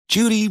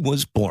Judy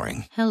was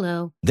boring.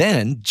 Hello.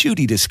 Then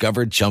Judy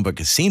discovered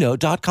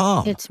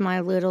ChumbaCasino.com. It's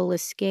my little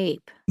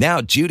escape. Now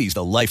Judy's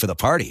the life of the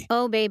party.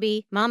 Oh,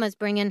 baby, mama's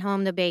bringing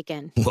home the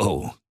bacon.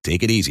 Whoa,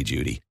 take it easy,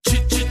 Judy.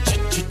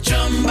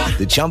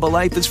 The Chumba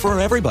life is for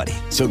everybody.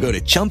 So go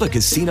to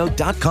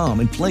ChumbaCasino.com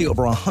and play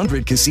over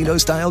 100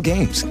 casino-style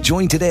games.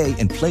 Join today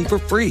and play for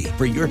free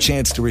for your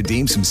chance to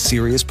redeem some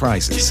serious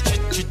prizes.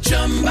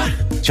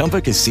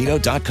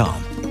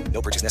 ChumbaCasino.com.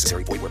 No purchase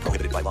necessary. Void where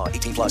prohibited by law.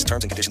 18 plus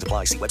terms and conditions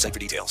apply. See website for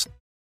details.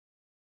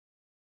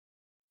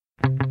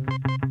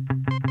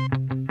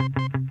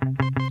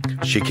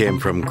 She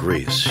came from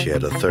Greece. She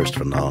had a thirst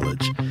for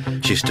knowledge.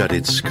 She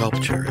studied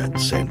sculpture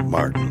at St.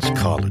 Martin's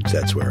College.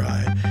 That's where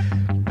I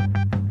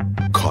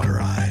caught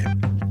her eye.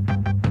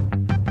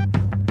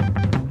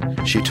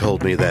 She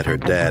told me that her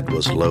dad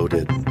was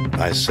loaded.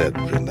 I said,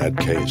 in that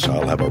case,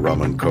 I'll have a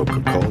rum and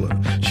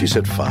Coca-Cola. She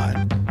said,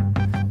 fine.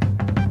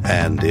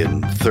 And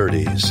in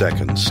 30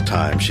 seconds'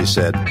 time, she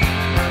said,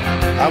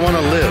 I want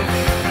to live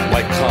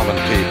like common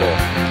people.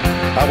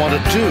 I want to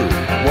do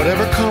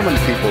whatever common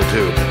people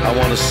do. I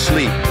want to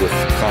sleep with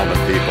common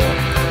people.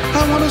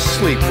 I want to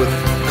sleep with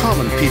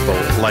common people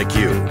like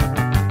you.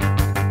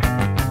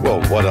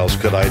 Well, what else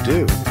could I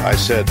do? I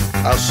said,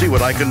 I'll see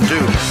what I can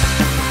do.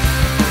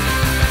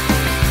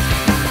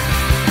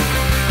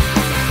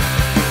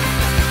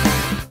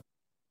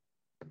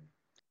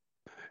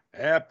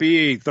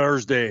 Happy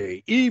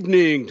Thursday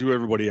evening to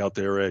everybody out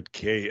there at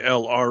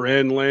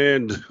KLRN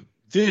Land.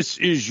 This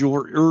is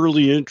your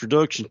early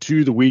introduction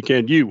to the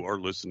weekend. You are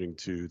listening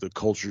to The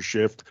Culture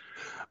Shift.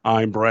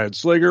 I'm Brad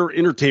Slager,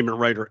 entertainment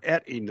writer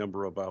at a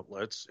number of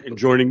outlets. And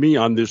joining me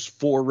on this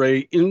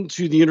foray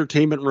into the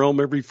entertainment realm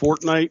every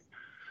fortnight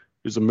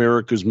is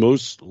America's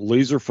most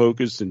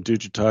laser-focused and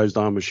digitized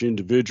Amish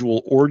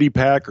individual, Ordy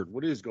Packard.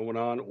 What is going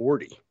on,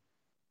 Ordy?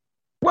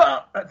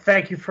 Well,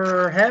 thank you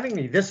for having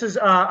me. This is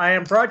I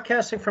am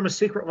broadcasting from a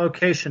secret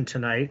location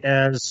tonight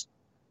as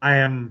I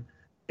am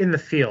in the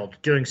field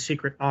doing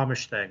secret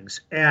Amish things.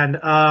 And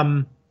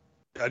I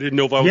didn't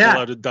know if I was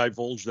allowed to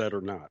divulge that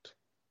or not.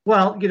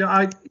 Well,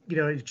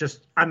 it's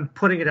just I'm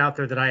putting it out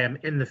there that I am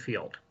in the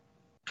field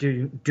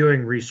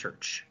doing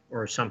research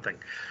or something.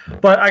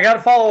 But I got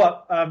to follow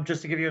up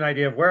just to give you an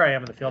idea of where I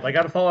am in the field. I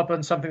got to follow up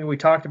on something that we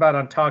talked about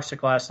on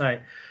Toxic last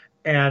night.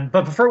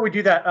 But before we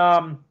do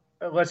that,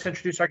 let's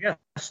introduce our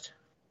guest.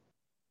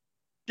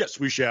 Yes,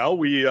 we shall.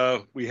 We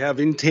have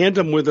in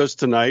tandem with us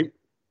tonight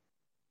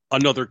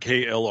another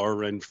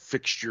KLRN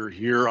fixture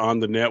here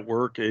on the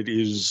network. It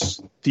is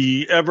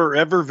the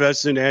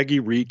effervescent Aggie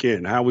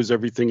Weekend. How is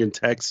everything in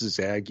Texas,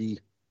 Aggie?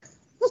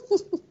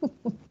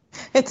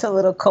 It's a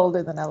little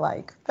colder than I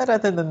like, but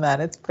other than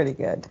that, it's pretty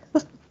good.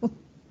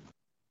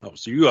 Oh,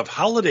 so you have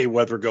holiday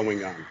weather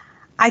going on.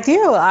 I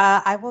do.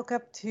 I woke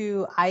up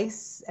to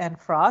ice and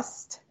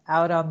frost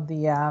out on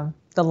the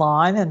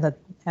lawn and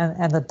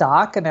the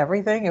dock and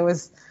everything.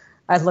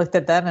 I looked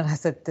at them and I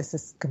said, this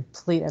is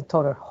complete and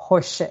total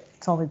horseshit.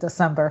 It's only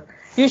December.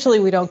 Usually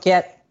we don't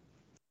get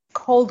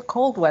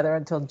cold weather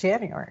until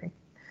January.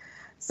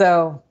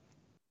 So,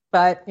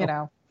 but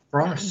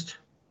Frost.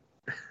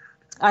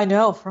 I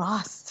know,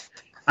 frost.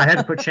 I had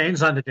to put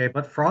chains on today,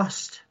 but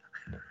frost.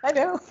 I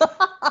know.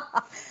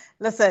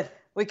 Listen,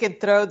 we can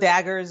throw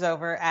daggers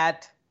over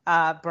at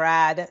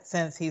Brad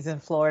since he's in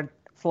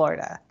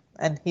Florida.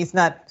 And he's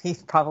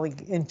probably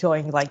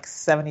enjoying like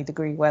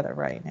 70-degree weather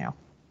right now.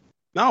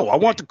 No, I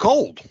want the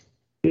cold.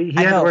 He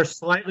had to wear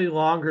slightly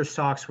longer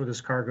socks with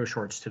his cargo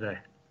shorts today.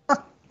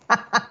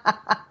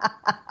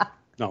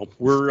 No,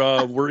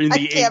 we're in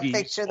the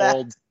 80s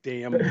all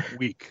damn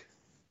week.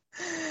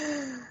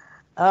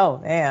 Oh,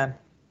 man.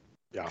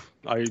 Yeah,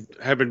 I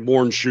haven't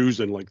worn shoes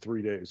in like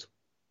 3 days.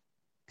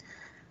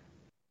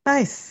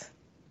 Nice.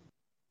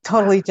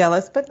 Totally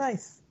jealous, but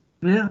nice.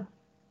 Yeah.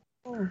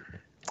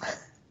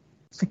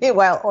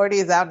 Meanwhile,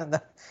 Ordy is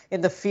out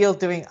in the field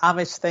doing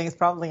Amish things,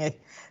 probably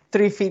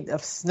 3 feet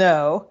of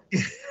snow.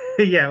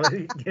 Yeah,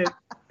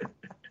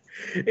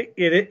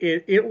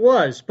 it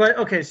was. But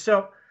okay,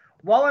 so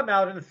while I'm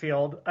out in the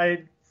field,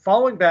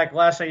 following back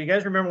last night, you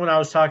guys remember when I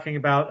was talking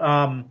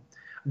about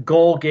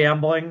goal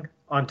gambling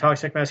on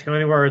Toxic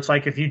Masculinity, where it's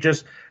like if you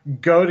just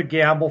go to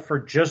gamble for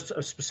just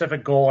a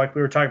specific goal, like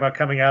we were talking about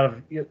coming out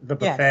of the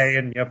buffet. Yes.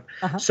 And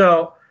uh-huh.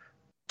 So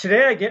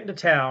today I get into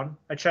town,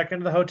 I check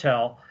into the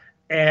hotel,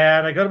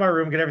 and I go to my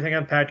room, get everything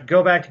unpacked,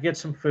 go back to get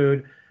some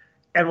food.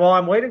 And while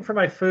I'm waiting for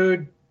my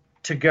food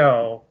to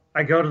go,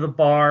 I go to the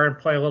bar and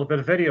play a little bit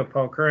of video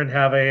poker and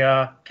have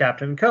a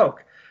Captain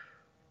Coke.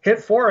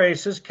 Hit 4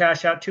 aces,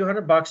 cash out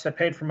 $200 that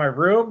paid for my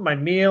room, my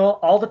meal,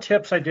 all the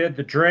tips I did,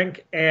 the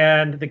drink,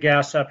 and the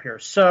gas up here.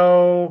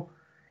 So,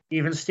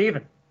 even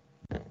Steven.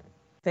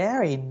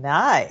 Very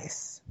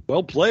nice.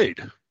 Well played.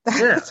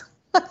 That's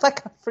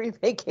like a free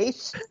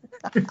vacation.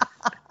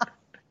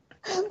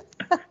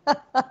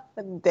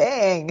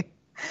 Dang.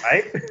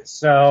 Right?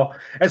 So,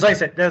 as I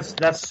said, that's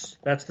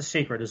the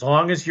secret. As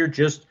long as you're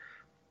just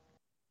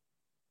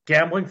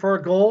gambling for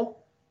a goal,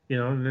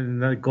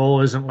 and the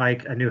goal isn't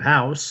like a new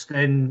house,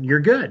 then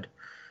you're good.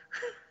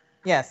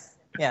 Yes.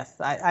 Yes,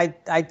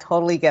 I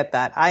totally get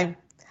that. I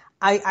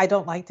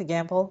don't like to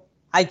gamble.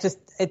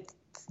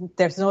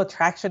 There's no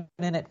attraction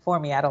in it for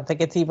me. I don't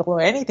think it's evil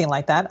or anything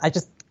like that. I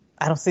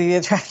don't see the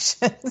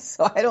attraction,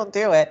 so I don't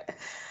do it.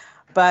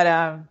 But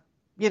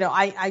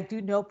I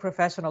do know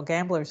professional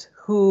gamblers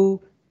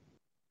who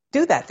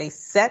do that. They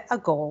set a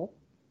goal,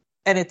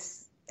 and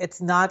it's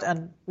not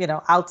an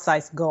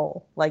outsized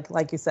goal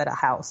like you said, a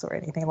house or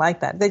anything like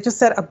that. They just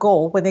set a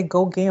goal when they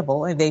go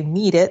gamble, and they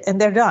meet it, and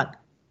they're done.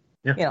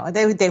 Yeah.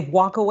 They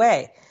walk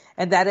away,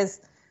 and that is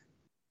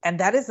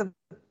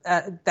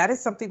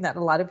something that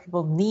a lot of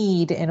people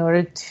need in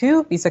order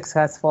to be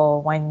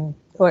successful.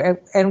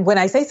 And when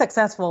I say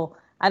successful,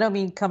 I don't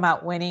mean come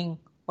out winning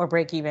or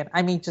break even.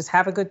 I mean just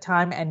have a good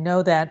time and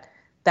know that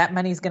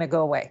money's going to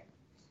go away.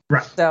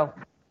 Right. So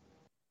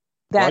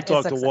I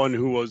talked to one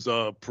who was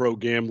a pro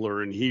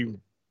gambler, and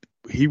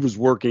he was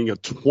working a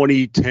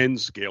 20-10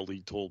 scale.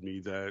 He told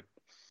me that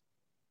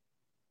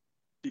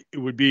it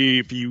would be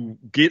if you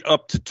get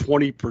up to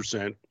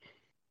 20%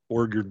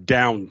 or you're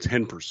down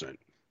 10%.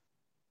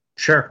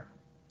 Sure.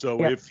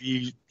 So if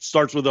he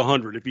starts with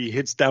 100, if he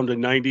hits down to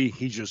 90,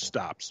 he just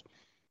stops.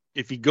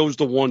 If he goes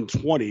to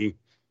 120,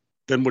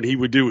 then what he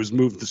would do is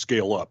move the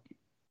scale up.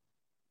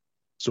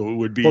 So it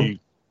would be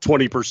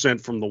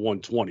 20% from the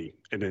 120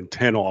 and then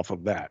 10 off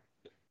of that.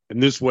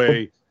 And this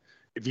way,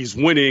 if he's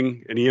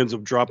winning and he ends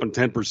up dropping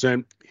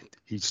 10%,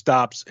 he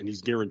stops and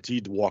he's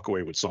guaranteed to walk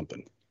away with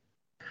something.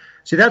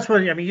 See, that's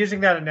what I mean.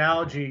 Using that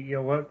analogy,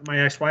 what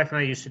my ex-wife and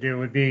I used to do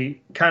would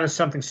be kind of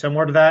something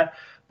similar to that.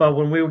 But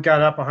when we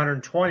got up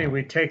 120,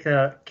 we'd take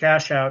the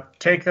cash out,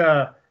 take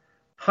the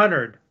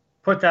 100,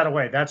 put that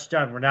away. That's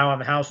done. We're now on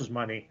the house's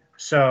money.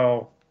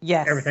 So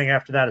everything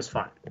after that is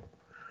fine.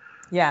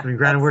 Yeah. I mean,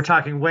 granted, we're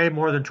talking way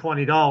more than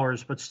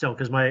 $20, but still,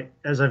 because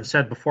as I've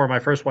said before, my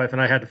first wife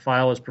and I had to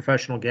file as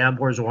professional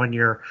gamblers 1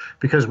 year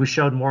because we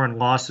showed more in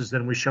losses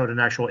than we showed in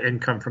actual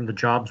income from the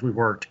jobs we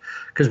worked,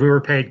 because we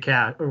were paid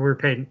cash. We were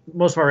paid,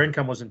 most of our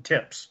income was in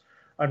tips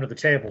under the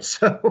table.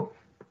 So,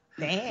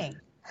 dang.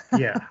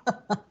 Yeah.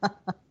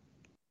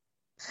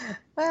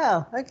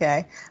 Well,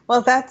 okay.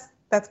 Well, that's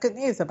good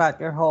news about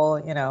your whole,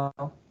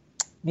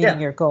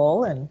 meeting your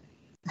goal and.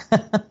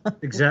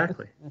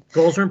 Exactly.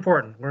 Goals are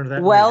important. Learn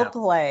that. Well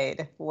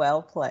played.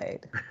 Well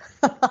played.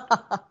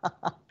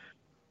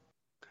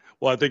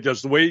 Well, I think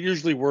that's the way it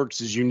usually works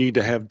is you need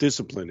to have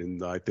discipline.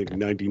 And I think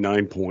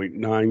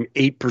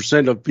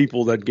 99.98% of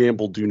people that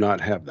gamble do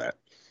not have that.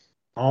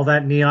 All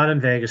that neon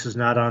in Vegas is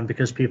not on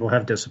because people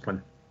have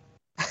discipline.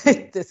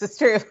 This is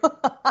true.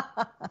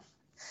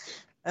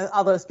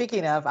 Although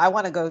speaking of, I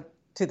want to go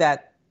to the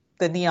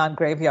neon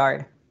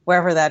graveyard,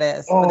 wherever that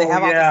is, where they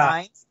have all the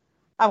signs.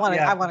 I want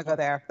to go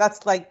there.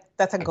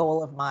 That's a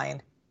goal of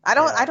mine. I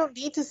don't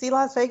need to see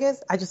Las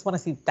Vegas. I just want to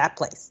see that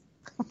place.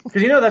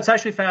 Because that's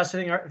actually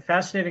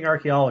fascinating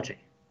archaeology.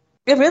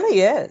 It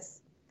really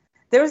is.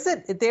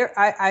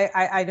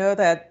 I know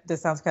that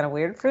this sounds kind of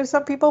weird for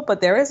some people, but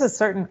there is a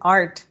certain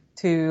art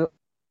to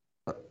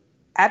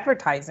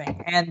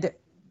advertising and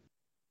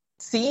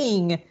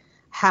seeing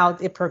how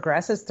it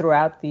progresses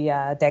throughout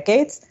the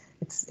decades.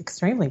 It's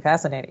extremely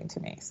fascinating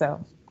to me.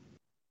 So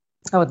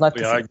I would love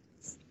to see.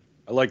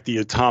 I like the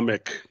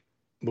atomic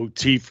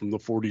motif from the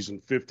 40s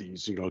and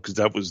 50s, because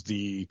that was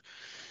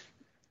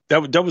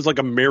that was like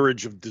a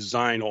marriage of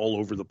design all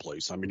over the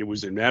place. I mean, it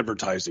was in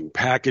advertising,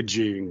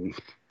 packaging,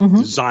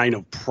 design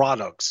of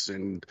products,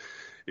 and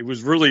it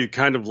was really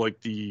kind of like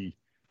the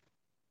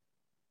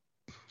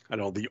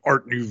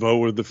Art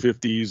Nouveau of the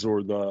 50s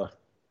or the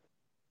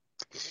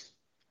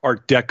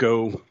Art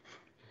Deco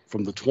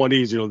from the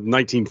 20s, the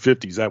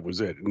 1950s. That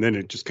was it, and then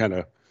it just kind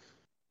of.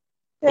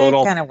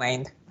 It kind of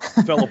waned.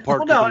 Fell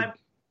apart.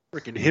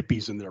 Freaking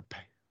hippies and their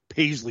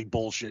paisley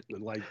bullshit in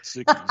the late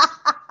 60s.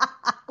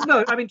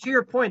 No, I mean, to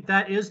your point,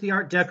 that is the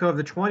Art Deco of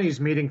the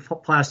 20s meeting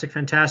Plastic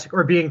Fantastic,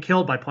 or being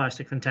killed by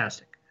Plastic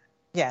Fantastic.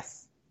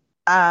 Yes.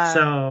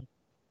 Yeah,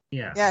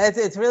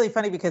 it's really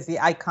funny because the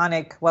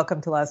iconic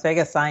Welcome to Las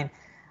Vegas sign,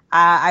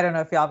 I don't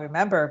know if y'all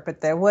remember, but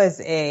there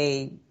was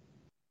I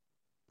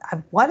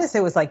want to say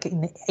it was like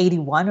in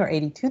 81 or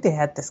 82, they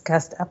had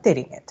discussed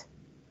updating it.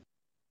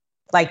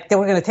 Like they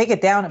were going to take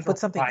it down and put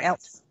something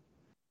else.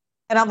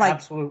 And I'm like,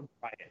 absolute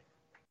riot.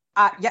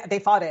 Yeah, they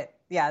fought it.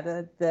 Yeah,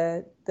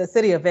 the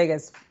city of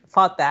Vegas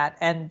fought that,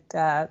 and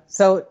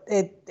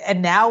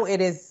now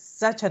it is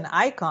such an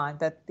icon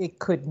that it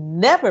could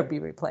never be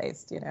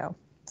replaced.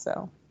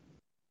 So.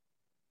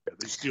 Yeah,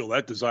 they steal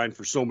that design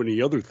for so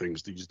many other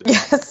things these days.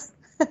 Yes.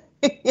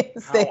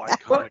 Yes. How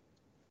iconic.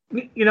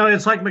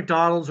 It's like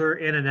McDonald's or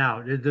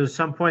In-N-Out. There's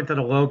some point that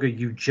a logo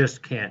you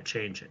just can't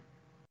change it.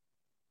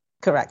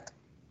 Correct.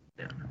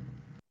 Yeah.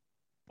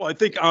 Well, I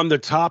think on the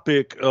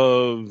topic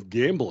of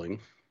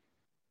gambling.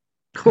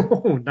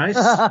 Oh, nice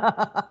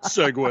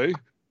segue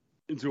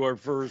into our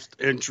first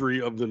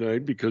entry of the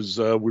night, because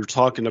we're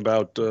talking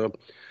about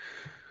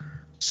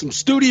some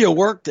studio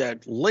work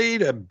that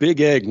laid a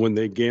big egg when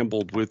they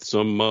gambled with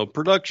some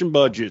production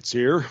budgets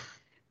here.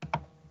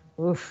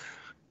 Oof.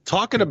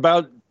 Talking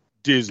about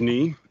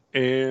Disney,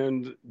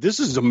 and this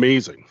is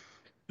amazing.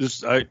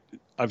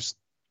 I've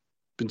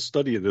been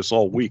studying this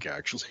all week,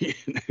 actually.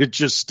 It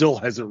just still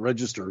hasn't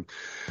registered.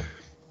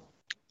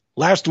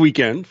 Last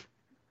weekend,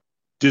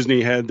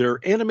 Disney had their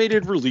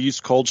animated release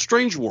called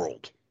Strange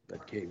World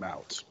that came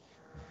out.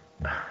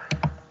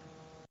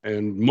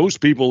 And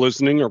most people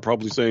listening are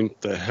probably saying,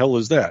 the hell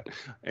is that?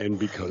 And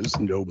because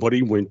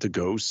nobody went to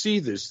go see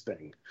this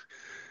thing.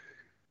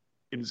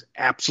 It is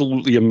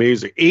absolutely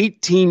amazing.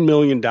 $18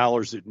 million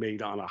it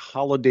made on a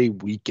holiday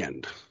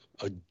weekend.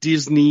 A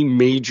Disney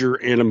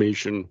major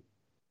animation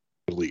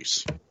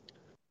release.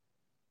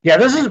 Yeah,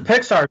 this is a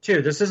Pixar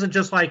too. This isn't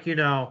just like,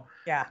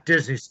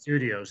 Disney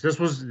Studios. This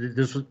was a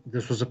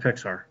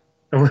Pixar.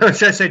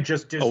 Should I say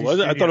just Disney?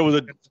 Oh, I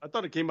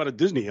thought it came out of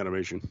Disney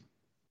Animation.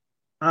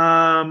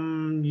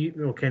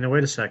 Okay, now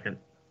wait a second.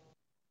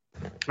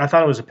 I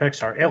thought it was a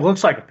Pixar. It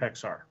looks like a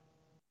Pixar.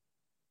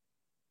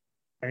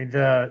 I mean,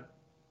 the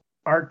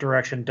art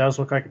direction does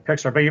look like a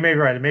Pixar, but you may be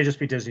right. It may just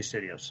be Disney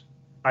Studios.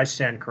 I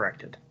stand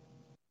corrected.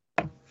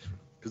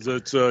 Because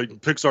it's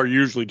Pixar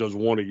usually does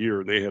one a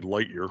year. They had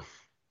Lightyear.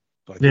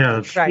 So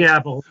right. Yeah,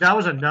 but that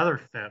was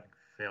another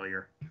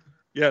failure.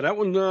 Yeah, that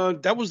one.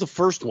 That was the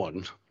first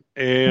one.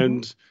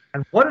 And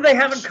what do they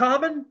have in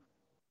common?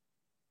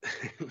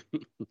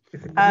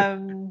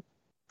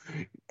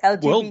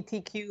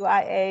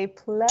 LGBTQIA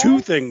plus. Two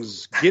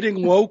things: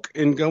 getting woke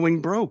and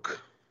going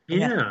broke.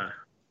 Yeah.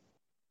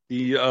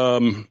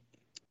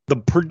 The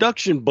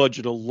production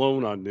budget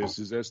alone on this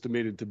is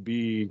estimated to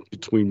be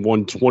between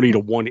 120 to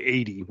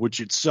 180, which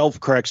itself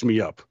cracks me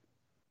up.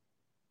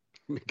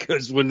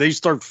 Because when they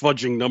start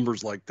fudging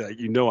numbers like that,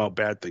 you know how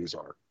bad things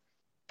are.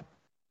 The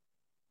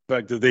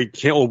fact that they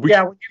can't, when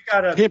you've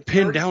got a can't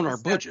pin down our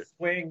budget.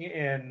 Swing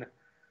in,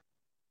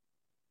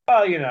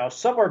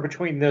 somewhere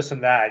between this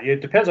and that.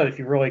 It depends on if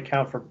you really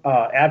count for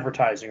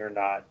advertising or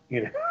not.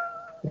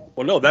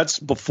 Well, no, that's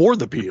before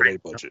the P&A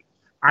budget.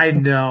 I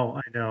know.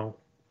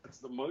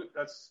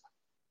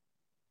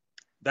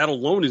 That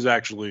alone is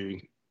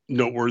actually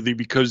noteworthy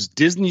because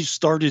Disney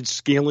started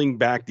scaling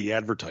back the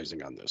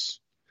advertising on this.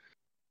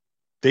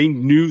 They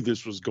knew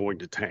this was going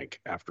to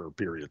tank after a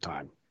period of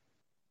time,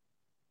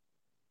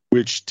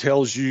 which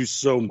tells you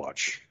so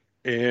much.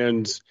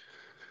 And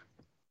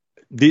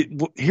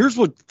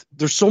there's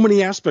so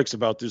many aspects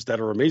about this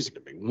that are amazing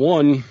to me.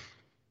 One,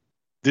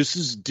 this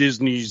is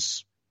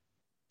Disney's.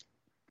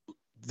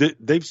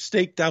 They've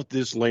staked out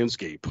this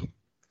landscape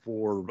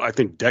for, I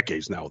think,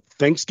 decades now.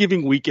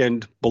 Thanksgiving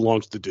weekend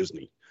belongs to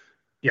Disney.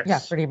 Yes. Yeah,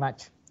 pretty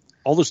much.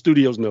 All the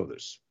studios know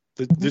this.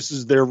 This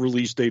is their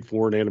release date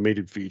for an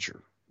animated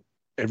feature.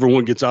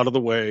 Everyone gets out of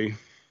the way,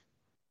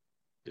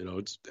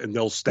 and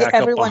they'll stack up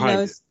behind it. Everyone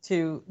knows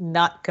to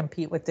not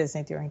compete with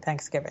Disney during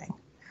Thanksgiving.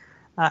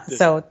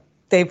 So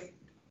they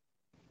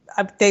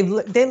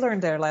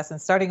learned their lesson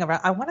starting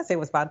around, I want to say it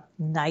was about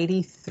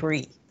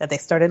 93 that they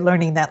started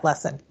learning that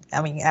lesson.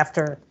 I mean,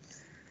 after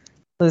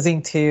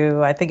losing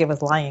to, I think it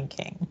was Lion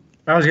King.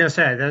 I was going to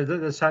say,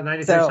 this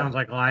 93 sounds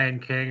like Lion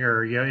King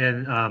or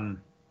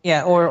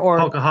or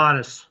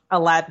Pocahontas.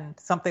 Aladdin,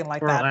 something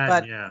like that.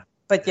 Aladdin,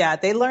 But yeah,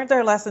 they learned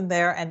their lesson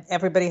there, and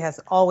everybody has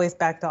always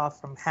backed off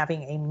from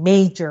having a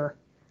major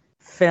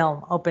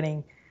film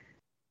opening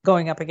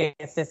going up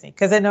against Disney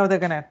because they know they're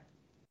going to.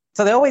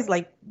 So they always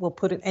will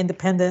put an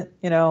independent,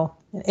 an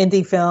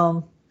indie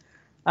film,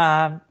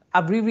 a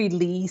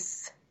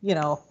re-release,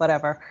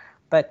 whatever,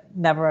 but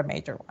never a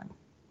major one.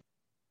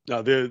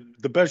 Now,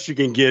 the best you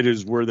can get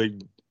is where they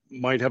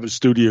might have a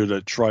studio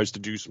that tries to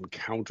do some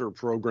counter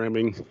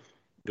programming.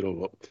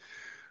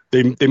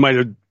 They might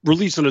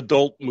release an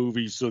adult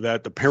movie so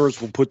that the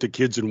parents will put the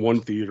kids in one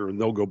theater and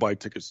they'll go buy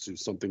tickets to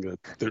something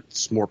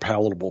that's more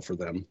palatable for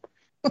them.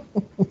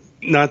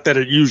 Not that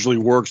it usually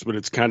works, but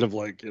it's kind of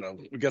like,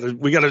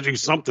 we gotta do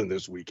something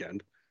this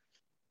weekend.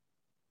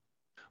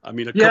 I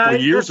mean, a couple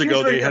of years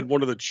ago, they had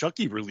one of the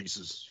Chucky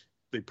releases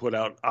they put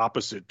out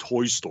opposite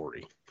Toy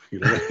Story.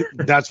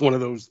 That's one of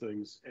those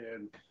things.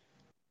 And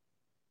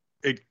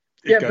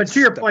but to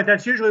your point,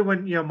 that's usually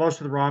when, most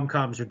of the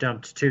rom-coms are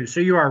dumped too. So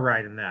you are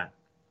right in that.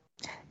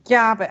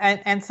 Yeah, but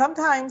and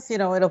sometimes,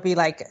 it'll be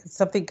like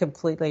something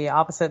completely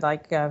opposite.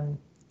 Like I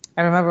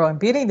remember when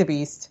Beauty and the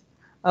Beast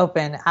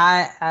opened,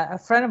 a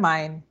friend of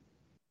mine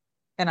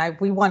and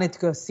we wanted to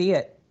go see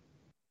it.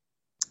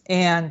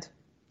 And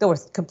it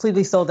was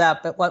completely sold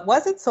out. But what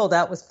wasn't sold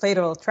out was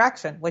Fatal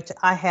Attraction, which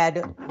I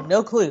had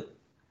no clue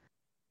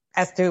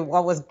as to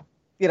what was,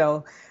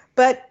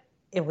 but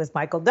it was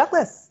Michael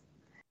Douglas.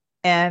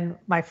 And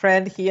my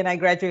friend, he and I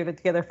graduated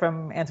together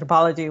from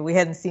anthropology. We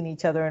hadn't seen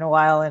each other in a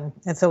while.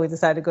 And so we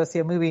decided to go see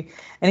a movie.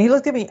 And he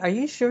looked at me, "Are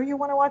you sure you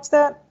want to watch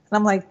that?" And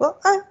I'm like, well,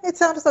 it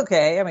sounds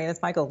okay. I mean,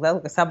 it's Michael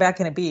Douglas. How bad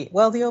can it be?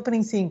 Well, the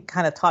opening scene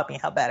kind of taught me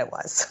how bad it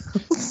was.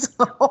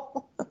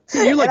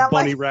 You like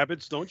bunny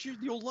rabbits, don't you?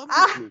 You'll love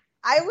it.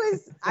 I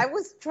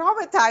was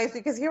traumatized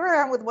because here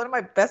I am with one of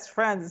my best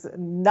friends,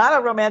 not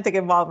a romantic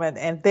involvement,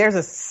 and there's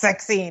a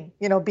sex scene,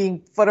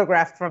 being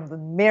photographed from the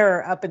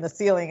mirror up in the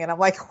ceiling, and I'm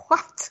like,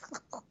 what?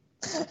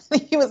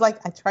 He was like,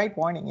 I tried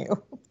warning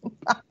you.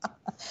 But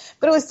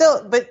it was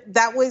still, but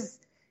that was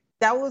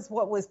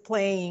what was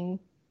playing,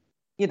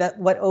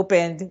 what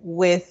opened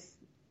with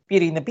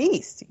Beauty and the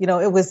Beast.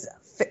 It was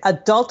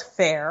adult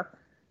fare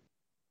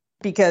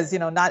because,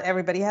 not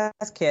everybody has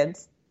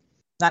kids.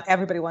 Not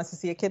everybody wants to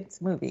see a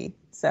kid's movie.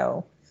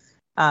 So,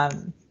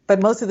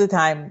 but most of the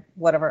time,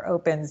 whatever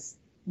opens,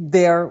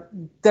 they're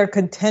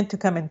content to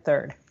come in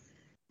third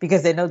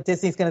because they know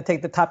Disney's going to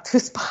take the top 2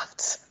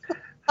 spots.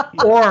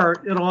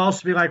 Or it'll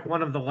also be like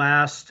one of the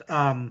last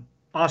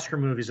Oscar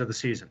movies of the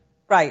season.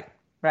 Right.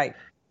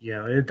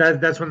 Yeah,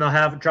 that's when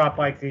they'll drop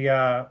like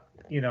the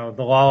the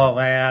La La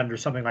Land or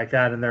something like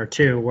that in there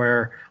too,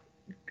 where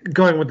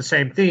going with the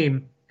same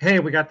theme. Hey,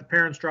 we got the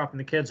parents dropping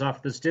the kids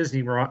off this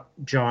Disney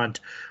jaunt.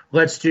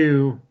 Let's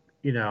do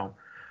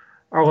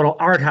our little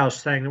art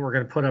house thing that we're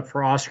going to put up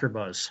for Oscar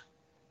buzz.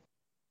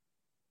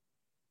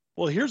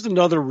 Well, here's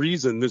another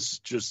reason this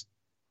just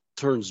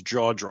turns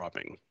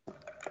jaw-dropping,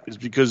 is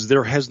because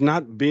there has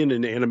not been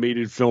an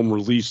animated film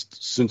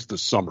released since the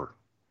summer.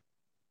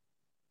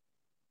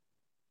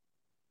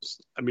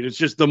 I mean, it's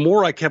just the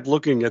more I kept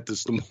looking at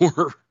this, the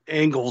more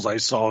angles I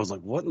saw. I was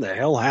like, what in the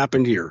hell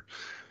happened here?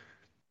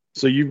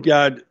 So you've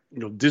got,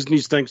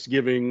 Disney's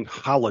Thanksgiving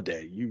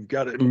holiday. You've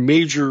got a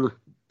major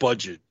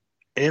budget,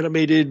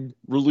 animated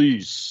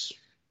release.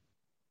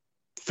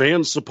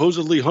 Fans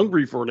supposedly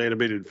hungry for an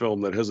animated film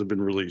that hasn't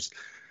been released.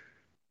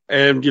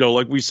 And,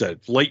 like we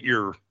said,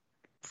 Lightyear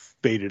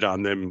faded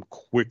on them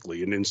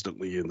quickly and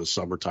instantly in the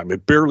summertime.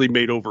 It barely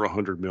made over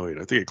 $100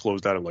 million. I think it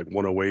closed out at like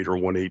 108 or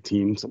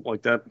 118, something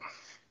like that.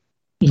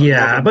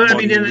 Yeah, but I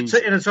mean, in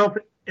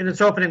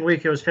its opening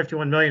week, it was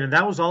 51 million, and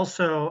that was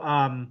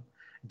also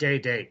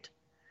date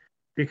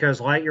because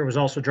Lightyear was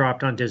also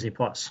dropped on Disney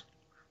Plus.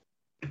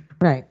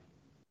 Right.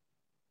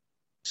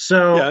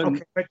 So, yeah,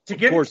 okay, but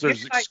of course,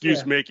 there's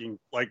excuse making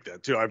like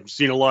that too. I've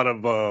seen a lot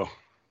of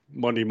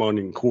Monday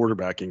morning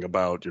quarterbacking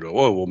about,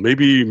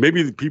 maybe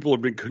the people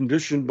have been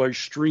conditioned by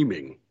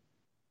streaming.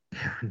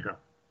 No,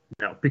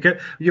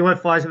 because you know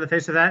what flies in the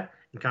face of that?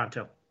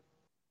 Encanto.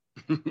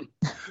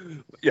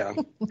 Yeah.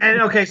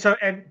 And okay, so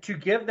to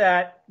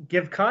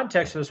give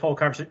context to this whole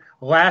conversation,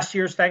 last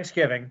year's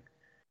Thanksgiving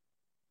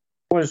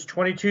was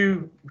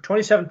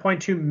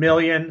 27.2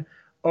 million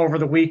over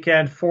the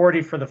weekend,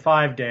 40 for the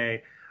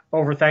 5-day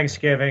over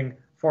Thanksgiving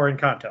for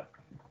Encanto.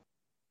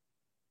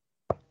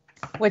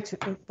 Which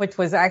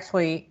was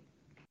actually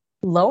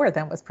lower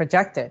than was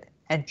projected,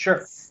 and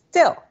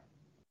still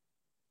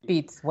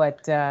beats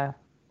what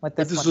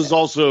this was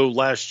also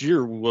last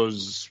year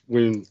was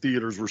when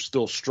theaters were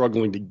still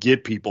struggling to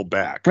get people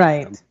back.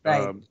 Right.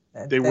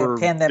 They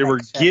were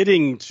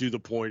getting to the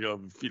point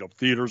of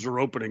theaters are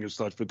opening and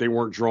such, but they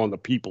weren't drawing the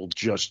people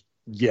just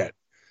yet.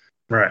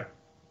 Right.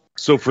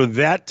 So for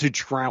that to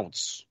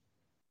trounce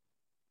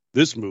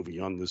this movie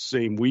on the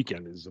same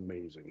weekend is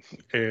amazing.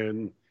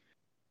 And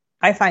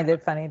I find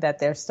it funny that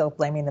they're still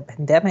blaming the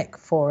pandemic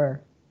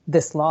for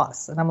this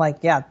loss. And I'm like,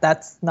 yeah,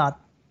 that's not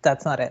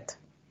it.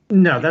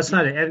 No, that's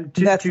not it. And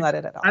that's not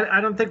it at all. I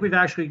don't think we've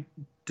actually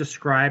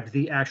described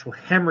the actual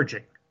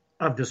hemorrhaging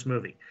of this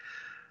movie.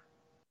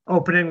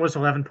 Opening was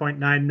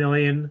 11.9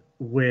 million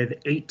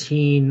with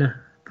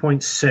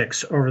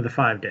 18.6 over the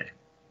 5-day.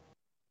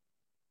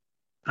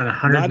 On a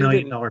 $100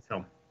 million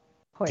film.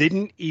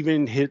 Didn't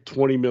even hit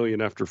 20 million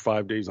after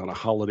 5 days on a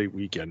holiday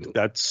weekend.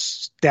 That's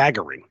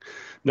staggering.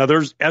 Now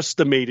there's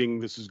estimating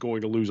this is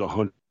going to lose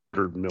 100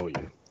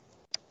 million.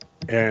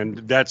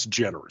 And that's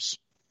generous.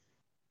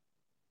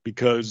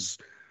 Because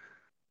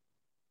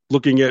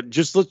looking at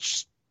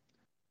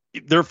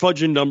they're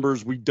fudging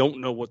numbers. We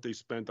don't know what they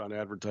spent on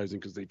advertising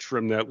because they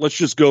trimmed that. Let's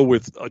just go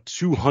with a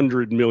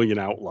 200 million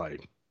outlay.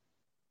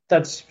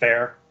 That's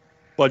fair.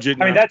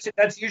 Budget. I mean,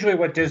 that's usually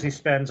what Disney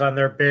spends on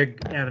their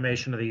big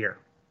animation of the year.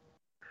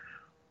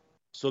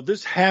 So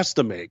this has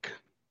to make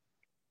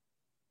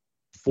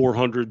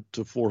 400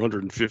 to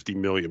 450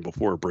 million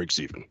before it breaks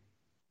even.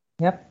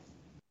 Yep.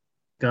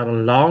 Got a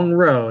long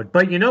road.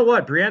 But you know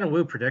what? Brianna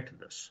Wu predicted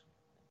this.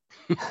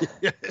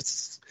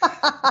 Yes.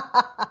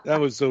 That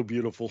was so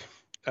beautiful.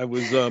 I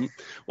was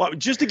well,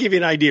 just to give you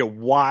an idea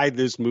why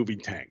this movie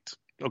tanked.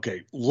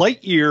 Okay,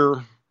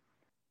 Lightyear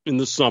in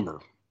the summer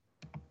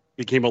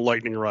became a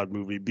lightning rod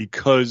movie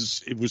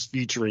because it was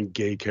featuring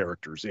gay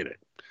characters in it.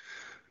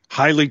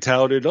 Highly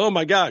touted. Oh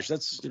my gosh,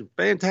 that's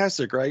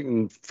fantastic, right?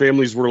 And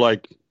families were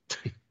like,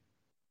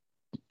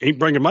 ain't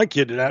bringing my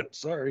kid to that.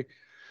 Sorry.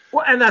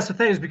 Well, and that's the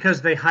thing is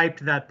because they hyped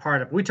that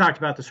part up. We talked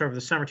about this over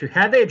the summer too.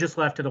 Had they just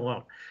left it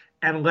alone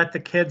and let the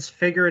kids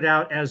figure it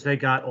out as they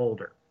got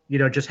older,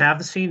 just have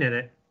the scene in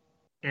it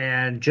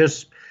and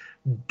just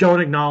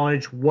don't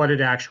acknowledge what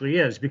it actually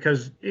is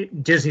because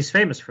Disney's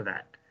famous for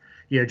that.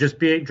 Just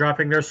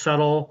dropping their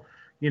subtle,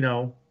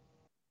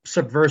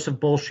 subversive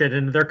bullshit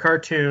into their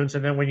cartoons,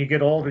 and then when you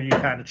get older, you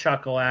kind of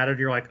chuckle at it.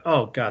 You're like,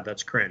 "Oh God,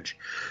 that's cringe."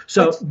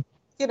 So,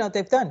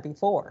 they've done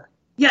before.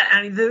 Yeah,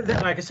 and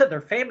like I said, they're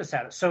famous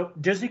at it. So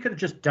Disney could have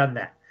just done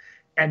that,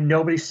 and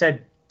nobody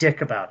said dick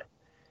about it,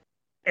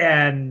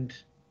 and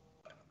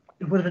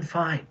it would have been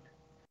fine.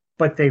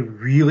 But they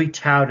really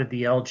touted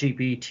the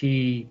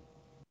LGBT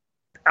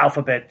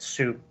alphabet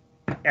soup,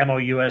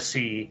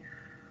 MOUSE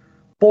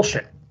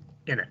bullshit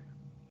in it.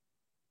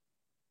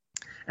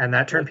 And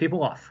that turned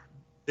people off.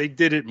 They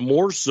did it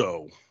more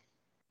so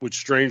with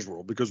Strange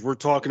World because we're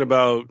talking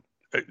about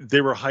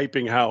they were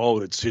hyping how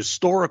it's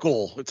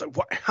historical. It's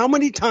like, how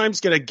many times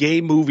can a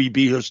gay movie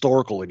be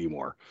historical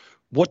anymore?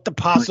 What the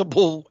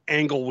possible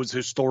angle was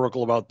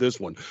historical about this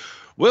one?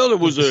 Well, it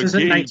was a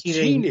gay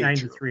teenager.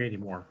 1993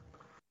 anymore.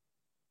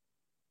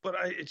 But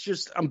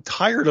I'm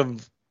tired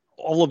of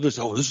all of this.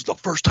 Oh, this is the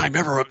first time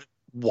ever.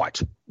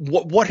 What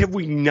have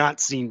we not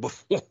seen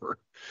before?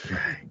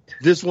 Right.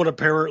 This one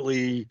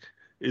apparently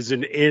is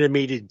an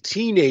animated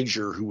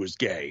teenager who was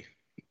gay.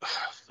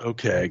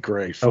 Okay,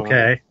 great. Fine.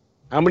 Okay.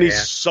 How many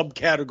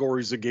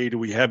subcategories of gay do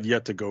we have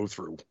yet to go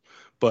through?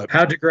 But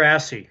how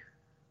Degrassi.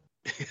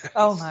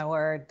 Oh my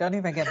word. Don't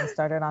even get me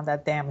started on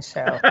that damn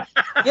show.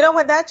 You know,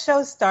 when that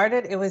show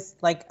started, it was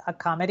like a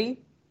comedy.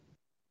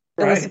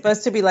 It was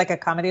supposed to be like a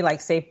comedy,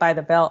 like Saved by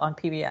the Bell on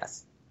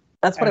PBS.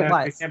 That's what it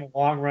was. It became a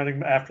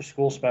long-running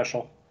after-school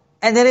special.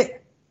 And then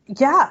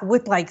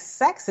with like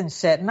sex and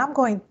shit. And I'm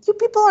going, you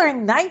people are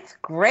in 9th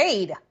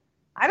grade.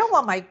 I don't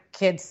want my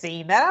kids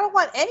seeing that. I don't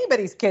want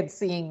anybody's kids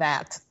seeing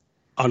that.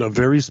 On a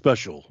very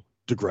special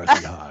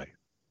Degrassi High.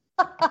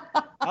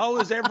 How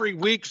is every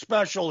week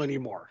special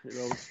anymore? You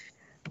know?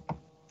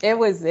 It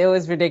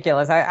was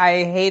ridiculous.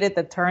 I hated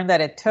the turn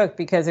that it took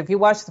because if you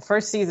watch the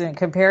first season and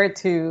compare it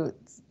to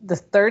the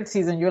third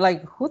season, you're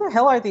like, who the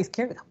hell are these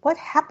characters? What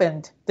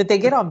happened? Did they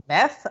get on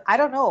meth? I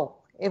don't know.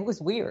 It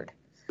was weird.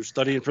 They're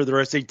studying for their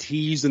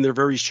SATs and they're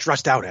very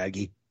stressed out,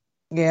 Aggie.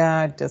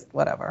 Yeah, just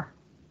whatever.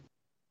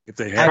 If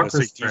they have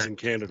SATs in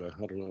Canada,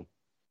 I don't know.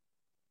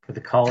 For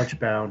the college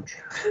bound.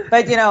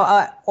 But,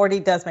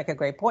 Orty does make a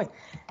great point.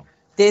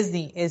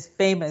 Disney is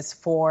famous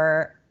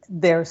for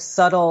their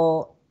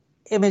subtle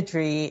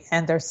imagery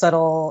and their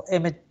subtle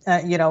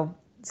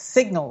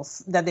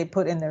signals that they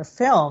put in their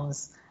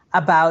films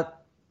about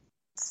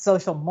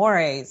social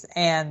mores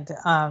and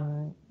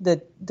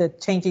the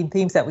changing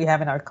themes that we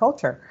have in our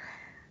culture.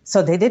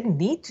 So they didn't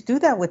need to do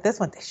that with this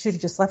one. They should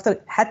have just left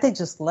it. Had they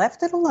just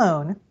left it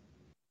alone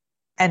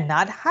and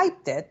not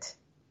hyped it,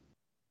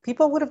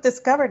 people would have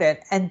discovered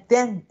it. And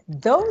then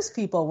those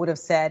people would have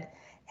said,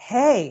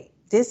 hey,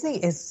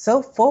 Disney is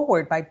so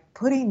forward by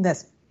putting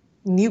this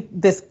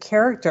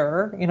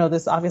character,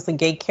 this obviously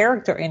gay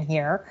character in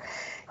here.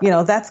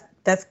 That's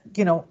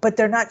but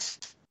they're not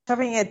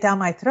shoving it down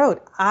my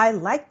throat. I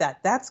like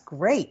that. That's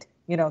great.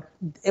 It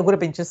would have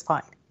been just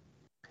fine.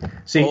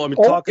 See,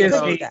 talking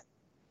about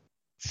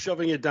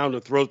shoving it down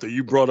the throat that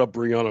you brought up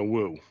Brianna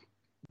Wu.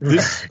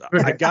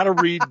 I got to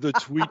read the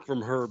tweet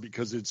from her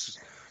because it's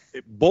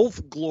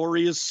both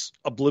glorious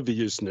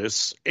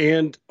obliviousness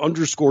and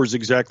underscores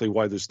exactly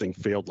why this thing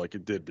failed like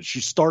it did. But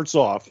she starts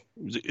off,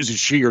 is it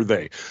she or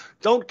they?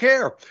 Don't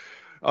care.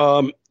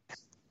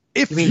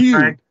 If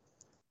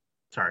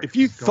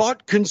you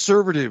thought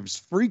conservatives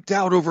freaked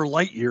out over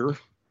Lightyear,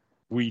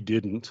 we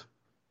didn't.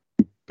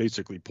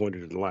 Basically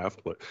pointed and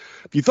laughed. But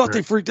if you thought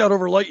they freaked out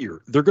over Lightyear,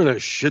 they're going to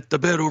shit the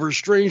bed over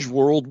Strange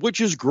World, which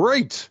is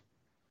great.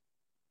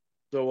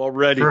 So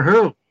already, for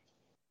who?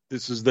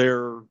 This is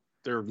their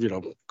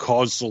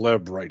cause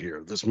celeb right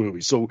here, this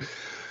movie. So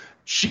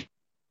she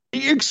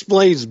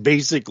explains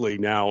basically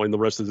now in the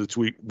rest of the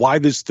tweet why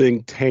this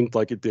thing tanked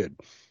like it did.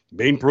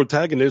 Main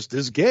protagonist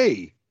is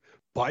gay,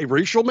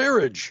 biracial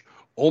marriage,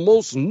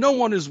 almost no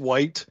one is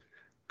white,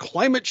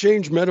 climate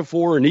change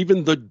metaphor, and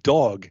even the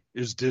dog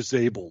is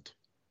disabled.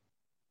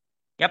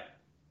 Yep.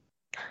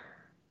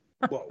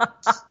 Whoa.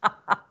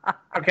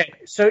 Okay,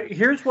 so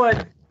here's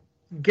what,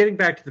 getting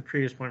back to the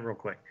previous point real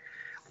quick.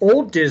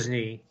 Old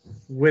Disney,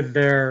 with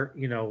their,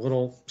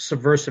 little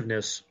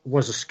subversiveness,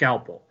 was a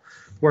scalpel.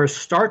 Whereas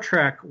Star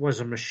Trek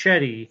was a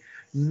machete,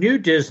 New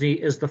Disney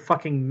is the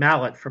fucking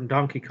mallet from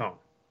Donkey Kong.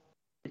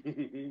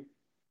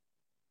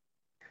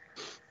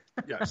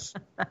 Yes.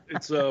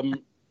 It's,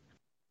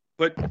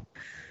 but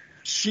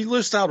she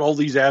lists out all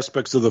these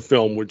aspects of the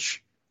film,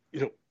 which,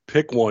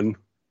 pick one,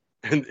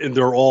 and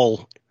they're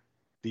all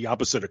the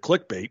opposite of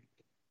clickbait.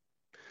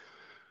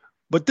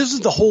 But this is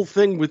the whole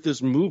thing with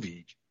this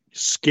movie.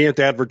 Scant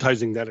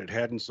advertising that it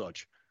had and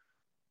such.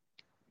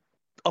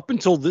 Up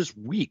until this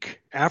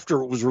week,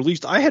 after it was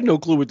released, I had no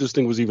clue what this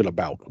thing was even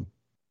about.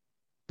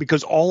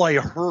 Because all I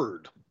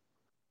heard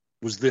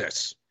was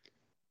this.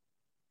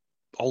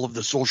 All of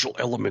the social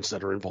elements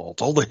that are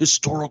involved, all the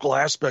historical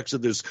aspects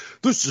of this.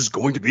 This is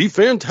going to be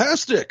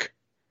fantastic.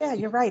 Yeah,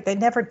 you're right. They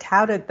never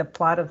touted the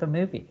plot of the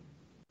movie.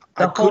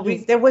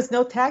 There was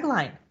no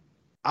tagline.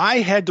 I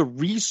had to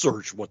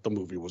research what the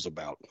movie was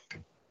about.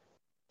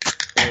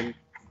 And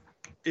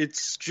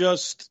it's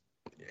just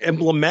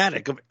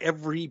emblematic of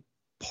every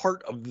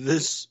part of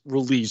this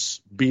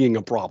release being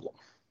a problem.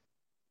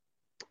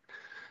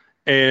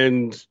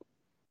 And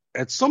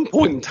at some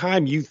point in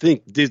time, you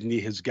think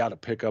Disney has got to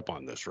pick up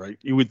on this, right?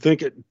 You would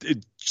think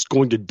it's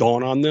going to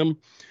dawn on them.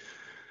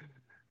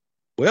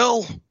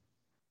 Well,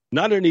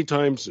 not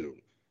anytime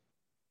soon.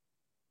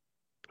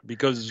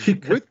 Because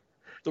with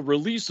the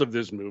release of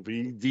this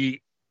movie,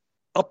 the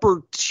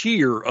upper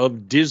tier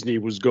of Disney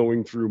was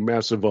going through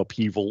massive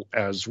upheaval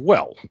as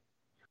well.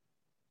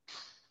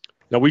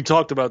 Now, we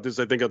talked about this,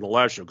 I think, on the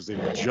last show because they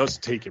had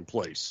just taken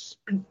place.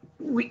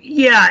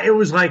 It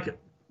was like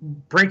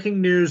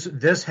breaking news.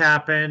 This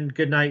happened.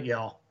 Good night,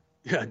 y'all.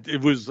 Yeah,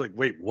 it was like,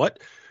 wait, what?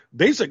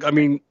 Basic. I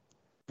mean,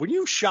 when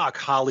you shock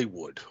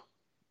Hollywood,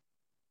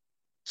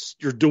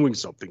 you're doing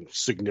something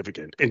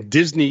significant. And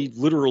Disney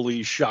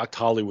literally shocked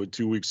Hollywood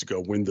 2 weeks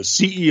ago when the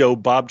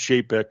CEO, Bob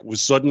Chapek,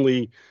 was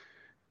suddenly,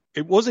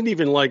 it wasn't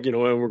even like,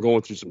 we're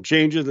going through some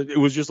changes. It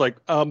was just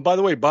like, by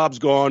the way, Bob's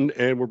gone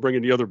and we're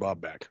bringing the other Bob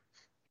back.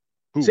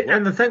 See,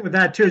 and the thing with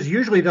that, too, is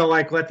usually they'll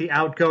let the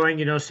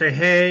outgoing, say,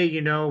 hey,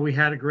 we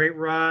had a great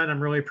run. I'm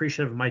really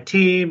appreciative of my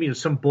team.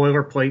 Some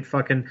boilerplate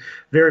fucking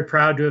very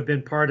proud to have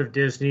been part of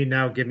Disney.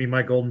 Now give me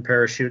my golden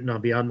parachute and I'll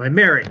be on my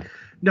merry.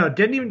 No,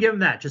 didn't even give him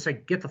that. Just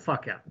like, get the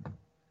fuck out.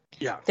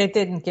 Yeah. They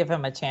didn't give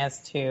him a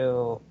chance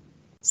to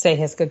say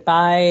his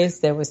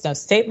goodbyes. There was no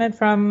statement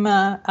from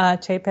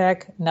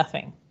Chapek,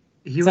 nothing.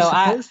 He was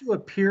supposed to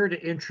appear to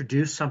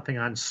introduce something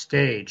on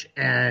stage,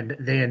 and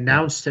they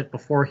announced it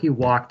before he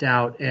walked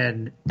out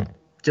and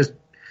just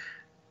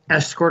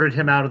escorted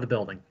him out of the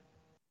building.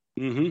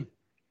 Mm-hmm.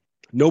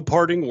 No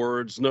parting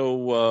words,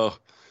 no,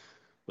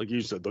 like you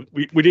said,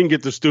 we didn't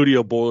get the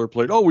studio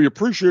boilerplate. Oh, we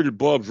appreciated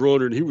Bob's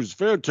run, and he was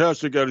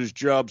fantastic at his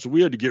job, so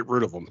we had to get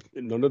rid of him.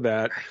 None of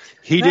that.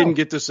 He didn't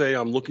get to say,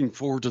 I'm looking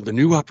forward to the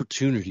new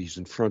opportunities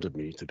in front of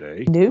me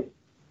today. Nope.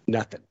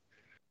 Nothing.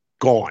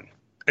 Gone.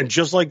 And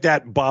just like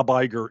that, Bob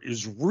Iger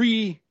is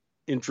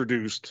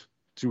reintroduced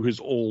to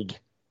his old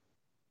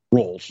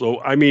role.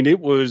 So, I mean, it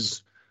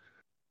was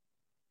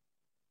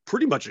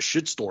pretty much a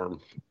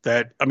shitstorm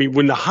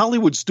when the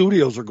Hollywood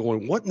studios are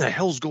going, what in the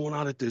hell's going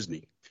on at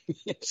Disney?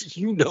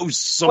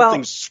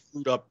 Something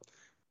screwed up.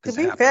 To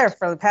be fair,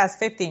 for the past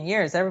 15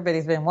 years,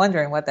 everybody's been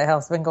wondering what the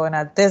hell's been going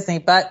on at Disney,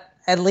 but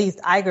at least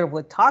Iger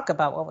would talk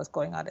about what was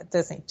going on at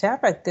Disney.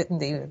 Chapek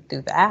didn't even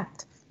do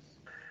that.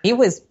 He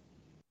would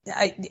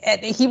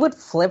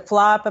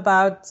flip-flop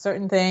about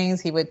certain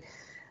things. He would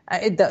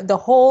the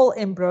whole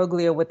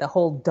imbroglio with the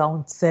whole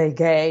 "don't say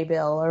gay"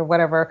 bill or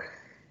whatever.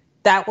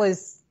 That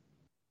was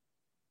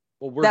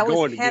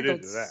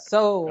handled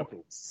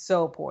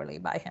so poorly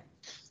by him.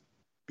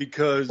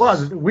 Because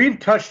we've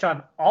touched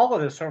on all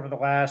of this over the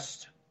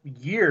last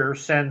year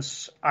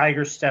since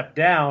Iger stepped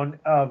down,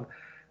 of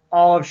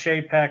all of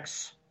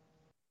Chapek's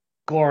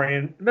glory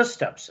and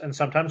missteps, and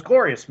sometimes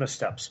glorious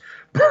missteps.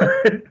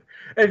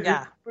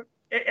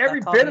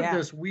 Every bit of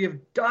this we have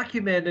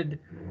documented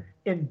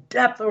in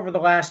depth over the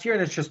last year,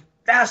 and it's just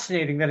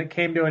fascinating that it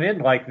came to an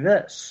end like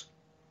this.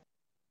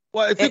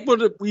 Well, I think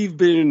what we've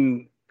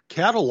been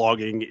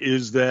cataloging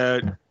is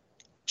that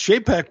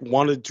Chapek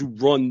wanted to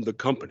run the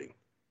company,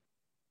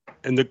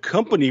 and the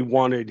company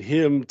wanted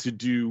him to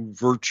do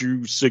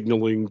virtue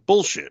signaling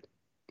bullshit.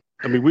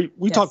 I mean,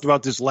 we talked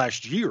about this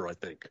last year, I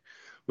think,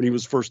 when he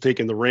was first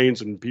taking the reins,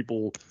 and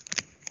people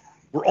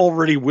were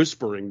already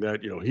whispering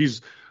that,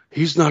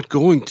 he's not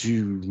going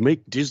to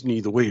make Disney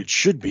the way it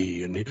should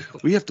be, and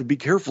we have to be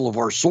careful of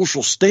our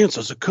social stance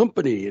as a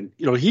company. And,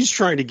 he's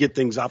trying to get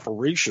things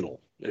operational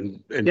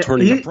and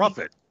turning a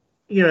profit.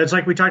 It's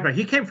like we talked about.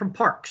 He came from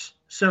parks.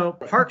 So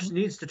parks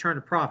needs to turn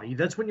a profit.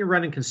 That's when you're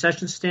running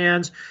concession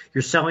stands,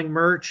 you're selling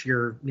merch,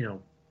 you're,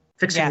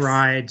 fixing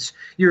rides.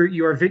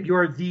 You're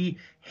the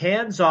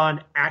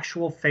hands-on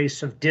actual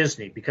face of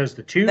Disney, because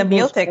the two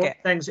most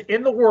important things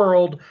in the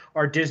world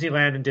are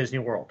Disneyland and Disney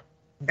World.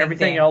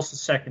 Everything else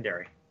is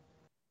secondary.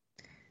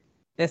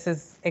 This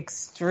is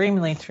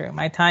extremely true.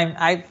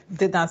 I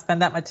did not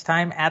spend that much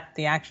time at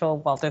the actual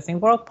Walt Disney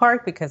World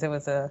Park because it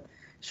was a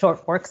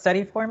short work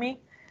study for me.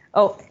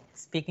 Oh,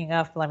 speaking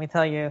of, let me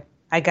tell you,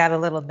 I got a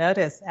little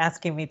notice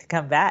asking me to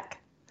come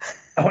back.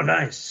 Oh,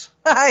 nice.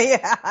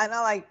 Yeah, I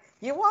know.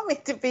 You want me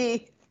to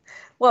be,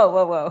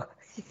 whoa.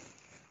 You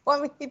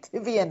want me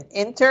to be an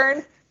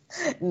intern,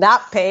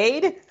 not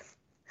paid?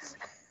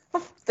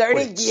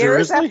 30 years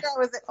seriously? after I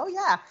was, oh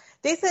yeah.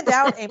 They sent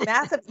out a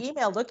massive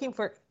email looking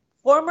for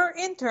former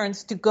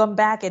interns to come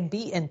back and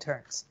be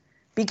interns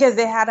because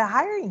they had a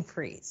hiring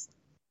freeze.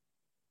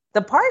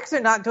 The parks are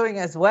not doing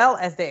as well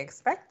as they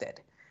expected.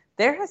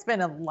 There has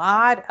been a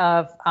lot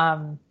of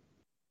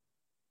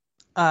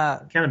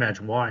can't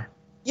imagine why.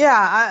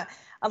 Yeah,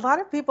 a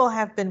lot of people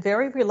have been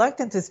very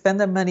reluctant to spend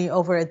their money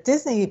over at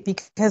Disney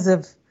because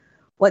of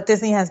what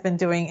Disney has been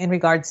doing in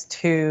regards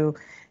to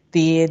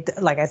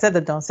like I said,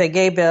 the Don't Say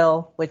Gay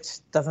bill, which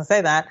doesn't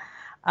say that,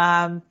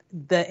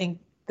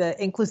 the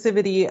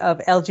inclusivity of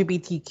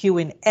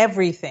LGBTQ in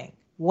everything,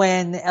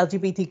 when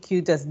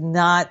LGBTQ does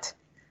not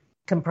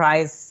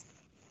comprise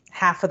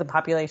half of the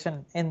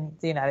population in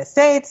the United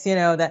States,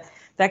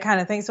 that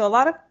kind of thing. So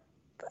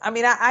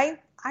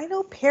I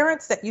know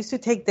parents that used to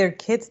take their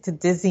kids to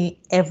Disney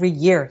every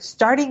year,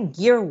 starting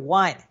year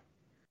one.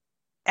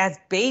 As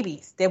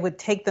babies, they would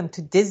take them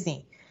to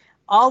Disney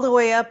all the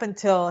way up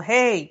until,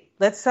 hey,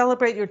 let's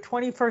celebrate your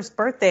 21st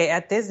birthday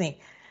at Disney.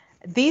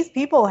 These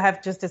people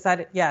have just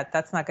decided,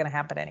 that's not going to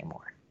happen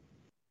anymore.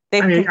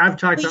 I've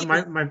talked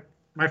about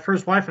my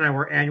first wife and I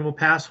were annual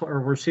pass,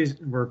 or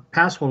we're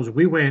pass holders.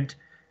 We went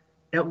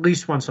at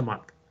least once a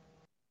month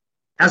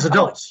as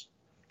adults,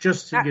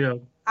 just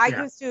to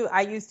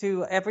I used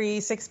to every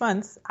 6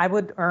 months I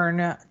would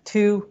earn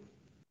 2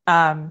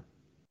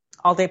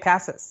 all-day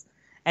passes,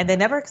 and they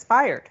never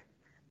expired.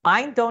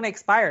 Mine don't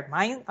expire.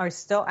 Mine are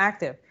still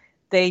active.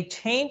 They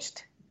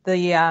changed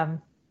the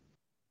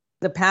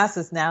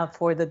passes now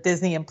for the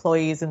Disney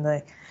employees in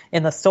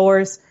the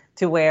stores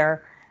to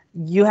where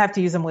you have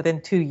to use them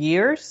within 2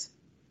 years.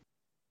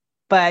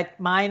 But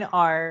mine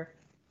are,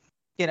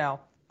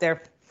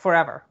 they're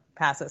forever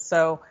passes.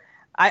 So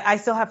I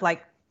still have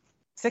like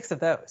 6 of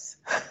those.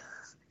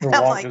 The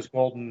longest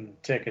golden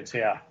tickets,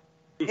 yeah.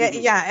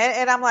 Yeah,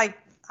 and I'm like,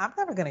 I'm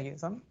never going to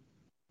use them.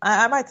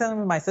 I might send them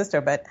to my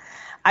sister, but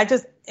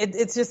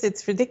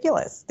it's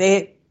ridiculous.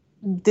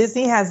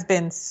 Disney has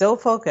been so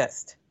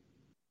focused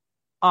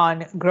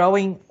on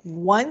growing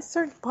one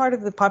certain part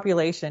of the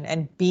population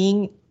and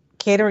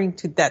catering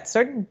to that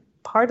certain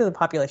part of the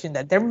population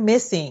that they're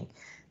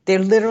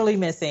literally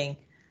missing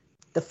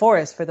the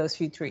forest for those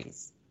few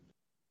trees.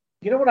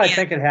 You know what I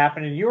think had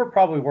happened, and you were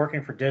probably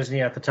working for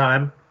Disney at the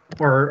time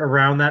or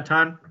around that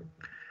time,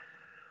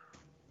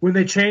 when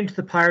they changed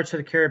the Pirates of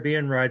the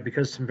Caribbean ride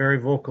because some very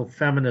vocal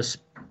feminists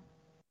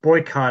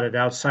boycotted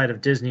outside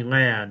of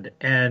Disneyland,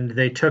 and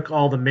they took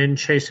all the men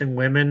chasing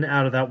women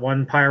out of that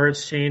one pirate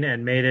scene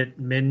and made it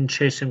men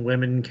chasing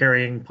women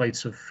carrying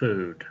plates of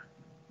food.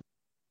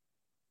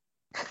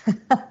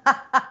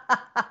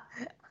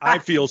 I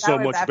feel so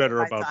much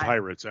better about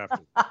pirates after.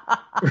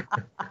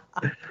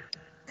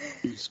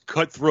 These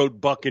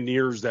cutthroat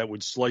buccaneers that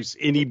would slice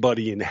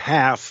anybody in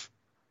half.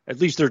 At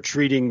least they're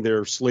treating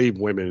their slave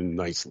women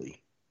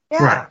nicely.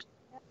 Yeah. Right.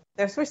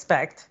 There's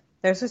respect.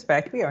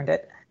 We earned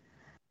it.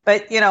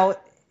 But,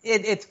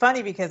 it's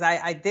funny because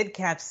I did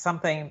catch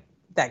something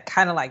that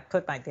kind of like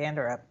put my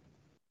dander up.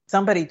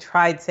 Somebody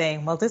tried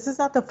saying, well, this is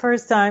not the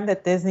first time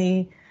that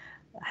Disney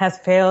has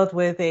failed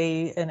with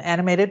an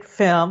animated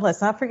film.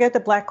 Let's not forget the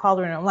Black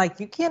Cauldron. I'm like,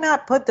 you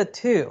cannot put the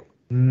two.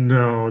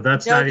 No,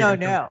 that's not even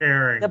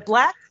comparing. The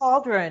Black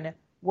Cauldron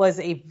was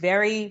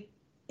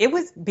it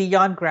was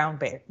beyond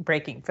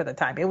groundbreaking for the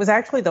time. It was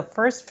actually the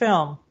first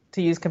film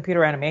to use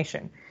computer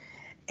animation.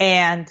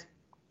 And it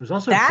was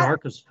also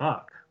dark as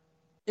fuck.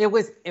 It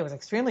was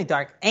extremely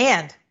dark,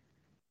 and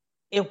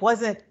it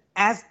wasn't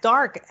as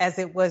dark as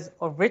it was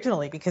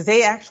originally because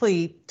they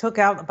actually took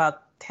out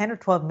about 10 or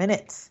 12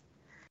 minutes.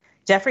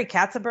 Jeffrey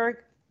Katzenberg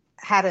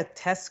had a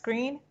test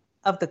screen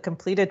of the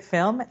completed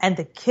film, and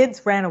the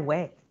kids ran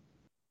away.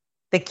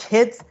 The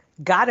kids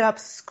got up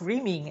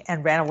screaming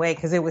and ran away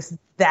because it was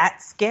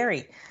that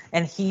scary.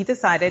 And he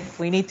decided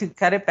we need to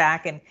cut it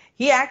back. And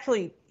he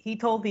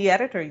told the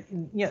editor,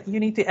 you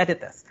need to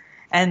edit this.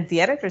 And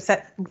the editor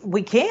said,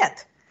 we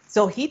can't.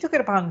 So he took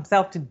it upon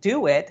himself to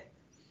do it,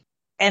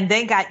 and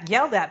then got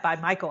yelled at by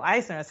Michael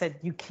Eisner. I said,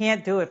 you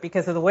can't do it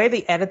because of the way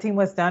the editing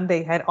was done.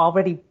 They had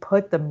already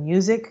put the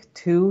music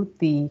to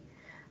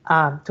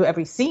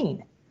every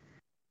scene.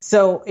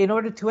 So in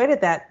order to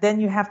edit that, then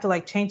you have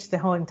to change the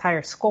whole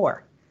entire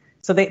score.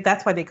 So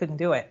that's why they couldn't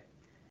do it.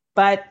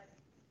 But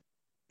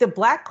the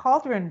Black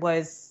Cauldron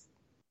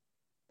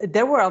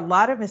there were a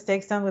lot of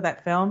mistakes done with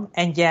that film.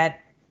 And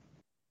yet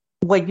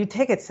when you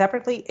take it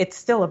separately, it's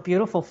still a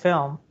beautiful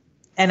film.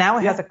 And now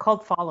it has a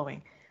cult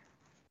following.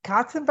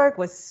 Katzenberg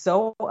was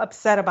so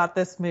upset about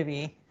this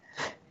movie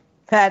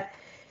that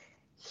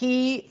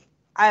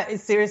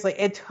seriously,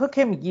 it took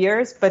him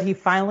years, but he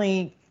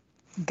finally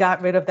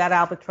got rid of that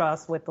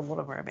albatross with The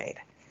Little Mermaid.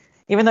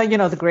 Even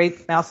though, The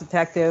Great Mouse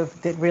Detective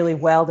did really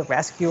well, The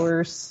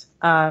Rescuers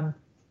Down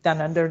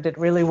Under did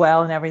really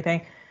well and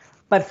everything.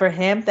 But for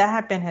him, that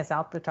had been his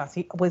albatross.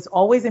 He was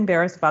always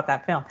embarrassed about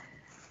that film.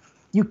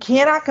 You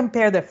cannot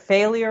compare the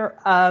failure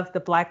of The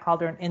Black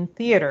Cauldron in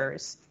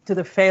theaters to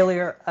the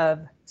failure of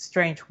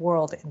Strange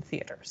World in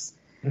theaters.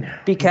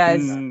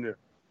 Because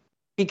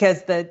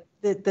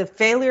the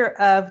failure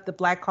of The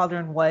Black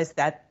Cauldron was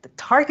that the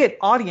target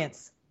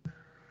audience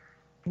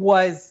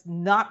was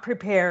not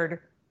prepared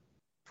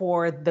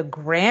for the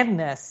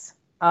grandness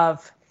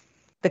of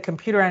the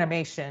computer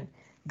animation,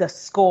 the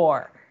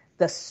score,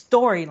 the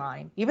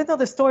storyline. Even though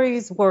the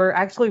stories were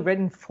actually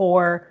written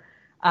for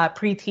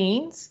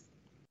preteens,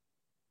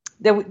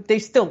 they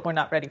still were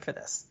not ready for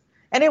this.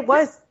 And it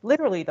was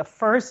literally the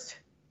first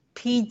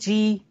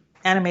PG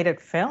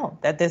animated film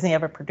that Disney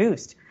ever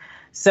produced.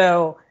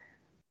 So,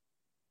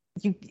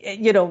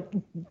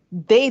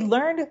 they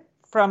learned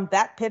from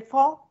that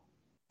pitfall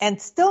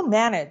and still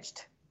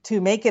managed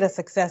to make it a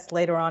success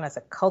later on as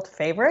a cult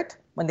favorite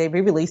when they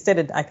re-released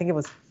it. I think it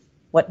was,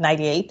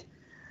 98?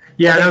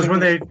 Yeah, that was when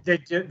they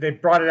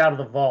brought it out of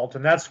the vault,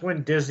 and that's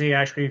when Disney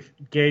actually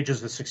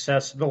gauges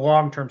the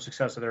long-term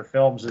success of their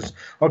films is,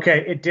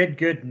 okay, it did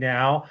good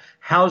now.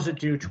 How's it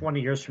do 20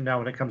 years from now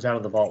when it comes out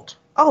of the vault?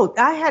 Oh,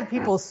 I had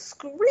people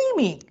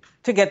screaming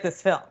to get this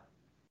film.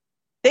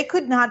 They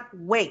could not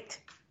wait.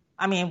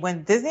 I mean,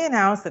 when Disney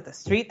announced that the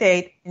street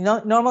date,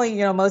 normally,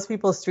 most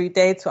people's street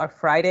dates are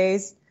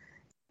Fridays.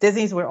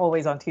 Disney's were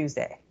always on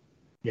Tuesday.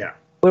 Yeah.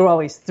 We were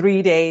always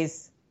 3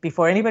 days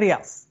before anybody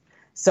else.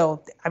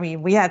 So, I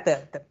mean, we had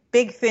the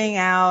big thing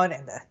out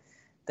and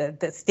the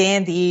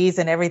standees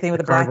and everything with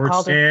the black cardboard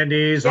cauldron.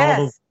 standees,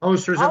 all the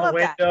posters in all the of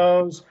that.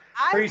 windows,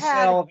 I've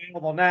pre-sale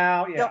available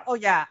now. Yeah. Oh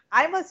yeah,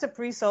 I must have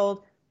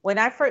pre-sold when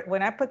I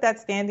put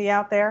that standee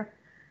out there.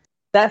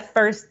 That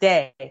first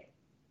day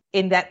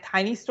in that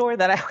tiny store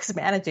that I was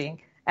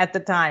managing at the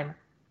time,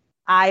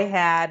 I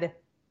had,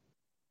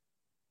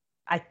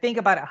 I think,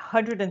 about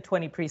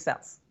 120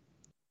 pre-sales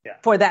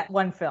for that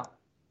one film.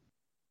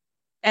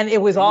 And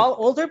it was all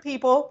older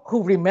people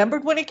who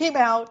remembered when it came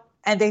out,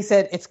 and they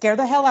said, it scared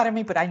the hell out of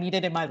me, but I need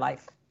it in my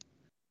life.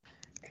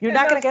 You're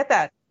not going to get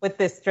that with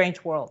this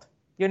Strange World.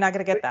 You're not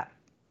going to get that.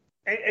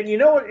 And you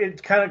know what?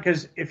 It's kind of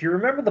because if you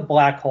remember the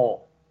Black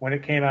Hole when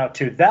it came out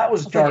too, that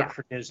was dark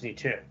for Disney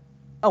too.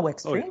 Oh,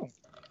 extremely.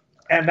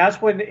 And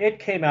that's when it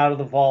came out of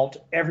the vault.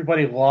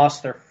 Everybody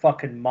lost their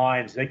fucking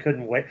minds. They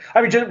couldn't wait.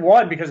 I mean, just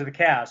one, because of the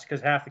cast,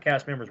 because half the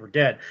cast members were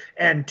dead.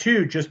 And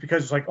two, just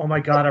because it's like, oh my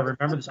God, I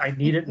remember this. I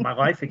need it in my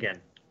life again.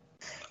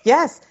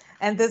 Yes.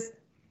 And this,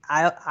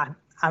 I'm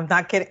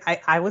not kidding.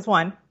 I was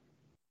one.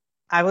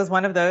 I was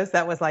one of those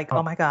that was like,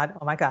 oh my God,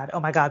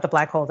 the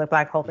black hole,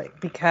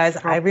 because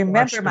I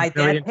remember my dad.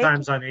 A million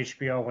times on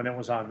HBO when it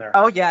was on there.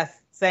 Oh, yes.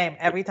 Same.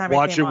 Every time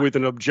watch it with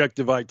an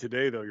objective eye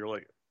today, though, you're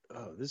like,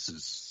 oh, this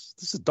is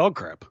dog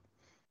crap.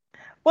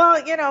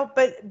 Well,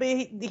 but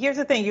here's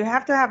the thing. You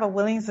have to have a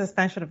willing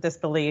suspension of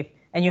disbelief,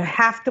 and you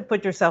have to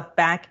put yourself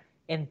back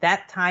in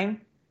that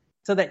time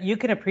so that you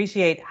can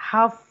appreciate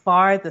how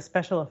far the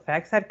special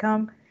effects had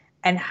come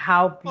and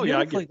how beautiful. Oh, yeah,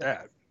 I get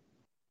that.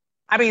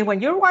 I mean,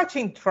 when you're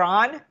watching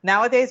Tron,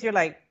 nowadays you're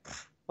like,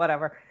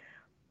 whatever.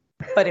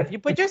 But if you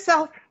put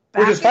yourself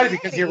back. Which is funny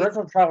because the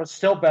original Tron was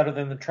still better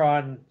than the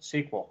Tron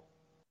sequel.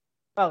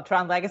 Oh,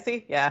 Tron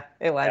Legacy? Yeah,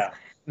 it was. Yeah.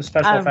 The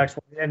special effects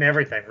and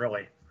everything,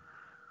 really.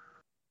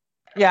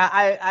 Yeah,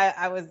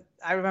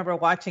 I remember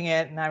watching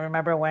it, and I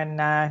remember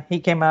when he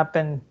came up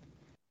and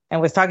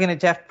was talking to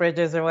Jeff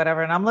Bridges or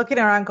whatever, and I'm looking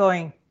around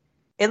going,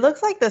 it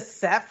looks like the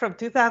set from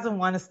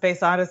 2001: A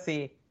Space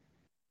Odyssey.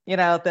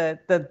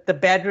 The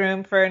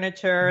bedroom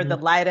furniture, the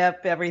light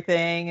up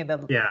everything, and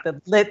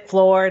the lit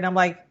floor, and I'm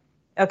like,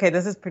 okay,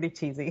 this is pretty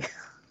cheesy.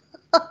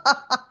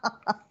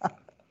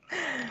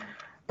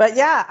 But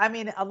yeah, I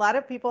mean, a lot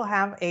of people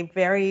have a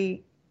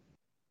very,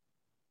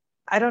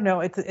 I don't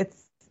know,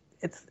 it's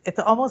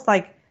almost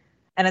like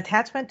an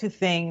attachment to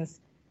things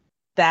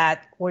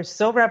that were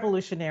so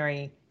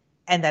revolutionary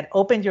and that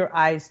opened your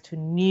eyes to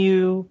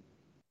new,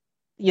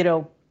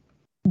 your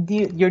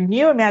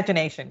new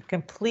imagination,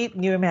 complete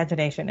new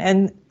imagination.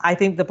 And I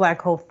think the Black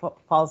Hole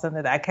falls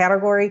into that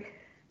category.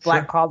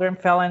 Black Cauldron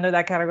fell into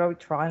that category.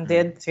 Tron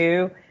did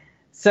too.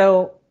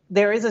 So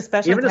there is a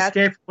special even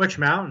Escape from Witch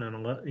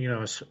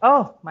Mountain,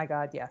 Oh my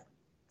God, yes.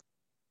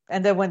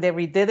 And then when they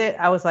redid it,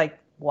 I was like,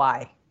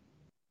 why?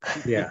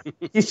 Yeah,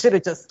 you should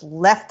have just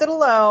left it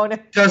alone.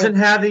 It doesn't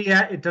have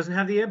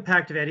the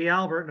impact of Eddie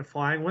Albert and a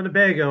flying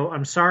Winnebago.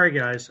 I'm sorry,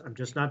 guys. I'm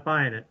just not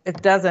buying it.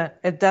 It doesn't.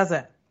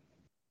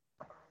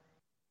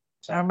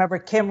 I remember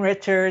Kim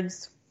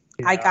Richards,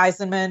 Ike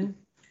Eisenman.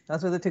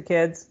 Those were the two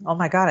kids. Oh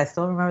my God, I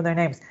still remember their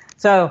names.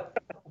 So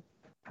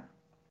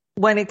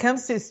when it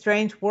comes to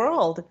Strange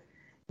World,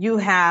 you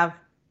have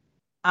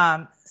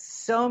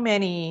so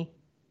many.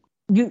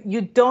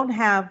 You don't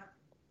have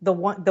the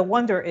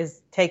wonder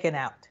is taken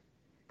out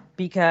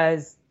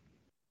because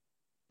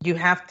you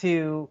have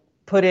to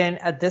put in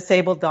a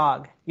disabled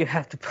dog. You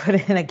have to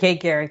put in a gay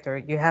character.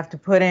 You have to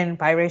put in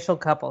biracial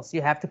couples.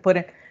 You have to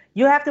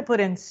put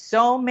in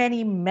so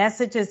many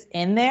messages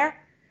in there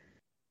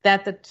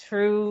that the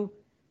true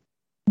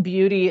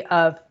beauty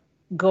of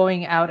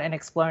going out and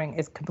exploring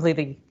is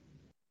completely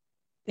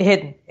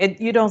hidden.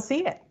 You don't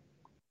see it.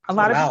 A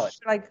lot of people are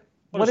like,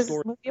 what is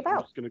this movie about?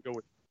 I'm just going to go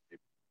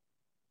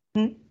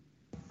with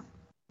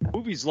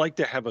movies like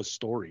to have a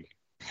story.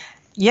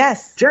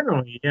 Yes.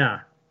 Generally,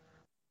 yeah.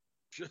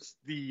 Just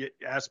the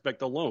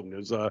aspect alone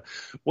is,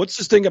 what's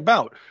this thing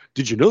about?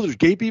 Did you know there's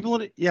gay people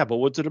in it? Yeah, but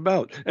what's it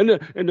about? And a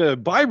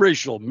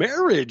biracial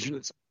marriage. And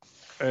it's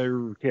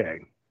okay.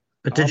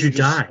 But did you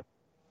die? I'm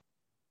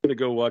gonna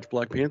go watch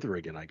Black Panther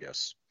again, I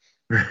guess.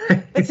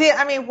 But see,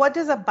 I mean, what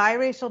does a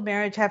biracial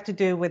marriage have to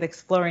do with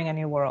exploring a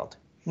new world?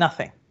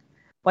 Nothing.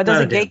 What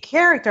does a gay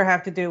character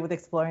have to do with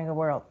exploring a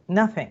world?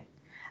 Nothing.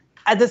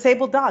 A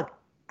disabled dog?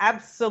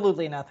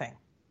 Absolutely nothing.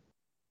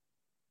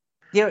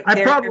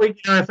 I probably,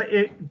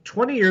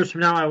 20 years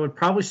from now, I would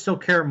probably still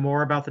care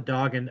more about the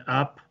dog in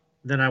Up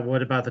than I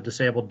would about the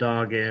disabled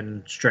dog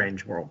in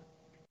Strange World.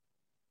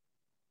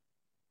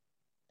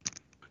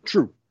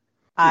 True.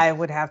 I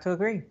would have to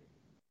agree.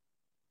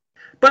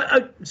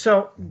 But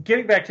so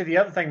getting back to the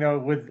other thing, though,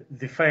 with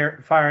the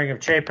firing of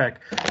Chapek,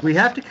 we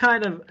have to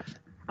kind of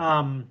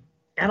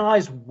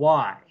analyze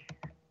why.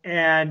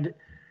 And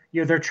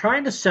they're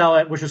trying to sell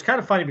it, which is kind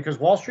of funny because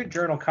Wall Street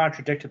Journal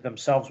contradicted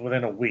themselves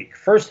within a week.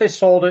 First, they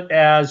sold it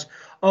as,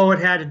 it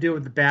had to do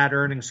with the bad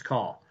earnings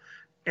call.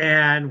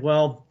 And,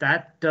 well,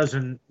 that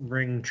doesn't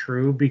ring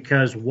true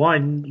because,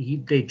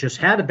 one, they just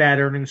had a bad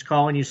earnings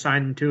call and you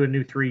signed them to a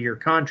new 3-year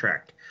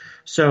contract.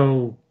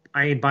 So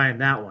I ain't buying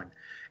that one.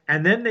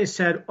 And then they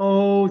said,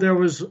 oh, there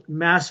was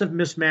massive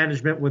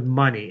mismanagement with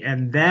money.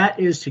 And that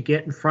is to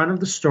get in front of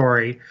the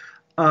story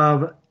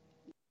of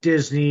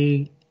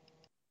Disney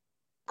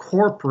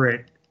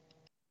corporate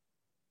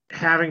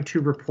having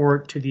to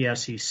report to the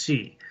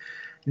SEC.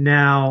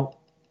 Now,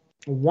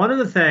 one of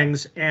the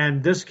things,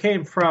 and this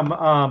came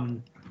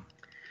from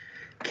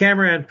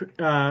Cameron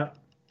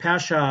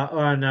Pasha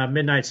on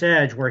Midnight's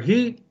Edge, where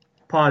he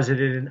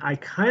posited, and I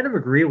kind of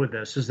agree with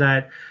this, is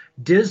that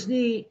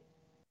Disney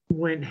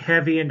went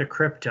heavy into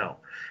crypto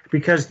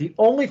because the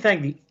only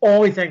thing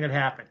that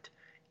happened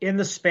in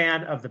the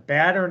span of the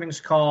bad earnings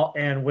call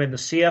and when the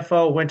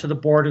CFO went to the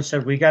board and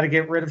said, we got to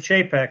get rid of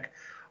Chapek,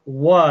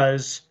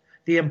 was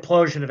the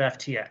implosion of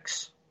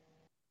FTX.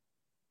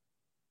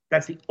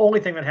 That's the only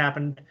thing that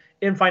happened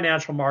in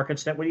financial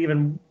markets that would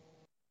even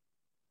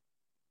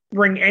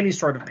bring any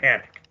sort of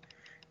panic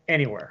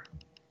anywhere.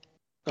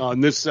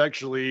 And this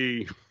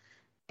actually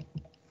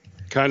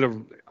kind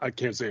of, I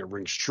can't say it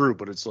rings true,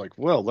 but it's like,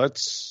 well,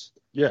 that's,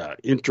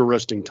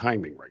 interesting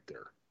timing right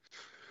there.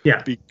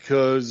 Yeah.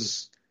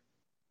 Because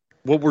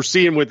what we're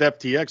seeing with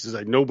FTX is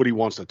that nobody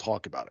wants to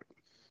talk about it.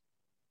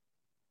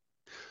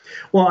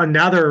 Well, and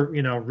now they're,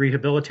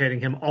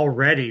 rehabilitating him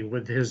already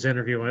with his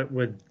interview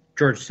with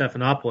George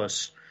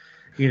Stephanopoulos,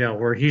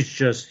 where he's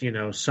just,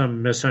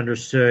 some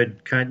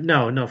misunderstood kind.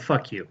 No,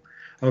 fuck you.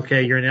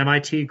 Okay, you're an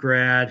MIT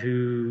grad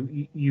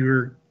who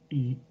you're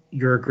a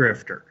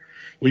grifter.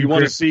 Well, you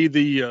want to see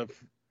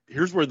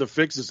here's where the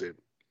fix is in.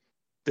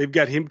 They've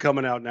got him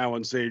coming out now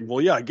and saying, well,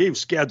 yeah, I gave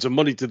scads of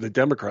money to the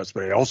Democrats,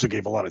 but I also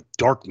gave a lot of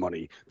dark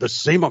money, the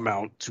same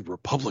amount to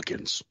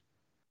Republicans.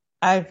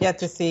 I've yet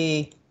to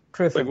see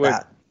proof of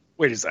that.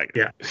 Wait a second.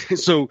 Yeah.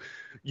 So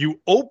you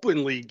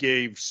openly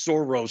gave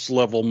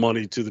Soros-level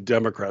money to the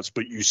Democrats,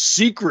 but you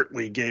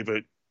secretly gave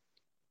it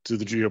to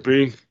the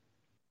GOP?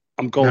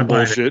 I'm calling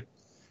bullshit.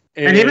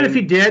 And even if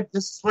he did,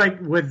 this is like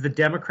with the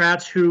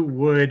Democrats who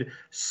would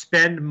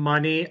spend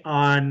money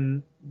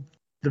on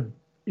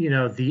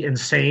the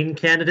insane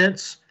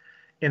candidates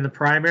in the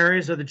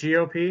primaries of the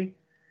GOP.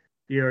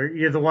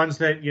 You're the ones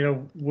that,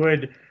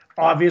 would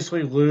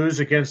obviously lose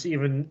against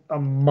even a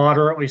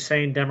moderately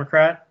sane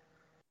Democrat.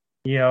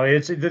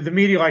 It's the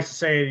media likes to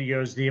say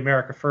it's the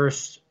America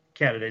First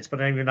candidates, but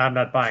I'm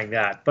not buying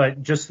that.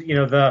 But just,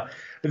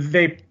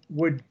 they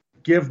would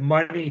give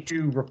money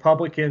to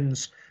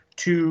Republicans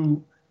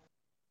to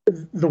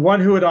the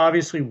one who would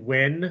obviously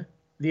win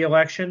the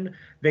election.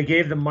 They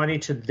gave the money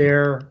to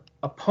their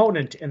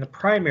opponent in the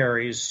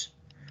primaries.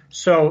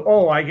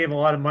 So, I gave a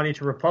lot of money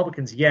to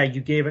Republicans. Yeah, you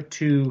gave it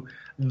to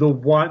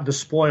the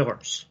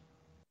spoilers.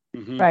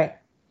 Mm-hmm. Right.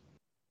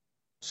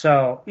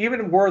 So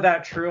even were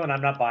that true, and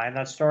I'm not buying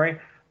that story.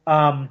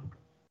 Well,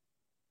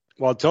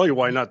 I'll tell you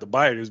why not to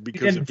buy it is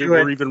because if it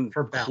were even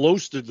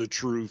close to the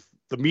truth,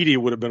 the media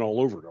would have been all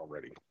over it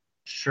already.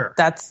 Sure.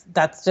 That's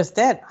just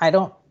it.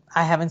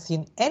 I haven't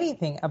seen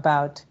anything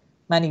about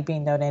money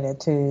being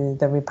donated to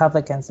the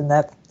Republicans in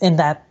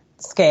that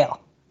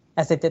scale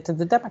as it did to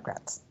the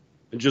Democrats.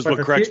 And just what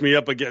cracks me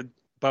up again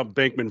about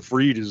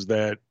Bankman-Fried is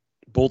that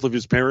both of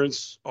his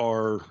parents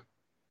are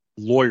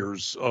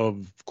lawyers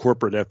of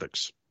corporate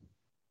ethics.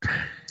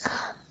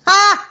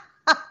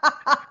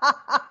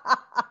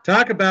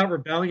 Talk about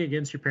rebelling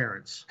against your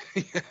parents.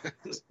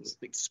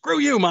 Screw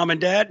you, mom and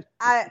dad.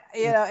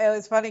 It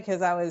was funny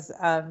because I was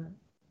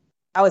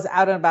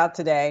out and about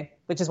today,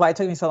 which is why it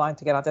took me so long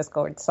to get on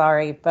Discord.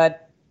 Sorry,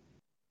 but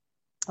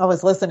I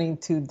was listening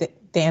to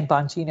Dan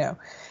Bongino,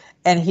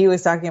 and he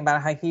was talking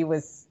about how he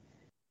was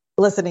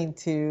listening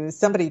to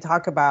somebody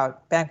talk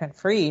about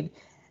Bankman-Fried,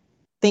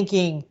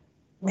 thinking,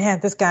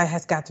 "Man, this guy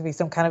has got to be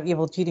some kind of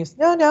evil genius."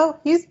 No,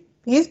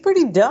 he's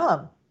pretty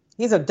dumb.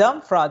 He's a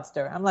dumb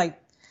fraudster. I'm like,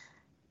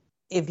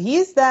 if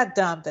he's that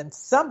dumb, then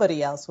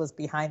somebody else was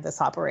behind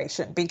this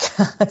operation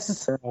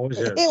because it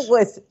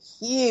was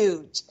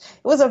huge.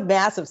 It was a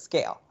massive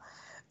scale.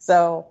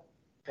 So,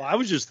 well, I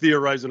was just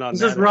theorizing on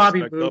this that. This is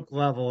Robbie Boop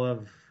level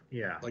of,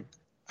 like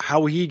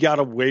how he got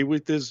away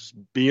with this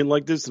being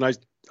like this. And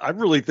I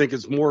really think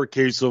it's more a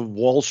case of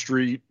Wall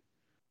Street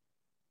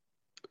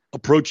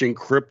approaching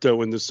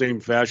crypto in the same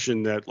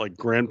fashion that like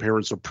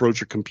grandparents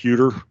approach a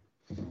computer.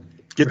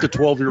 Get the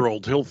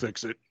 12-year-old, he'll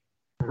fix it.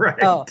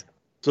 Right. Oh,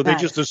 so they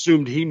just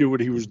assumed he knew what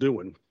he was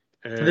doing.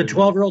 And so the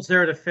 12-year-old's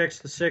there to fix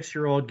the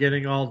 6-year-old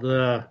getting all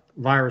the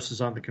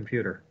viruses on the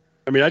computer.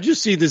 I mean, I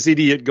just see this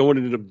idiot going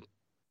into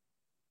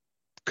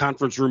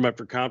conference room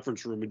after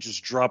conference room and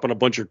just dropping a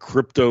bunch of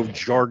crypto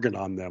jargon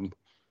on them.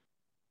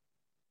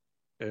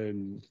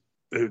 And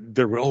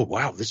they're, oh,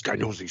 wow, this guy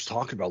knows what he's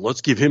talking about. Let's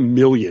give him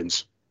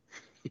millions.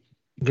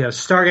 Yeah,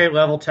 Stargate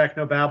level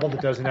technobabble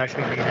that doesn't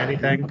actually mean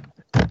anything.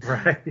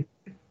 Right.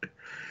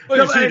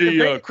 Well, you see,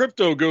 the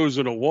crypto goes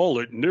in a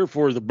wallet, and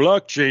therefore the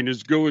blockchain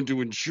is going to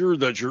ensure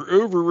that your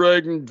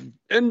overriding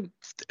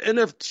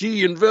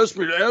NFT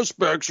investment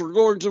aspects are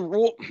going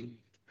to.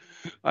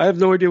 I have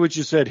no idea what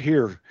you said.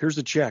 Here's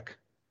the check.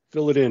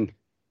 Fill it in.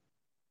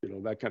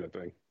 That kind of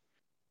thing.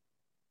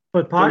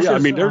 But Pasha's, yeah, I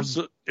mean, there's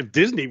if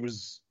Disney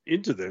was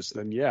into this,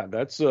 then yeah,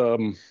 that's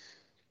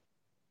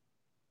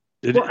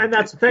And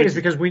that's the thing is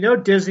because we know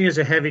Disney is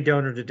a heavy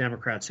donor to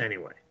Democrats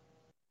anyway.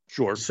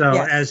 Sure. So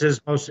Yes. as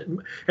is most,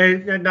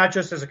 and not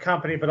just as a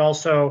company, but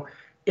also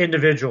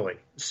individually,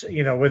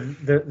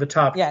 with the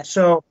top. Yes.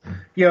 So,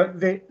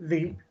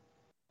 the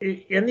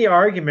in the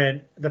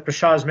argument that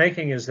Pasha is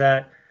making is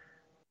that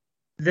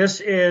this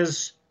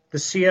is the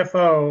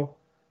CFO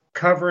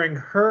covering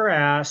her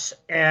ass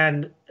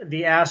and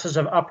the asses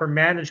of upper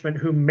management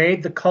who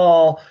made the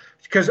call.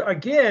 Because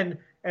again,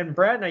 and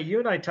Brad and I, you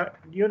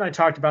and I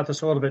talked about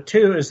this a little bit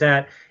too, is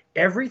that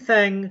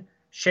everything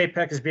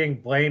Chapek is being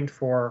blamed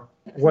for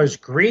was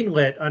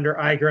greenlit under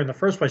Iger in the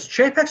first place.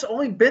 Chapek's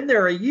only been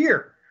there a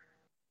year.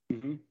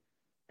 Mm-hmm.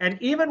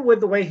 And even with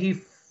the way he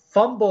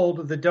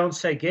fumbled the Don't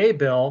Say Gay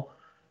bill,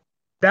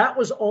 that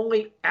was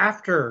only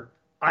after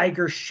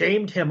Iger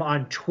shamed him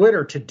on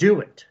Twitter to do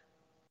it.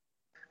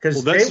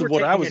 Because that's they were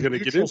what I taking was a going to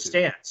get neutral into.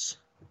 stance.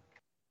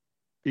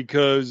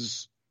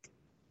 Because,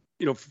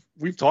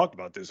 we've talked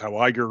about this, how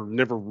Iger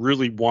never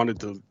really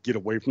wanted to get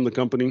away from the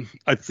company.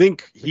 I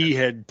think he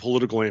had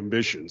political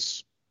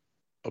ambitions.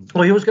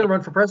 Well, he was going to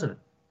run for president.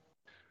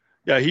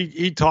 Yeah,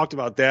 he talked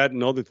about that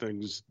and other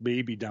things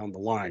maybe down the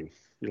line.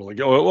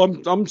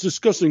 I'm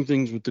discussing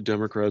things with the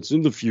Democrats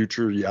in the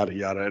future, yada,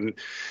 yada. And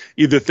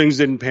either things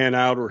didn't pan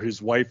out or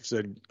his wife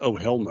said, oh,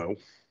 hell no.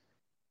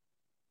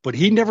 But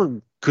he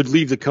never could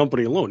leave the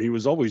company alone. He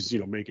was always,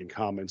 making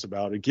comments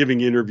about it, giving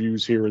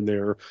interviews here and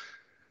there.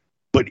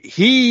 But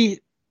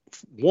he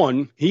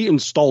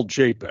installed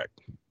JPEG.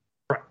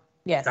 Right.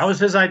 Yes. That was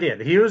his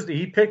idea.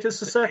 He picked his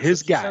successor.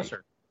 His guy.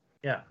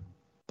 Yeah.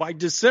 By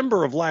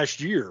December of last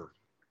year,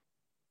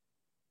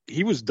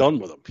 he was done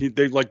with him.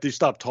 They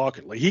stopped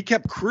talking. Like, he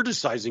kept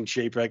criticizing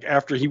Chapek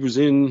after he was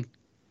in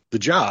the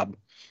job,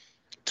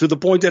 to the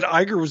point that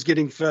Iger was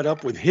getting fed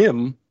up with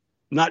him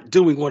not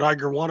doing what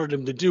Iger wanted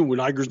him to do when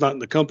Iger's not in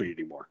the company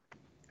anymore.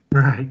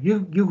 Right.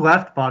 You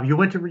left, Bob. You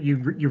went to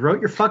you wrote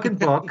your fucking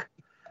book,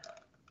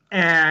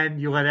 and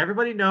you let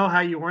everybody know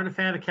how you weren't a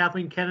fan of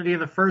Kathleen Kennedy in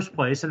the first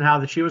place, and how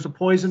that she was a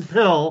poison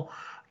pill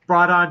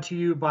brought on to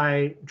you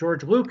by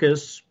George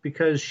Lucas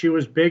because she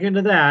was big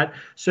into that.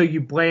 So you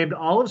blamed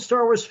all of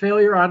Star Wars'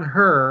 failure on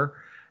her.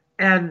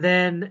 And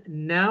then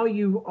now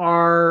you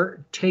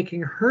are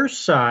taking her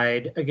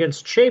side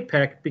against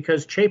Chapek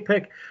because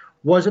Chapek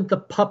wasn't the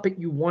puppet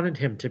you wanted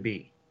him to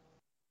be.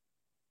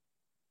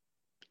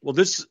 Well,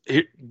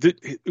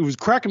 it was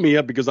cracking me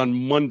up because on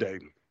Monday,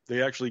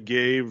 they actually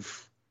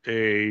gave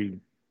a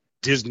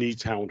Disney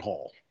town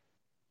hall.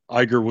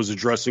 Iger was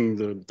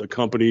addressing the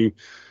company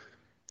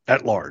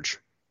at large.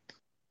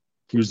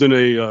 He was in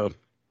I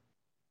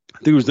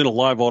think he was in a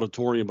live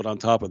auditorium, but on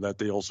top of that,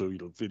 they also,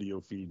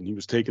 video feed, and he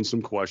was taking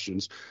some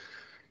questions.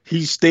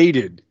 He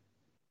stated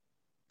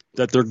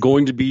that they're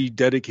going to be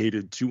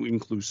dedicated to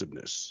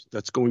inclusiveness.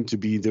 That's going to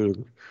be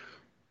the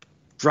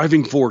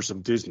driving force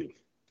of Disney.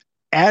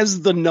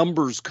 As the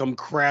numbers come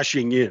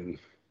crashing in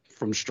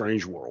from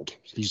Strange World,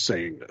 he's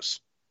saying this.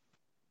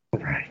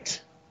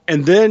 Right.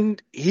 And then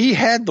he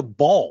had the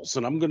balls,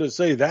 and I'm going to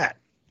say that,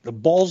 the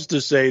balls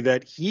to say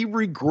that he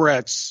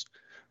regrets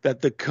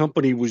that the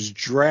company was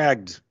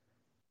dragged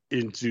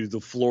into the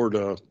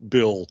Florida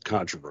bill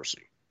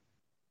controversy.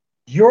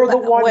 You're the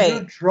one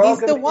who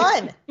drug he's the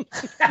one.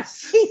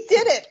 He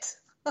did it.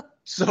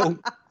 So,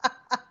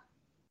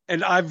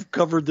 and I've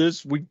covered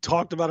this. We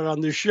talked about it on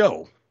this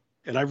show,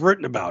 and I've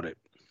written about it.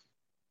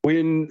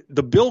 When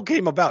the bill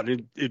came about,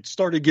 it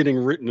started getting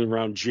written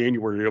around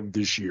January of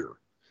this year.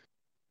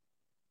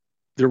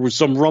 There was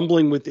some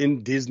rumbling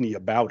within Disney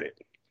about it.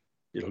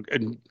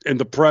 And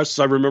the press,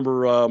 I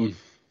remember, oh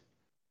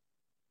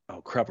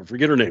crap, I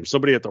forget her name.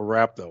 Somebody at the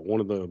Wrap, though, one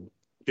of the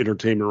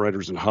entertainment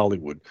writers in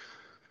Hollywood,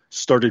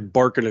 started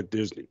barking at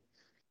Disney.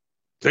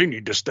 They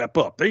need to step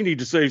up. They need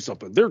to say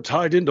something. They're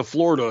tied into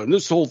Florida and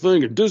this whole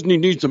thing, and Disney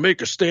needs to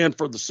make a stand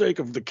for the sake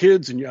of the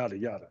kids and yada,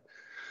 yada.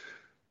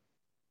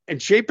 And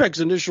Chapek's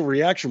initial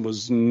reaction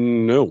was,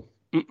 no,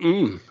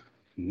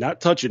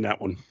 not touching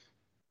that one.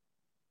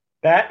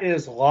 That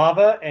is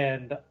lava,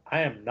 and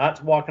I am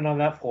not walking on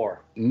that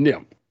floor.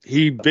 No.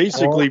 He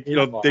basically,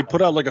 they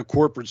put out like a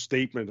corporate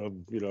statement of,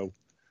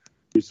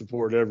 we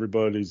support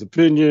everybody's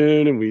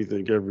opinion and we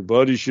think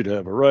everybody should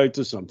have a right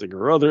to something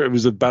or other. It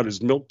was about as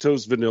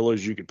milquetoast vanilla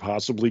as you could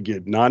possibly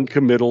get.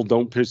 Non-committal,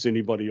 don't piss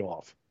anybody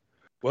off.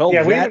 Well,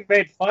 yeah, we even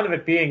made fun of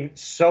it being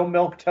so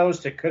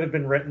milquetoast it could have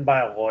been written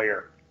by a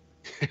lawyer.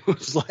 It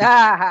was like,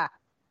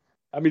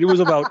 it was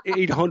about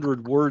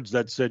 800 words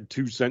that said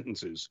 2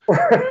 sentences.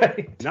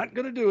 Right. Not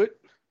going to do it,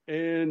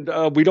 and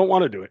we don't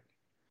want to do it.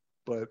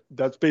 But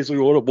that's basically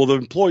what the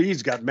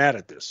employees got mad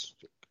at this.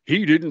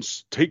 He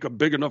didn't take a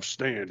big enough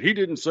stand. He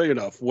didn't say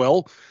enough.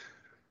 Well,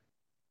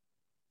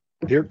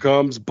 here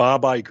comes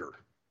Bob Iger.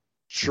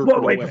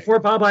 Before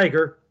Bob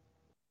Iger,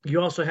 you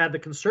also had the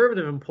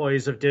conservative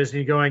employees of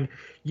Disney going,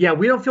 yeah,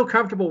 we don't feel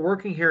comfortable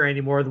working here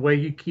anymore the way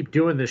you keep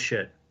doing this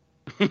shit.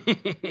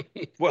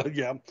 Well,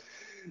 yeah.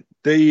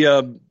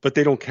 But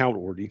they don't count,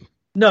 Ordy.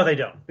 No, they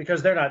don't,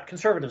 because they're not.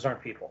 Conservatives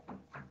aren't people.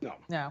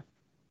 No.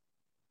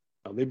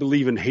 They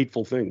believe in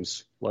hateful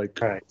things, like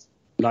right.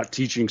 not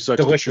teaching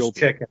sex Delicious to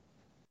children. chicken.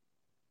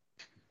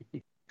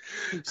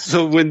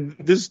 So when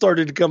this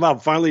started to come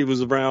out, finally it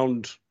was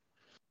around,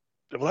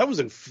 well, that was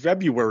in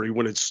February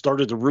when it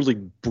started to really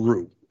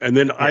brew. And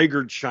then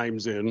Iger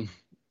chimes in.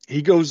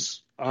 He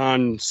goes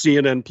on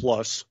CNN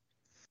Plus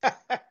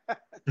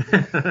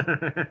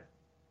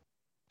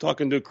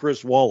talking to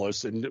Chris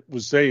Wallace and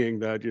was saying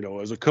that,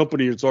 as a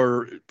company,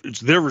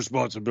 it's their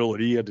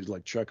responsibility. He had to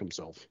check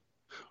himself.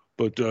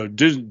 But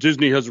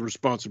Disney has a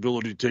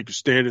responsibility to take a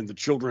stand, and the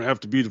children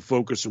have to be the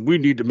focus, and we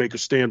need to make a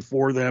stand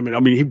for them.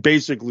 And he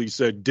basically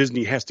said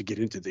Disney has to get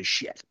into this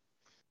shit.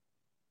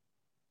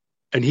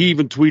 And he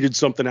even tweeted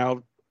something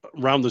out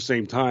around the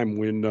same time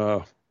when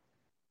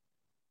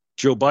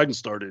Joe Biden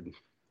started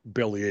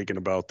belly aching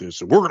about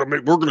this, and we're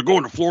gonna go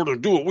into Florida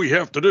and do what we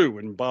have to do.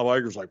 And Bob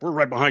Iger's like, we're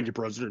right behind you,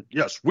 President.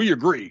 Yes, we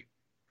agree.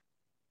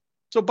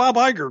 So Bob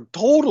Iger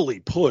totally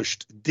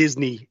pushed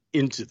Disney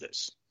into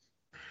this.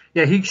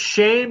 Yeah, he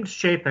shamed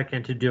Chapek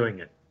into doing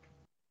it.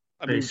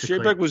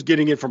 Chapek was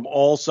getting it from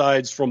all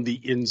sides, from the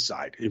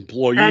inside.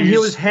 Employees. And he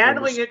was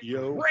handling it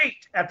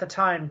great at the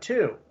time,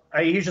 too.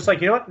 He's just like,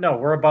 you know what? No,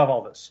 we're above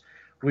all this.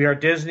 We are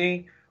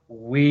Disney.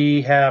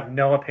 We have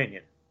no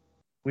opinion.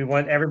 We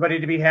want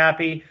everybody to be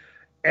happy.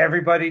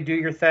 Everybody do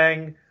your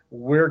thing.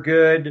 We're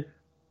good.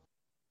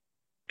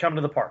 Come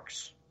to the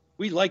parks.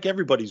 We like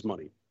everybody's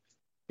money.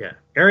 Yeah.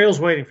 Ariel's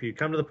waiting for you.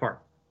 Come to the park.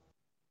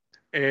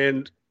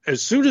 And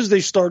as soon as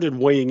they started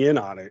weighing in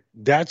on it,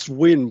 that's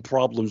when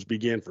problems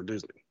began for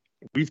Disney.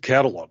 We've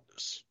cataloged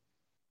this.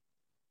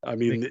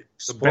 The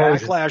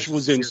backlash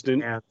was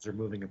instant. Hands are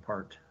moving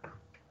apart.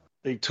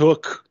 They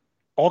took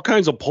all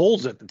kinds of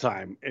polls at the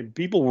time, and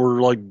people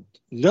were like,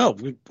 no,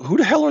 who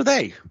the hell are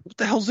they? What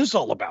the hell is this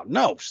all about?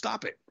 No,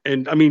 stop it.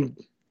 And,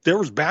 there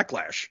was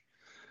backlash.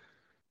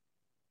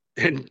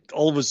 And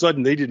all of a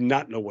sudden, they did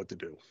not know what to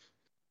do.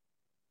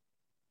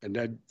 And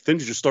that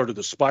things just started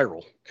to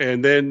spiral.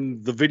 And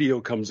then the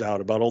video comes out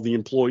about all the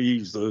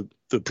employees, the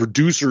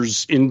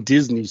producers in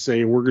Disney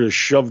saying we're going to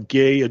shove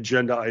gay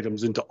agenda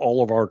items into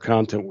all of our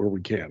content where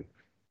we can.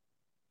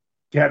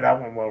 Yeah,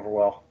 that went over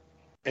well.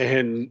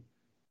 And,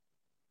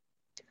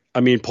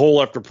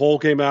 poll after poll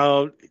came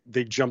out.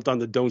 They jumped on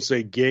the Don't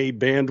Say Gay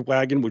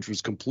bandwagon, which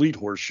was complete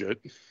horseshit.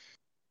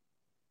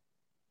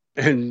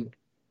 And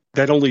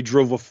that only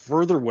drove a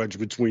further wedge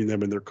between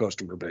them and their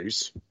customer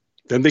base.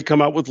 Then they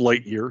come out with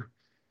Lightyear,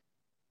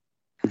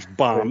 which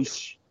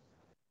bombs.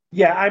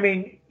 Yeah, it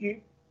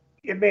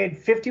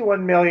made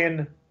 $51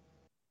 million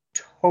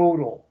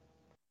total,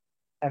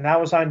 and that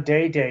was on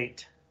day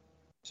date.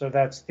 So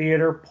that's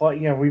theater plus.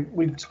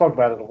 We spoke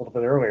about it a little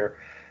bit earlier.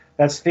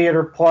 That's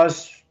theater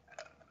plus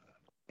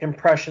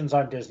impressions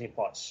on Disney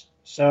Plus.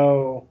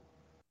 So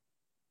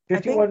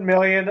 $51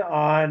 million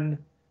on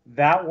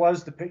that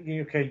was the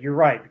okay. You're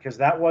right, because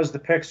that was the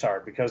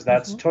Pixar, because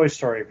that's Toy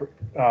Story.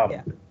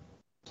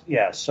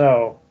 Yeah.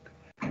 So.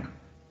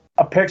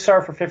 A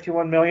Pixar for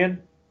 $51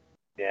 million?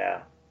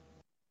 Yeah.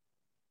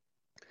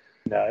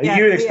 No,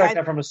 you would expect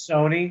that from a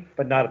Sony,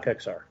 but not a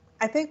Pixar.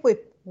 I think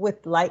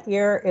with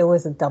Lightyear, it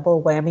was a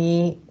double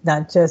whammy,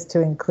 not just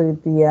to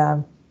include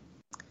the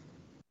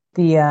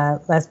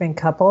lesbian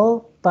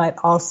couple, but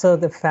also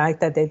the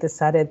fact that they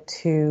decided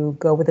to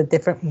go with a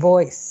different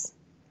voice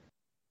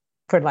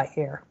for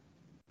Lightyear.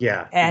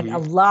 Yeah. And a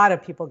lot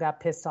of people got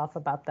pissed off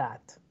about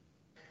that.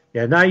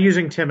 Yeah, not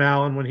using Tim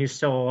Allen when he's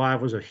still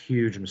alive was a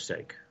huge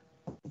mistake.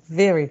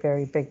 Very,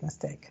 very big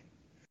mistake.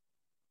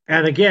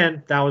 And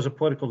again, that was a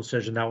political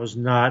decision. That was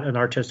not an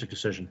artistic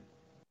decision.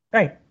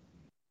 Right.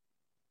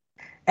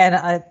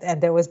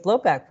 And there was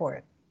blowback for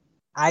it.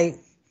 I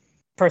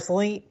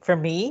personally, for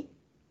me,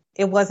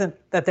 it wasn't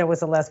that there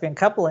was a lesbian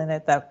couple in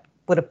it that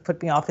would have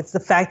put me off. It's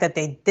the fact that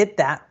they did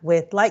that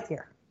with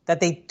Lightyear, that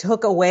they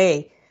took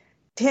away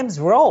Tim's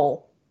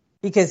role,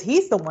 because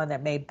he's the one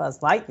that made Buzz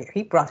Lightyear.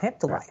 He brought him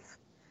to life.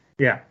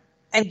 Yeah.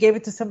 And gave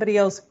it to somebody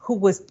else who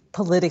was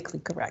politically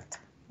correct.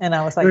 And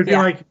I was like, it would be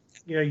like,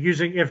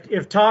 using,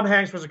 if Tom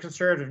Hanks was a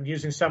conservative and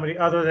using somebody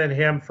other than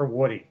him for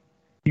Woody.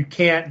 You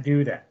can't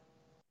do that.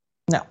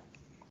 No.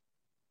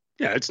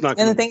 Yeah, it's not.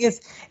 And the thing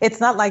is,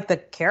 it's not like the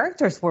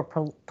characters were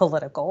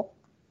political.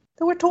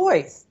 They were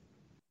toys.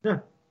 Yeah.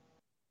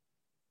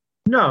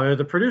 No,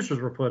 the producers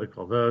were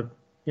political.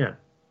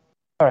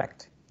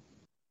 Correct.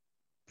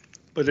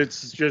 But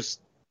it's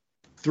just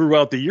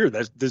throughout the year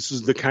that this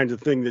is the kind of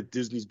thing that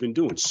Disney's been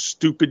doing.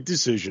 Stupid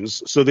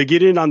decisions. So they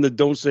get in on the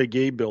Don't Say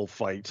Gay bill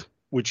fight,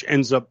 which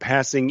ends up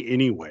passing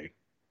anyway.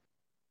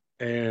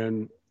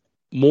 And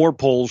more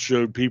polls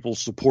showed people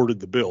supported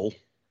the bill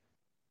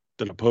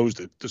than opposed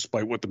it,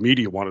 despite what the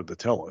media wanted to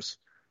tell us.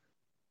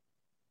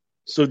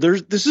 So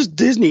this is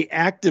Disney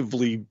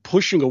actively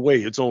pushing away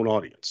its own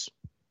audience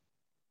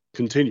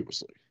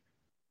continuously.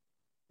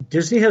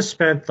 Disney has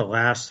spent the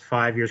last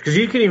 5 years, because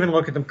you can even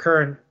look at the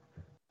current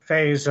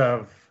phase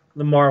of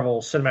the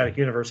Marvel Cinematic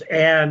Universe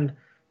and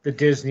the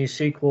Disney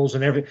sequels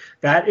and everything.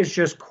 That is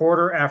just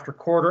quarter after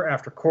quarter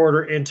after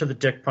quarter into the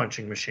dick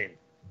punching machine.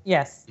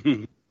 Yes.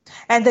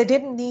 And they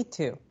didn't need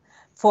to.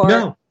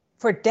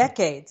 For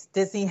decades,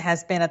 Disney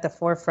has been at the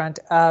forefront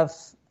of,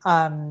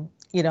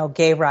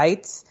 gay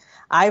rights.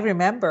 I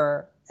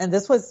remember, and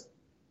this was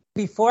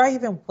before I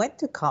even went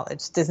to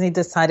college, Disney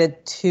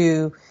decided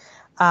to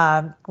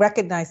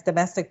recognize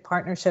domestic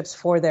partnerships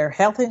for their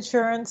health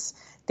insurance.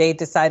 They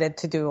decided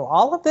to do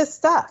all of this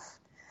stuff.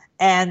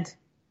 And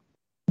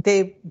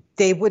they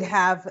would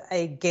have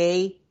a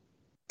gay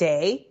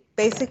day,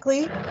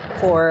 basically,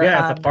 for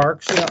at the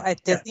parks.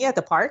 At Disney, at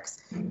the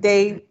parks.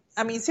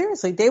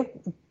 Seriously,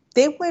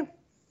 they went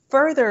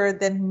further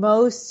than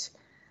most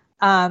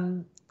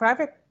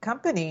private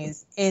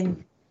companies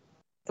in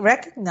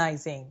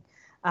recognizing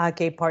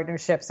gay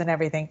partnerships and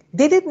everything.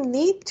 They didn't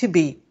need to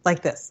be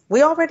like this.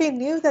 We already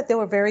knew that they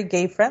were very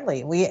gay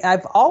friendly.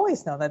 I've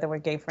always known that they were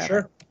gay friendly.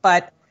 Sure.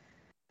 But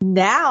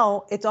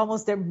now it's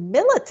almost they're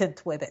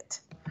militant with it.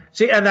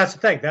 See, and that's the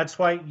thing. That's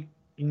why you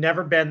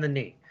never bend the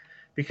knee.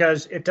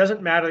 Because it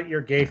doesn't matter that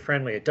you're gay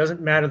friendly. It doesn't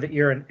matter that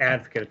you're an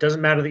advocate. It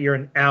doesn't matter that you're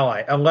an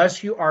ally.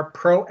 Unless you are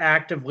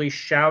proactively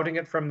shouting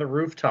it from the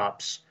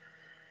rooftops,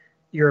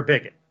 you're a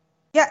bigot.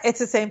 Yeah, it's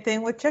the same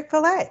thing with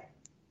Chick-fil-A. Yeah.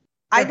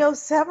 I know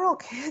several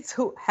kids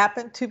who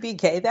happen to be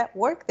gay that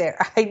work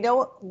there. I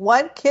know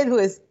one kid who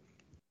is,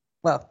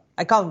 well,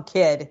 I call him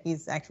kid.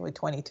 He's actually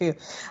 22.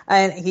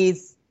 And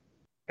he's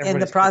in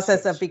the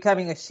process of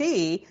becoming a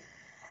she.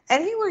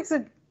 And he works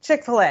at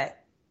Chick-fil-A.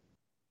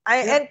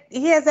 And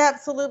he has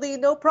absolutely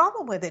no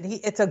problem with it.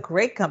 It's a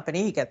great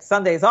company. He gets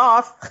Sundays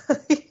off.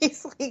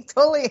 He's like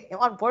totally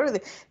on board with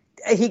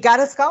it. He got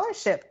a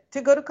scholarship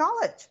to go to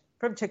college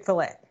from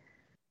Chick-fil-A.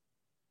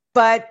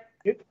 But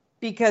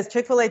because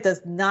Chick-fil-A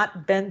does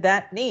not bend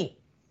that knee,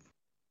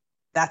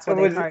 that's what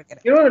they target.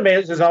 You know what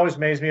has always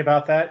amazed me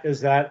about that is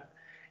that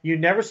you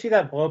never see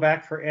that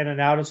blowback for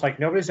In-N-Out. It's like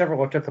nobody's ever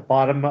looked at the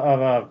bottom of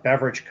a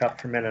beverage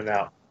cup from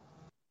In-N-Out.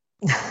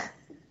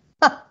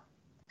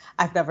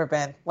 I've never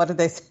been. What did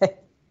they say?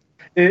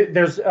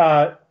 There's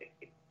a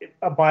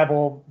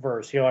Bible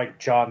verse, like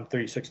John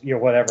 3:16,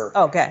 whatever.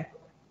 Okay.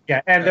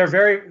 Yeah, and they're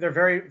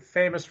very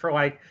famous for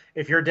like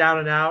if you're down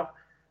and out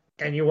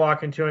and you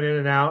walk into an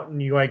In-N-Out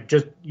and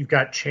you've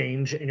got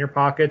change in your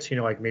pockets,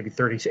 like maybe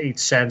 38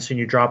 cents, and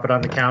you drop it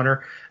on the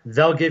counter,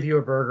 they'll give you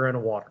a burger and a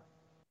water.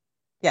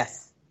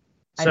 Yes,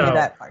 I knew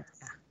that part.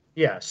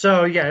 Yeah.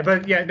 So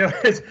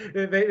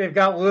they've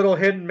got little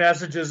hidden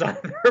messages on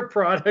their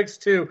products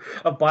too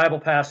of Bible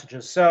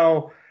passages.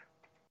 So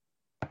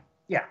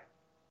yeah,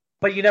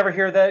 but you never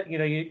hear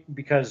that,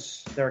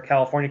 because they're a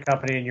California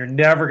company, and you're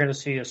never going to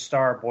see a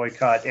star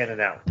boycott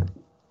In-N-Out.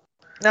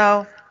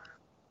 No.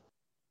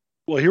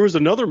 Well, here was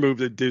another move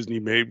that Disney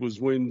made was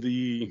when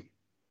the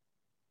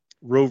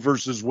Roe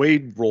versus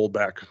Wade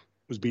rollback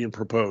was being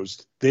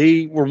proposed.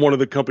 They were one of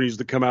the companies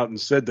that come out and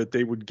said that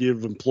they would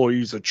give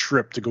employees a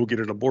trip to go get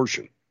an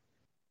abortion.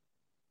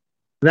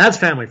 That's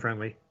family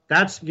friendly.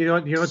 That's you know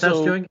what that's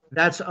doing?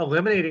 That's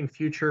eliminating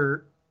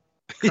future.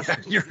 Yeah,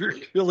 you're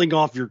killing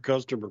off your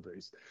customer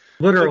base.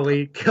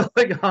 Literally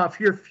killing off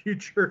your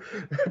future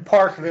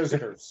park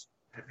visitors.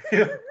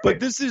 But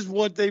this is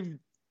what they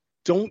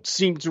don't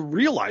seem to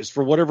realize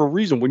for whatever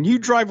reason. When you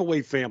drive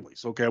away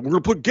families, okay, we're going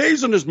to put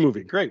gays in this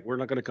movie. Great, we're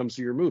not going to come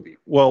see your movie.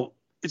 Well,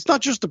 it's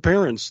not just the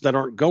parents that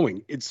aren't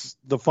going. It's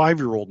the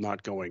 5-year-old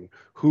not going,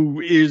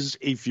 who is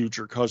a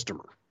future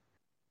customer.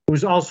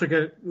 Who's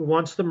also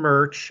wants the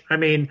merch. I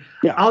mean,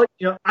 yeah.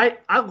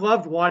 I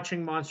loved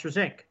watching Monsters,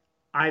 Inc.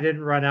 I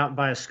didn't run out and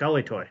buy a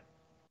Scully toy.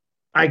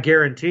 I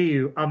guarantee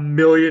you 1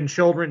 million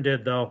children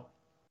did, though.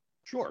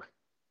 Sure.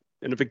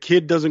 And if a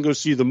kid doesn't go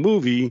see the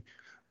movie,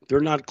 they're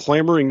not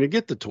clamoring to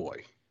get the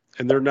toy.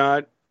 And they're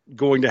not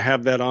going to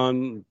have that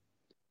on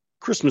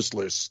Christmas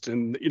list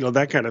and,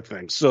 that kind of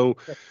thing. So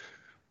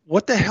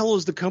what the hell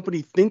is the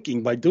company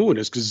thinking by doing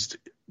this? Because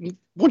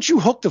once you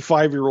hook the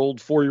 5-year-old,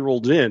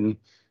 4-year-olds in,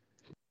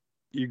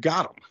 you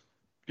got them.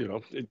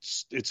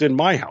 It's in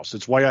my house.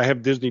 It's why I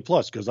have Disney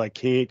Plus, because I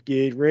can't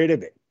get rid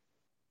of it.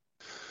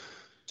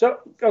 So,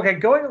 okay,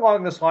 going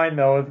along this line,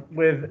 though,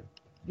 with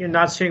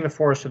not seeing the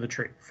forest for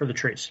the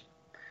trees.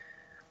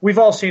 We've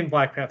all seen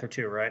Black Panther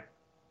 2, right?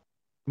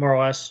 More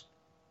or less.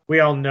 We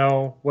all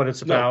know what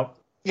it's about.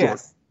 No.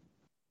 Yes.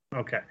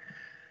 Okay.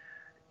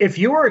 If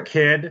you were a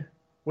kid,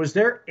 was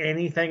there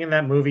anything in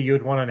that movie you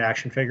would want an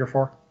action figure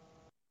for?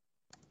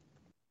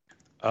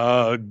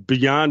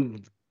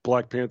 Beyond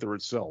Black Panther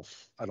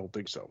itself, I don't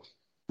think so.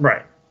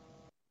 Right.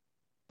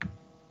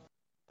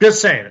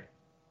 Just saying it.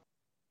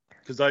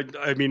 Because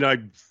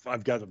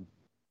I've got a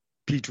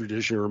petri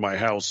dish here in my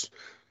house.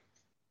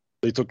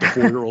 They took the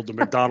 4-year-old to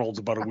McDonald's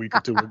about a week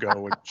or two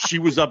ago, and she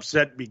was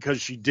upset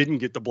because she didn't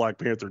get the Black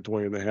Panther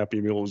toy in the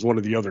Happy Meal. It was one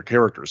of the other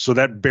characters, so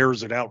that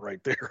bears it out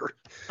right there.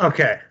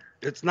 Okay.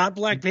 It's not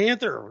Black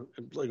Panther.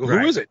 Like, who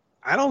is it?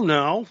 I don't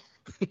know.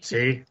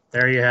 See,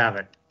 there you have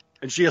it.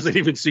 And she hasn't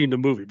even seen the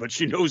movie, but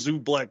she knows who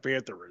Black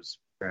Panther is.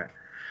 Right.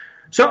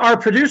 So our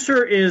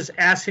producer is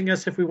asking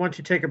us if we want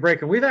to take a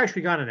break, and we've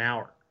actually gone an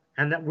hour,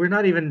 and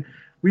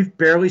we've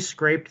barely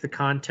scraped the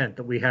content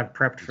that we have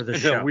prepped for the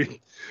show. We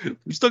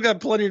still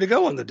got plenty to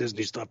go on the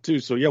Disney stuff too.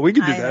 So yeah, we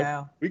can do that.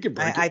 Know. We can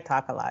break I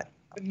talk a lot.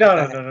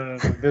 No.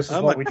 This is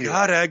what we do.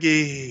 God,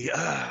 Aggie.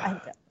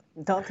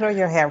 Don't throw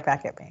your hair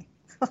back at me.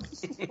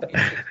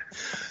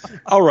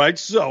 All right,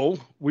 so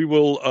we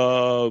will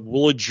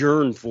we'll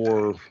adjourn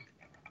for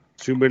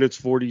 2 minutes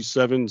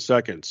 47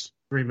 seconds.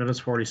 3 minutes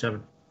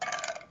 47.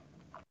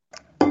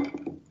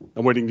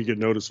 I'm waiting to get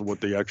notice of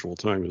what the actual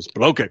time is,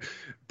 but okay.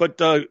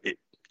 But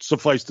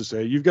suffice to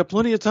say, you've got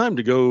plenty of time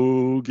to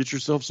go get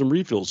yourself some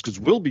refills because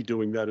we'll be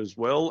doing that as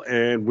well.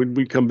 And when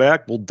we come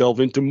back, we'll delve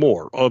into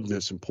more of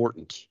this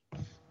important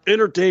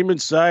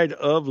entertainment side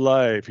of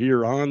life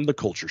here on The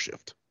Culture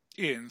Shift.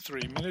 In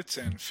 3 minutes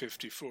and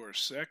 54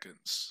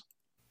 seconds.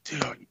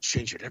 Dude, you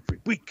change it every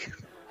week.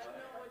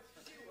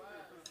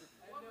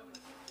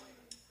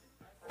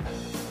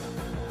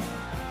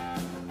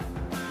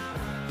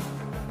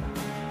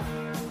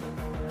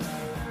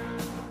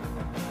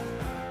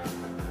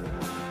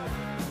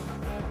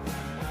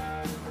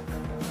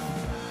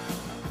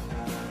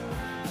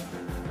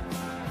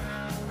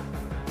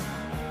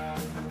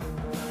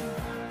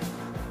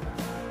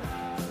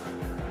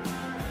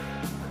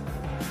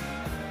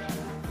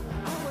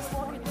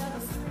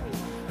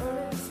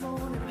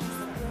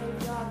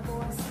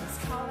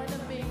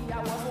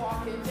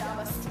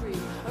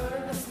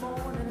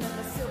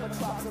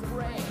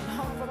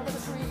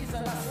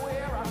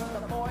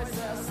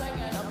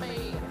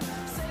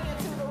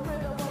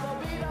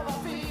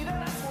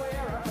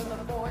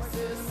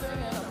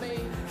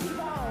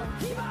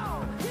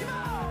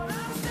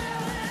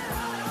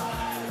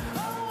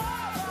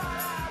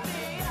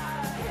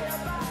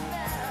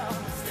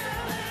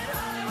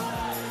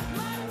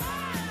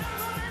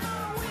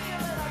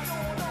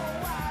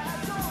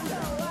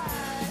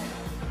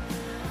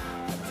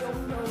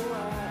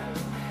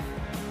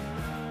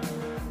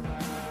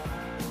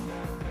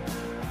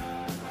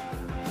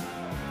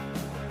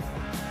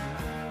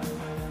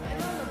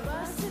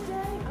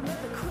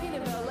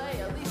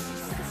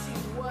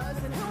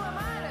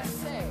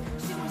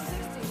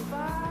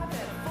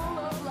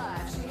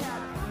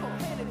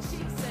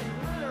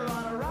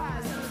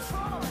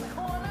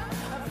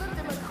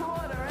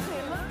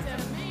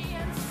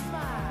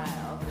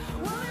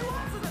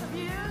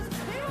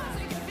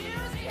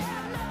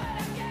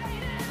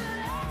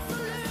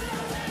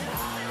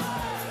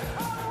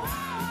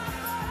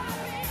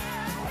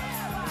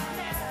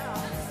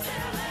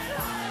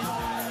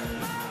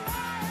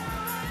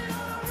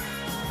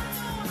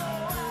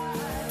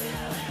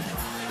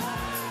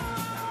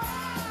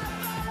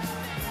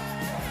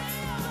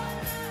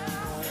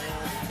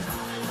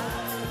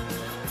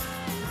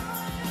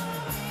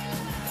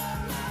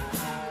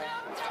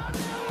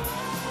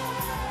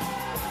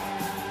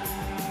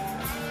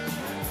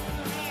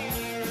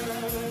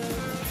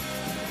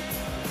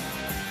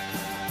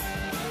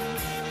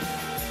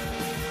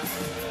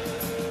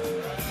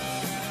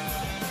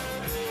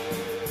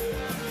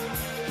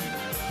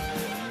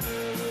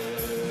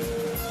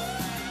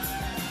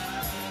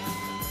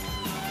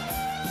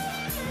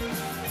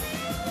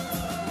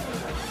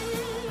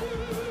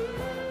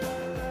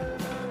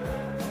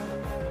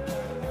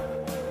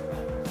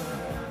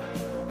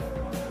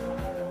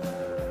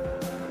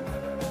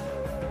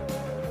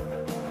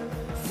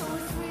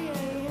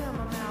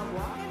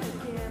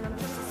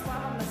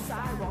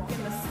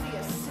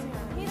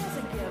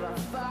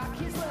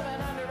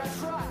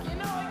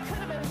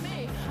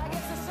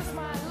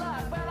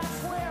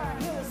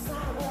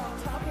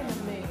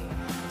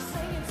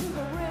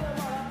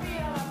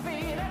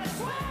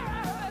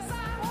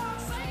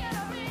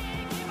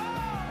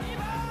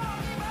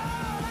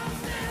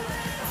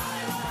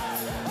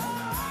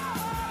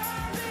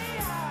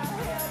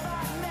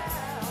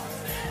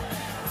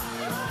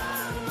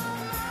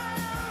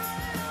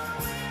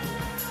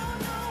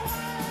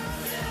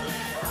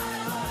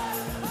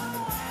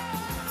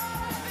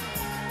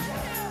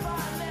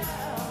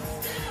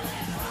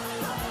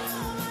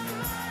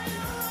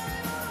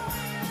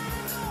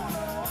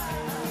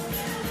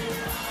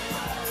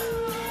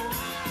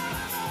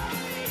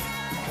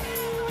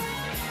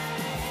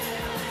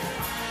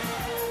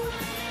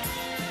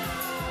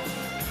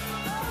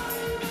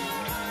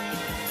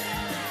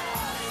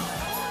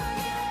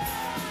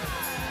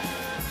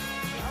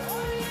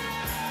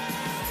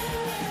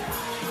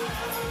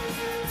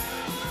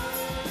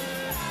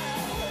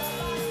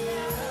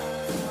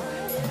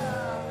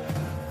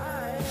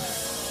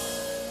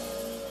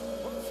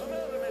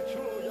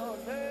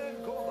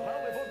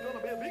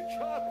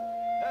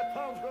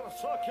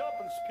 suck you up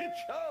and spit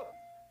you out.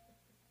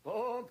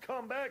 Don't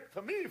come back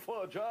to me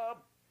for a job.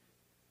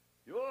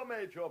 You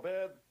made your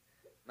bed.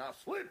 Now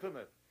sleep in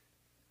it.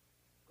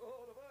 Go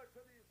back to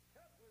these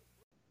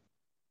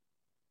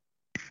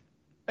Catholics.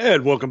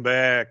 And welcome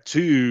back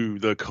to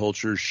the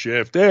Culture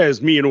Shift.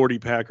 As me and Orty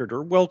Packard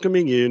are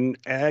welcoming in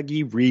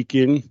Aggie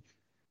Reekin,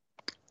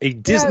 a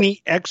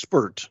Disney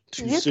expert,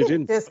 to sit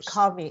in. You can just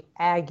call me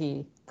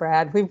Aggie,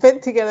 Brad. We've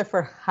been together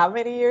for how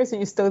many years,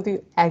 and you still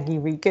do Aggie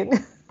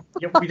Reekin?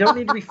 Yeah, we don't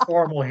need to be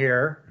formal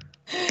here.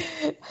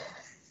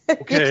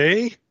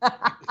 Okay.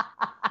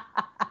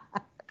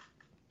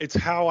 It's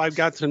how I've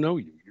got to know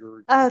you.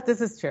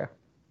 This is true.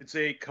 It's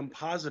a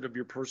composite of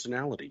your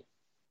personality.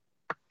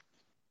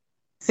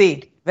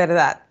 See, better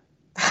that.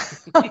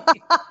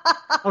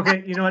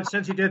 Okay, you know what?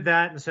 Since you did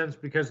that, and since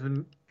because of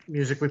the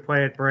music we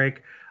play at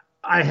break,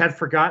 I had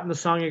forgotten the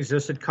song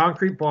existed.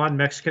 Concrete Blonde,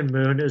 Mexican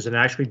Moon is an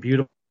actually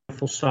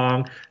beautiful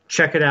song.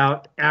 Check it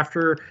out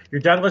after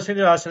you're done listening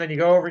to us, and then you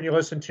go over and you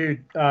listen to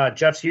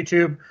Jeff's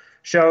YouTube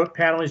show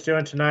panel he's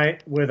doing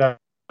tonight with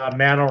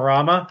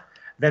Manorama.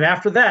 Then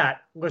after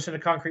that, listen to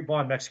Concrete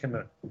Blonde, Mexican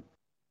Moon.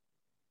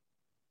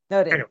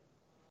 Noted. Anyway.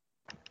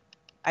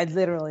 I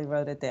literally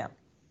wrote it down.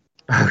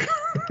 I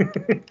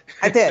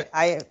did.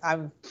 I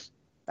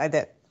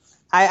did.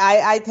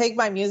 I take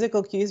my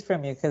musical cues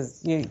from you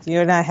because you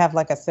and I have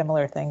like a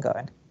similar thing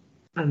going.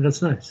 And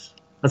that's nice.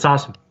 That's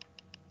awesome.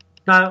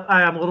 Now,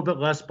 I am a little bit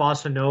less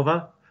bossa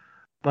nova,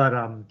 but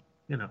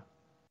you know.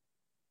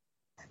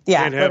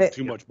 Yeah, can't have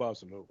too much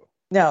bossa nova.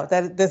 No,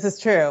 this is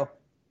true.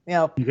 You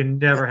know, you can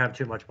never have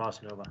too much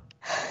bossa nova.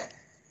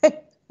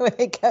 When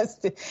it comes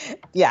to,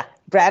 yeah,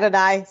 Brad and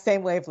I,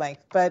 same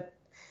wavelength. But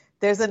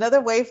there's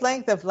another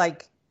wavelength of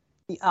like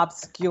the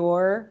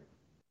obscure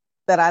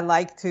that I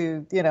like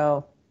to,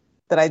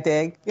 that I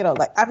dig.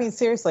 Like, I mean,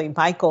 seriously,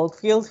 Mike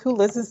Oldfield. Who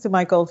listens to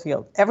Mike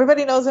Oldfield?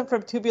 Everybody knows him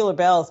from Tubular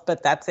Bells,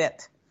 but that's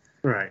it.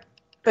 Right.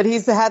 But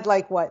he's had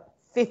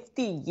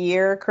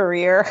 50-year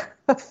career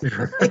of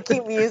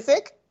making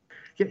music.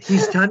 Yeah,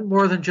 he's done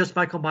more than just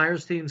Michael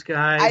Myers themes,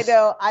 guys. I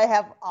know. I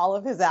have all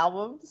of his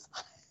albums.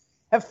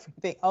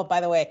 Everything. Oh, by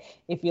the way,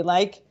 if you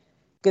like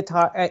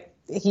guitar,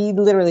 he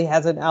literally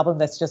has an album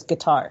that's just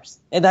guitars.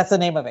 And that's the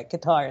name of it,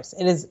 Guitars.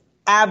 It is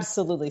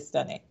absolutely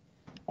stunning.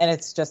 And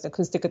it's just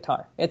acoustic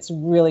guitar. It's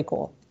really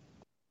cool.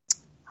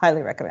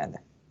 Highly recommend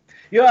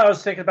it. I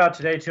was thinking about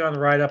today, too, on the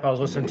ride up. I was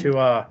listening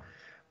to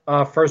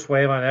First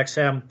Wave on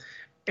XM.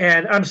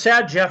 And I'm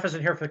sad Jeff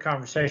isn't here for the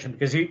conversation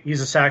because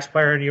he's a sax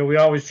player. And we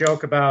always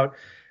joke about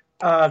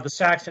the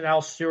sax in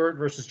Al Stewart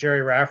versus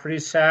Jerry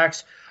Rafferty's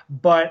sax.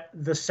 But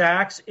the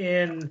sax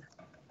in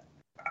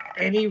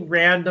any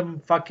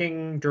random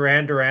fucking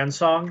Duran Duran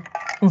song,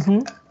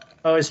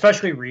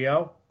 especially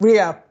Rio. Holy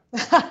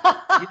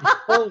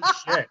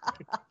shit.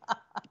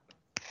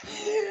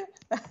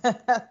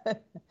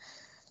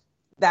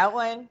 That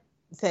one,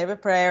 Save a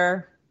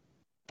Prayer.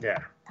 Yeah.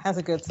 Has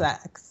a good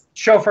sax.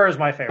 Chauffeur is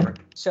my favorite.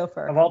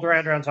 Chauffeur. Of all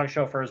Duran Duran songs,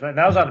 Chauffeur is my. And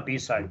that was on the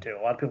B-side, too.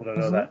 A lot of people don't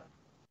know that.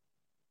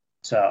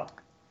 So.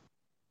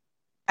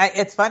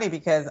 It's funny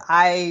because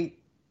I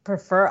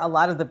prefer a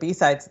lot of the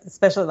B-sides,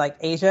 especially like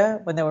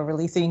Asia, when they were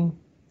releasing,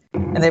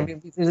 and they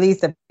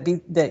released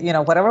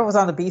whatever was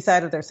on the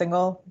B-side of their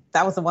single,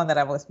 that was the one that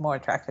I was more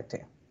attracted to.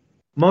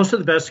 Most of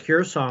the best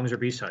Cure songs are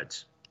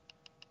B-sides.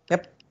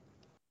 Yep.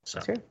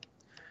 So. True.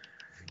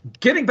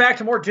 Getting back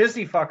to more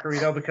Disney fuckery,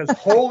 though, because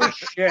holy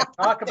shit,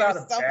 talk about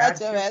a so bad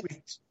much of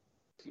it.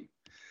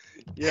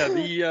 Yeah,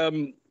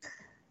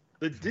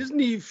 the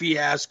Disney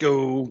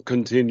fiasco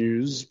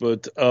continues,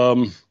 but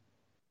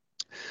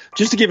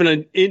just to give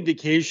an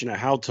indication of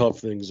how tough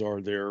things are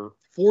there,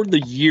 for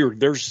the year,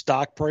 their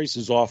stock price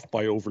is off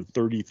by over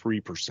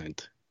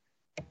 33%.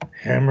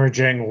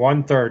 Hemorrhaging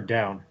 1/3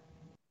 down.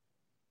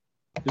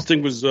 This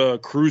thing was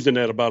cruising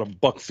at about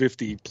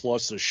 $1.50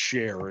 plus a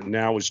share, and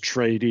now is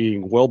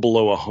trading well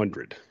below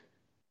 100.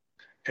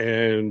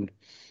 And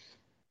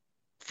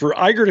for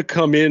Iger to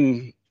come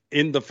in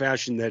the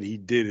fashion that he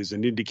did is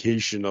an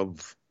indication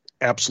of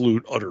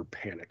absolute utter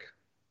panic.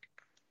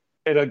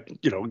 And it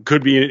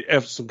could be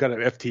some kind of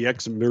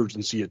FTX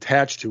emergency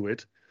attached to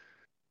it.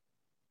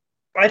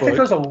 I think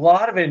there's a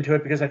lot of it into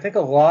it because I think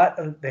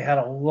they had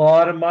a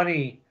lot of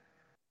money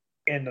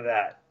into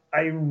that.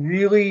 I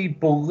really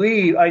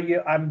believe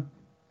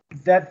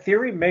that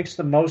theory makes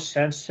the most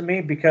sense to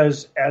me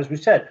because, as we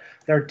said,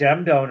 they're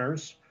Dem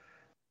donors.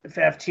 If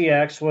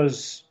FTX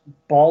was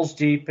balls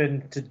deep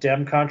into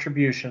Dem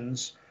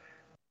contributions,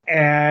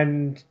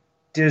 and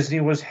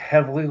Disney was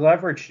heavily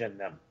leveraged in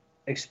them,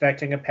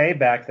 expecting a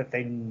payback that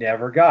they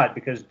never got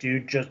because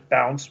dude just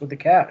bounced with the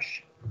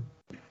cash.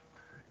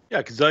 Yeah,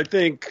 because I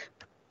think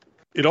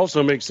it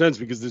also makes sense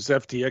because this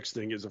FTX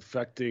thing is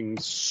affecting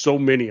so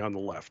many on the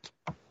left.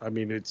 I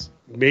mean, it's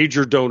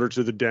major donor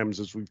to the Dems,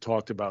 as we've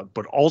talked about,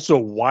 but also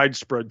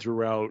widespread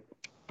throughout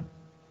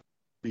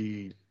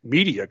the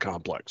media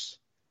complex.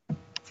 I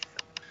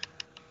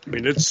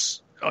mean,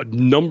 it's a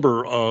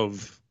number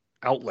of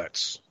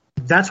outlets.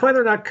 That's why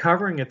they're not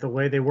covering it the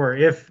way they were.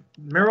 If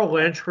Merrill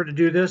Lynch were to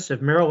do this,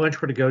 if Merrill Lynch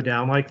were to go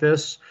down like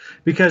this,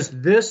 because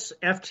this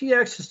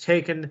FTX has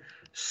taken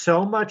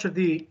so much of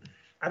the,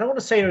 I don't want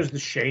to say it was the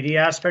shady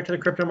aspect of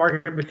the crypto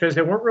market because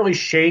they weren't really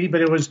shady, but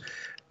it was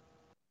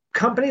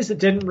companies that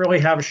didn't really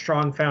have a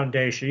strong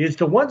foundation. It's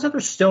the ones that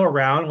are still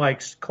around, like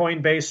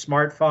Coinbase,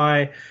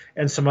 SmartFi,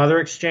 and some other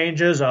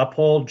exchanges,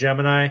 Uphold,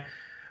 Gemini,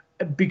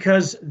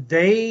 because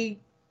they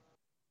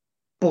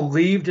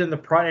believed in the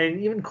product.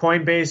 And even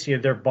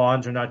Coinbase, their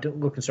bonds are not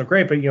looking so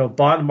great, but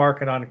bond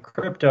market on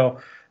crypto,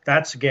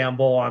 that's a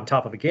gamble on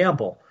top of a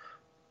gamble.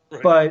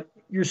 Right. But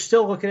you're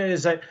still looking at it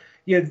as that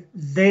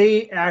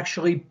they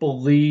actually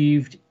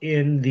believed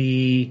in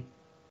the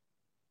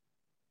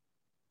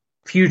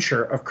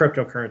future of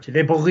cryptocurrency.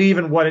 They believe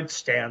in what it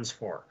stands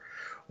for,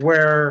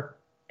 where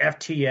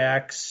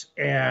FTX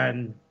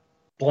and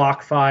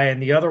BlockFi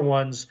and the other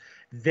ones,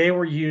 they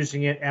were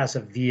using it as a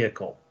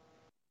vehicle,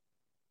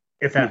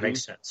 if that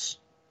makes sense.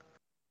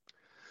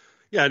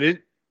 Yeah, and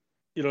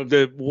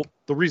the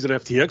reason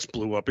FTX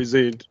blew up is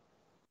it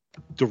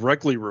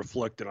directly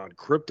reflected on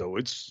crypto.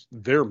 It's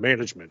their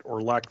management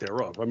or lack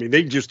thereof. I mean,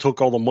 they just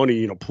took all the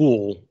money in a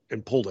pool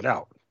and pulled it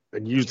out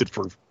and used it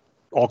for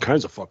all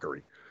kinds of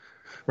fuckery.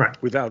 Right.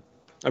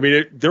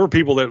 There were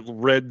people that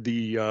read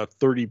the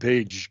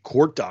 30-page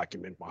court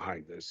document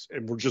behind this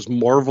and were just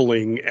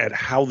marveling at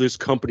how this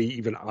company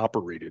even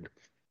operated.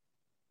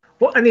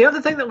 Well, and the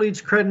other thing that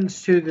leads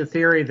credence to the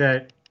theory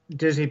that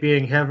Disney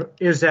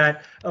is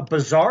that a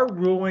bizarre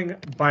ruling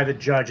by the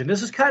judge, and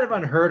this is kind of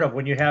unheard of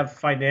when you have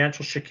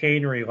financial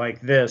chicanery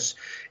like this,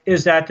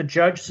 is that the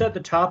judge said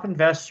the top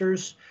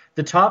investors,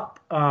 the top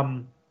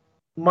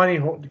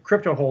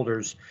crypto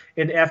holders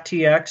in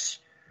FTX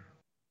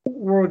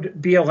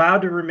would be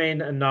allowed to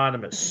remain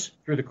anonymous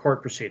through the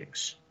court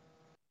proceedings.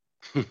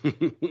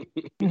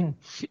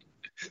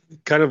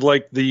 Kind of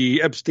like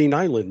the Epstein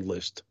Island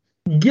list.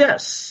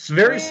 Yes,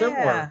 very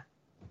similar.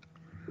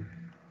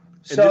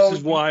 And this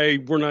is why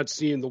we're not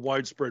seeing the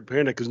widespread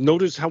panic, because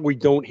notice how we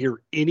don't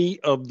hear any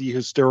of the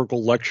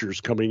hysterical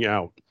lectures coming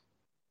out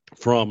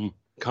from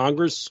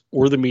Congress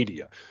or the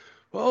media.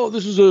 Oh,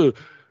 this is a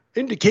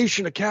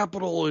indication of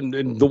capital and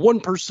the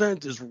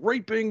 1% is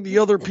raping the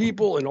other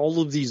people and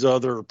all of these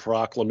other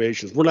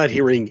proclamations. We're not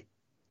hearing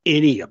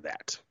any of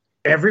that.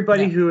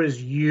 Everybody who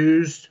has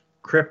used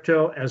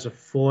crypto as a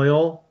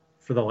foil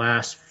for the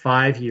last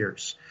 5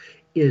 years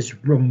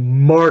is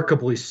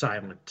remarkably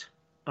silent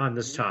on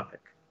this topic.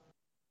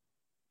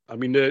 I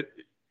mean,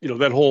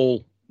 that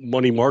whole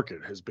money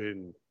market has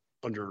been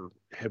under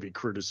heavy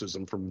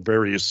criticism from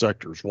various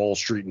sectors, Wall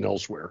Street and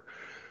elsewhere.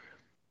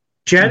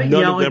 Janet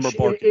None Yellen, of them are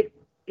barking.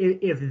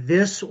 If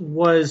this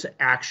was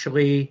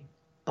actually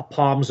a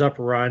palms up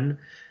run,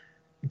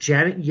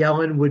 Janet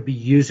Yellen would be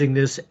using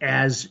this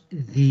as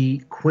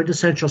the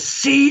quintessential,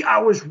 see,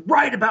 I was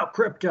right about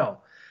crypto.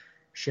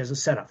 She hasn't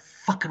said a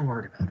fucking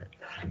word about it.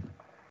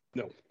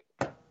 No.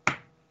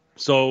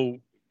 So,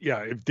 yeah,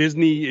 if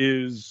Disney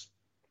is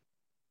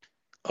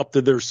up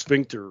to their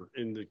sphincter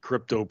in the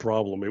crypto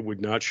problem, it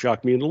would not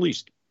shock me in the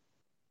least.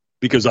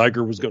 Because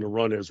Iger was going to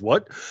run as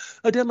what?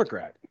 A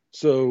Democrat.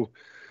 So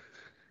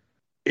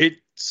it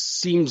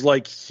seems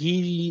like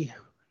he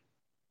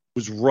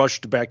was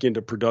rushed back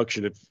into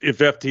production. If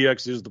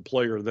FTX is the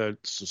player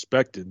that's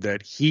suspected,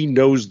 that he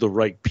knows the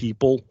right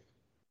people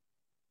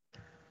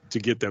to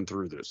get them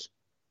through this,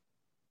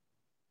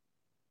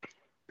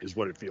 is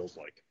what it feels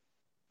like.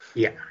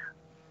 Yeah.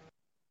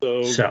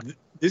 So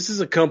this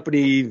is a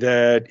company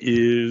that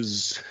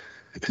is,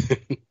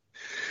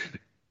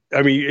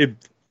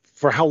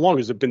 for how long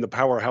has it been the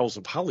powerhouse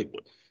of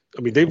Hollywood?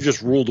 I mean, they've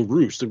just ruled the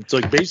roost. It's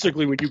like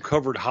basically when you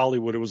covered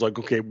Hollywood, it was like,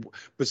 okay,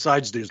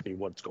 besides Disney,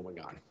 what's going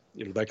on?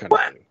 That kind of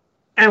thing.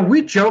 And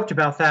we joked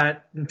about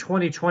that in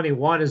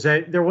 2021, is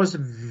that there was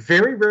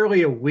very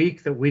rarely a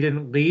week that we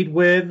didn't lead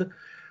with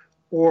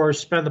or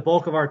spend the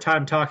bulk of our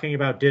time talking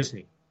about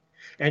Disney.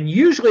 And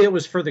usually it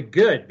was for the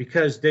good,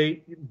 because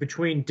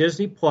between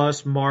Disney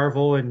Plus,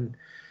 Marvel, and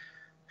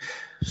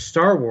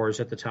Star Wars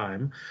at the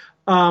time,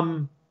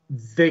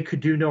 they could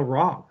do no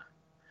wrong.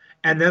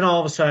 And then all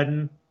of a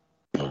sudden,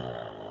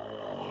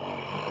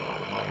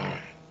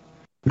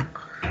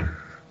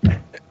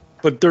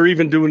 but they're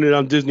even doing it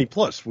on Disney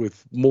Plus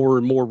with more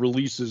and more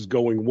releases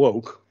going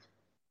woke.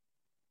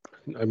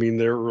 I mean,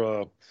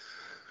 their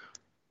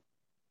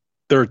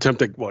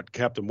attempt at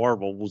Captain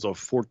Marvel was a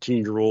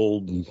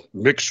 14-year-old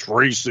mixed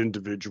race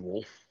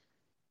individual.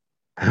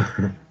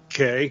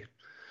 Okay.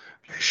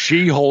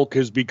 She-Hulk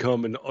has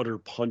become an utter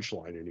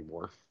punchline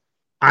anymore.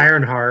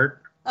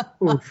 Ironheart.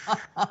 Oof.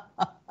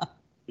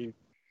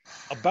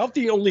 About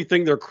the only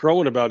thing they're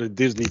crowing about at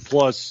Disney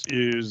Plus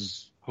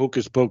is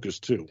Hocus Pocus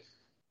 2.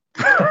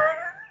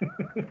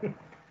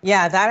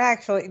 Yeah, that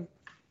actually,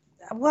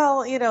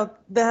 well,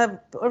 the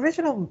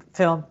original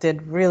film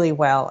did really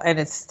well, and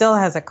it still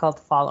has a cult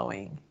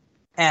following.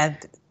 And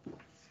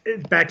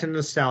back to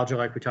nostalgia,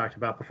 like we talked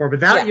about before. But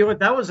that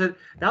that was a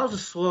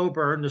slow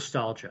burn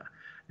nostalgia.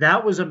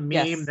 That was a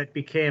meme that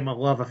became a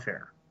love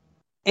affair.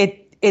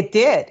 It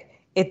did,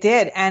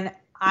 and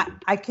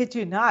I kid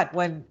you not,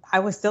 when I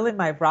was still in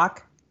my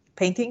rock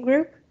painting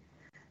group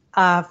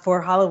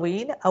for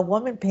Halloween, a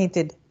woman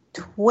painted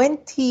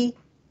 20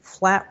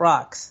 flat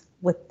rocks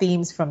with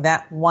themes from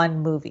that one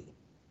movie.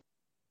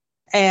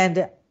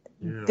 And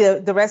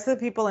the rest of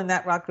the people in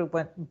that rock group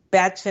went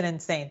batshit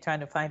insane trying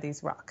to find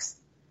these rocks.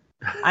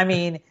 I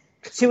mean,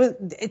 she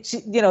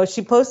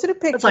posted a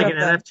picture. It's like of an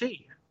them.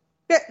 NFT.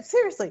 Yeah,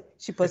 seriously.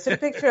 She posted a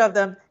picture of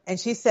them, and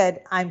she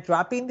said, "I'm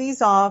dropping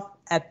these off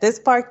at this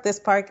park,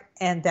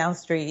 and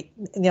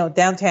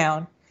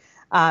downtown,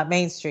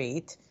 Main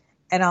Street,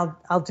 and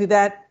I'll do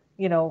that,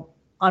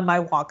 on my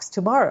walks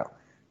tomorrow.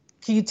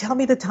 Can you tell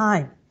me the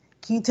time?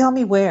 Can you tell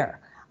me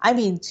where?" I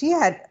mean, she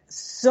had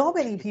so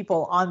many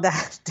people on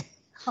that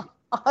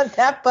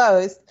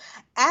post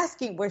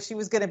asking where she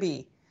was going to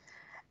be.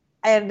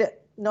 And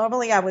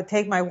normally I would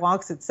take my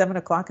walks at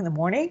 7:00 in the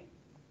morning.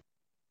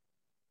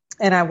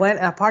 And I went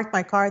and I parked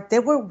my car.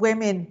 There were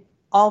women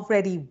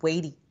already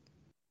waiting.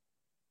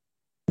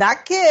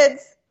 Not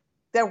kids.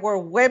 There were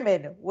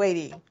women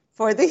waiting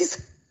for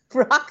these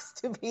rocks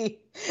to be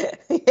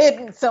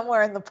hidden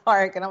somewhere in the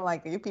park. And I'm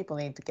like, you people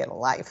need to get a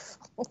life.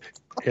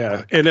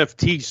 Yeah.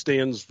 NFT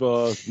stands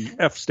for, the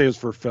F stands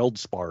for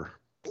feldspar.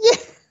 Yeah.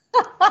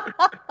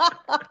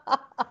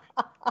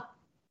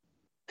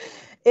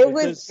 It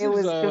was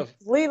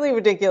completely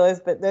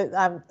ridiculous, but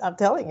I'm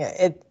telling you,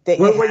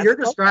 what you're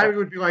describing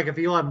would be like if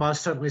Elon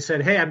Musk suddenly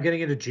said, "Hey, I'm getting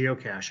into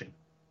geocaching."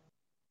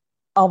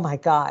 Oh my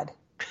God.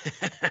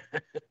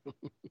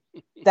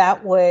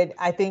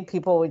 I think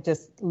people would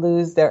just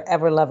lose their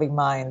ever-loving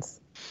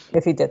minds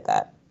if he did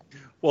that.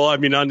 Well, I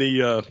mean, on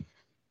the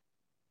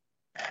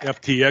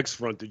FTX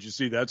front, did you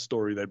see that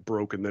story that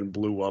broke and then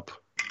blew up?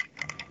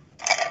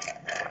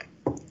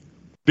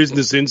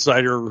 Business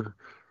Insider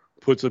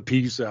puts a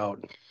piece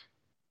out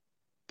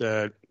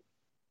that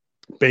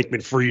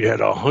Bankman-Fried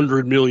had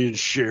 100 million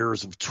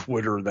shares of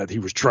Twitter that he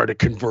was trying to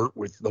convert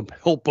with the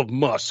help of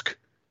Musk.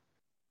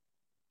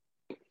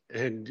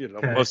 And,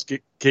 Musk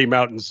came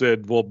out and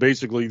said, well,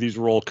 basically these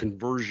were all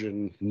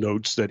conversion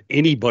notes that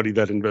anybody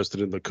that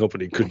invested in the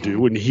company could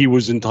do, and he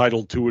was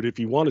entitled to it if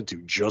he wanted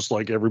to, just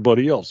like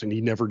everybody else, and he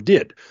never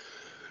did.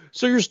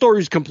 So your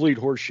story's complete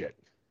horseshit.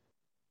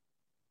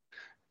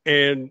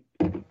 And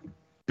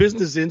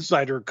Business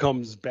Insider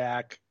comes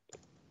back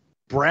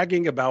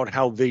bragging about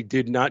how they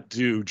did not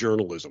do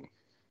journalism.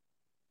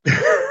 They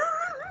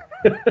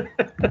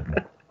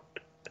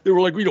were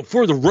like,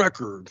 for the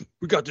record,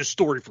 we got this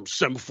story from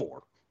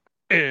Semaphore.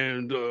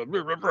 And,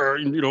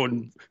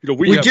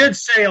 we did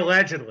say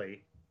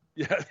allegedly.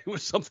 Yeah, it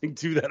was something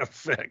to that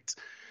effect.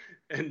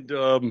 And,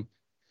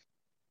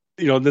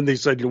 then they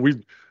said,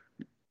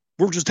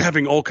 we're just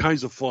having all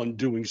kinds of fun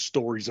doing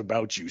stories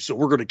about you. So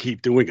we're going to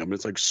keep doing them.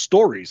 It's like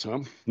stories, huh?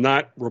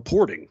 Not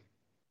reporting.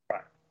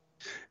 Right.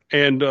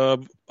 And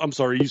I'm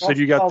sorry, you said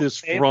you got this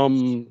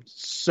from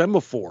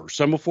Semaphore.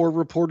 Semaphore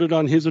reported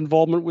on his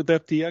involvement with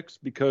FTX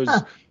because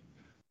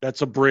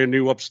that's a brand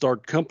new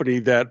upstart company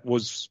that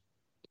was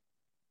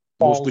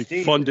mostly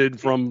funded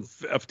from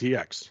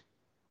FTX.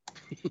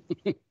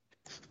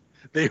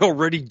 They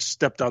already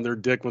stepped on their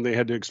dick when they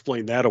had to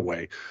explain that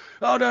away.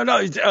 Oh, no.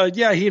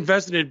 Yeah, he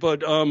invested in it, but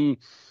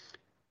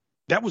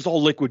that was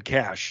all liquid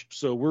cash.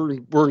 So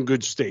we're in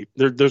good state.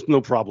 There's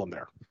no problem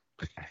there.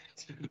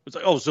 It's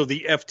like, so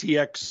the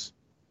FTX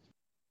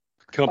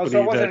company.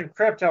 So it wasn't in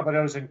crypto, but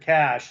it was in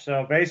cash.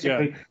 So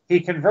basically, he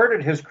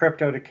converted his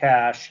crypto to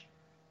cash,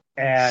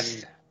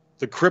 and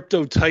the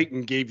crypto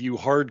titan gave you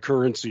hard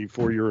currency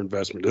for your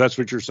investment. That's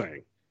what you're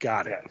saying.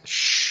 Got it.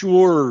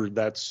 Sure,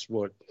 that's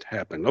what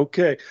happened.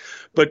 Okay.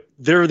 But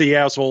they're the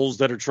assholes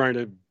that are trying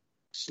to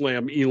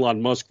slam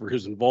Elon Musk for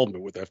his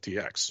involvement with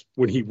FTX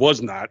when he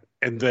was not,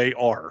 and they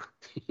are.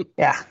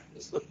 Yeah.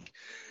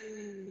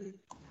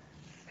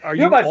 Are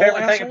you my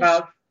favorite thing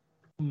about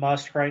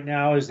Musk right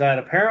now is that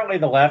apparently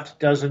the left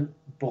doesn't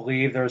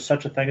believe there's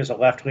such a thing as a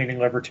left-leaning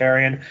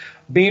libertarian.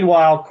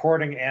 Meanwhile,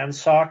 courting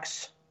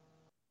ANSOCs,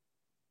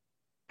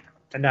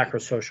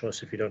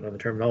 anarcho-socialist, if you don't know the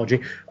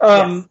terminology.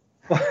 Yes.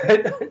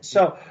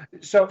 So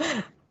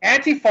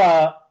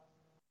Antifa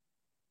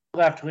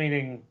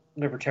left-leaning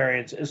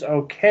libertarians is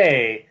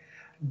okay,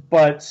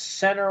 but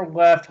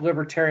center-left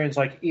libertarians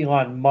like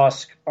Elon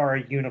Musk are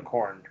a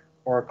unicorn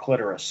or a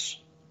clitoris.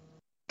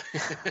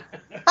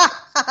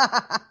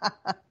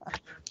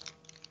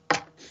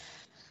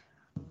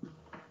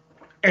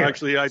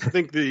 Actually, I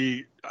think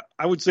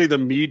I would say the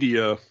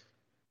media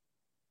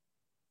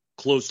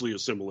closely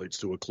assimilates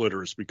to a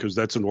clitoris because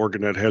that's an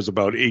organ that has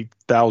about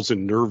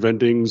 8,000 nerve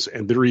endings,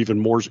 and they're even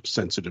more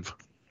sensitive.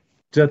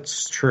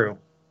 That's true.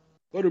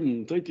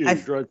 Thank you.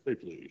 Drive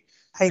safely.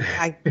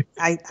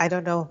 I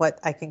don't know what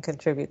I can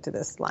contribute to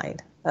this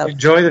slide.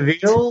 Enjoy the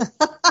veal.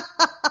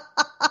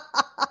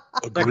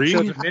 Agree. Show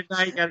at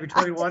midnight. You got to be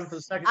 21 for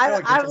the second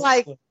show. I'm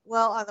like,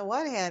 well, on the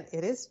one hand,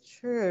 it is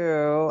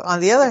true.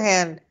 On the other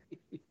hand,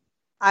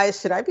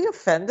 should I be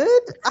offended?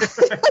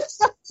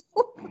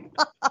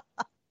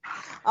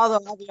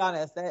 Although I'll be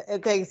honest,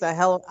 it takes a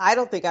hell. I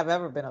don't think I've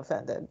ever been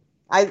offended.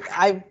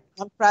 I'm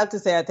proud to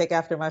say I take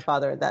after my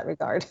father in that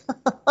regard.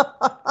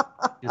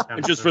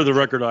 And just for the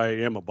record, I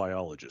am a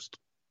biologist.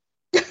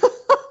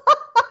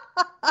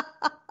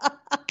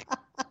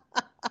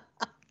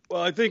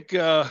 Well, I think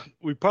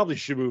we probably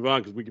should move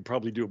on because we could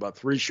probably do about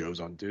 3 shows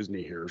on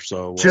Disney here.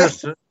 So,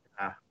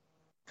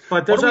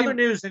 but there's other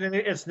news, and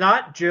it's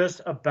not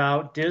just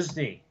about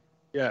Disney.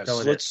 Yes,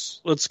 so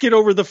let's get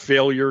over the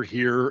failure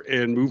here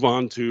and move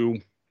on to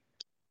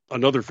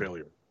another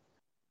failure.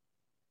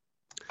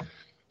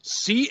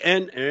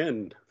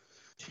 CNN.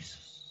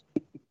 Jesus.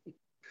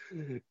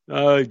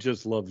 I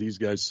just love these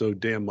guys so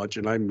damn much,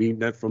 and I mean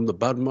that from the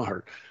bottom of my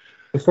heart.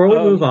 Before we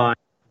move on,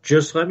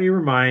 just let me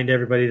remind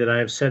everybody that I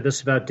have said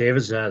this about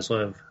David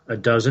Zaslav a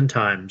dozen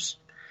times.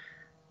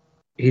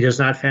 He does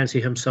not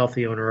fancy himself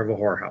the owner of a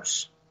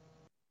whorehouse.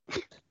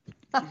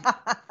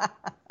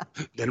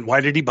 Then why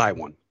did he buy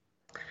one?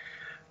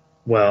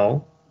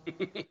 Well,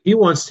 he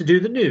wants to do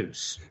the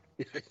news.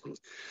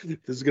 This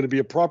is going to be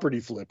a property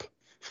flip.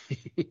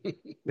 We're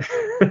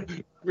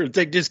going to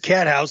take this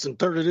cat house and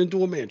turn it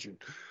into a mansion.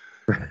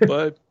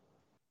 But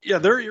yeah,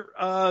 they're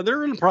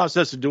in the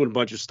process of doing a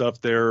bunch of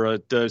stuff there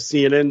at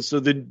CNN. So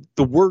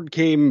the word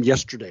came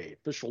yesterday,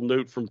 official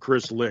note from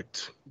Chris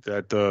Licht,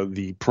 that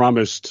the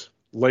promised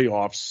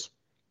layoffs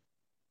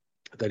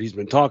that he's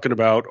been talking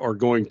about are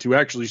going to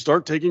actually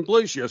start taking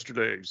place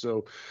yesterday.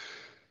 So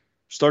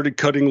started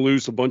cutting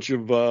loose a bunch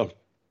of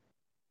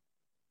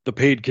the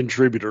paid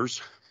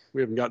contributors.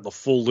 We haven't gotten the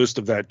full list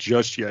of that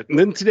just yet. And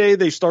then today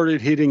they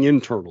started hitting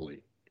internally.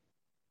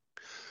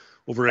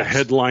 Over at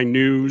Headline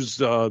News,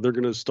 they're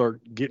going to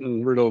start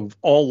getting rid of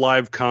all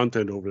live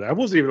content over there. I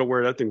wasn't even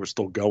aware that thing was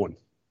still going.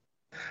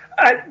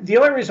 The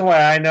only reason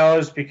why I know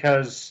is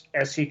because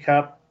SE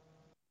Cup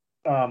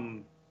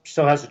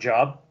still has a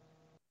job.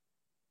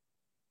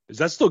 Is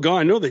that still going?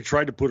 I know they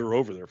tried to put her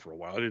over there for a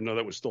while. I didn't know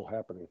that was still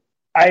happening.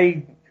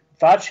 I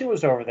thought she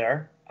was over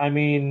there. I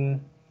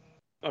mean,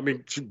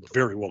 she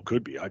very well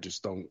could be. I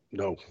just don't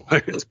know. I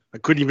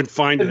couldn't even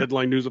find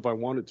Headline News if I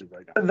wanted to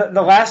right now.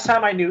 The last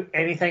time I knew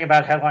anything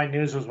about Headline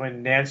News was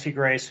when Nancy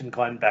Grace and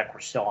Glenn Beck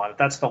were still on it.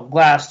 That's the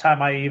last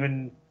time I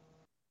even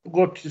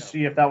looked to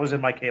see if that was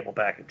in my cable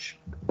package.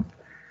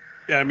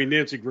 Yeah,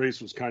 Nancy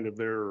Grace was kind of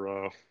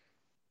their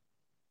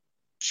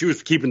she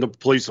was keeping the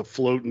place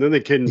afloat, and then they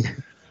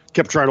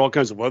kept trying all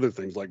kinds of other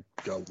things like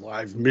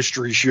live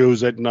mystery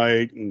shows at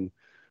night, and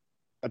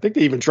I think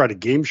they even tried a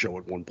game show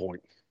at one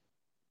point.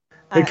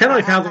 They kind of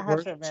like how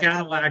the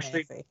channel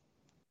actually.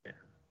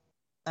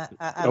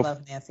 I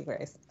love Nancy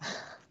Grace.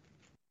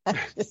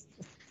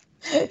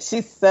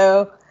 She's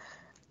so.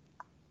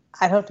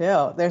 I don't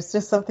know. There's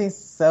just something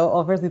so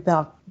over the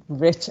top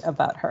rich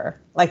about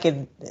her, like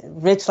in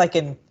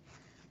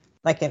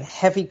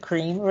heavy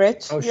cream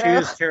rich. Oh, she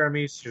is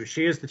tiramisu.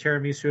 She is the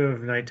tiramisu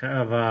of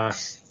nighttime.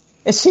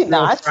 Is she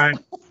not? Yeah.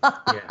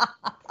 I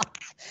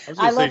was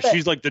going to say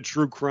she's like the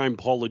true crime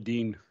Paula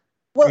Deen.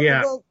 Well,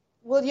 yeah.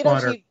 Well,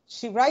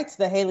 she writes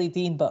the Haley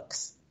Dean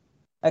books,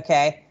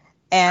 okay?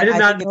 And I did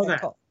not know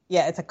that.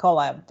 It's a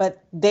collab,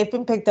 but they've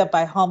been picked up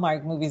by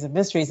Hallmark Movies and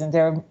Mysteries, and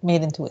they're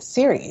made into a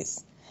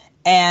series.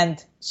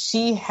 And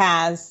she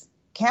has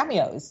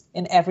cameos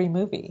in every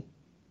movie,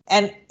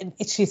 and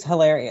she's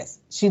hilarious.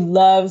 She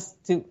loves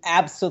to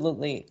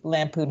absolutely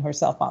lampoon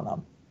herself on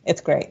them.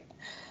 It's great.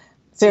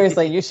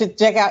 Seriously, you should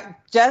check out.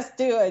 Just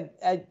do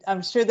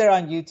I'm sure they're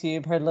on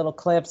YouTube. Her little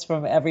clips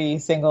from every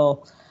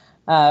single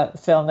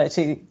film that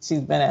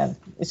she's been in.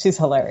 She's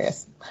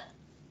hilarious.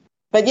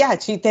 But yeah,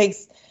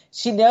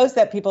 she knows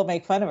that people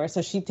make fun of her,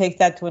 so she takes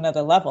that to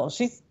another level.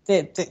 She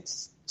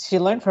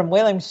learned from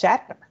William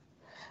Shatner.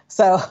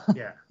 So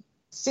yeah.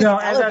 She's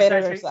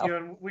elevated herself.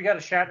 We got a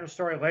Shatner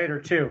story later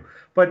too.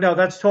 But no,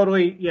 that's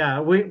totally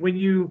when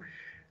you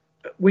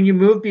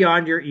move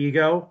beyond your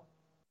ego,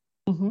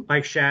 mm-hmm.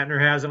 like Shatner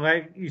has, and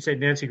like you said,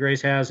 Nancy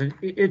Grace has, and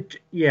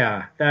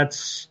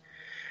that's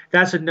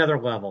another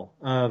level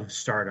of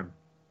stardom.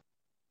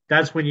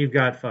 That's when you've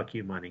got fuck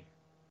you money.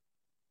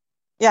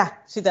 Yeah,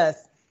 she does.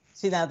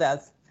 She now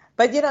does.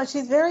 But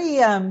she's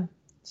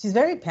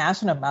very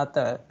passionate about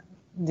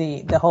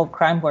the whole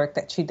crime work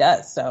that she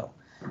does. So.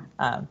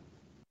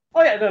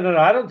 Oh yeah, no.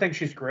 I don't think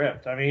she's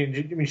gripped. I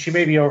mean, she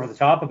may be over the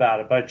top about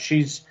it, but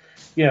she's,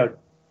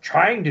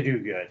 trying to do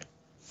good.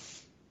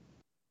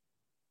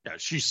 Yeah,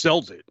 she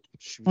sells it.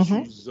 She's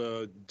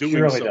doing. She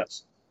really something.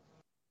 Does.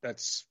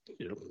 That's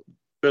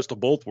best of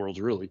both worlds,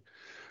 really.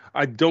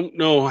 I don't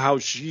know how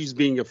she's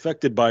being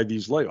affected by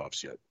these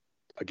layoffs yet.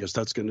 I guess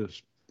that's going to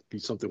be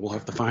something we'll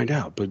have to find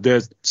out. But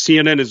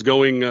CNN is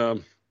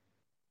going.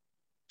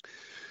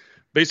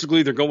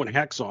 Basically, they're going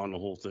hex on the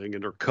whole thing,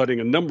 and they're cutting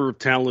a number of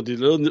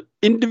talented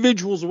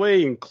individuals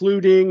away,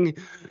 including,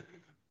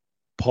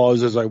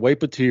 pause as I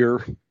wipe a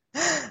tear,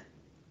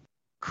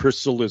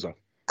 Chris Cillizza.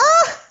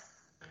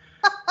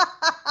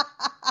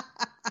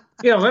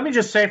 Let me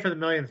just say for the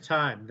millionth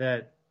time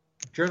that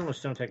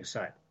journalists don't take a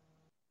side.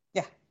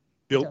 Yeah.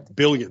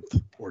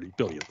 Billionth.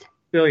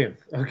 Billionth.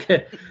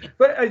 Okay.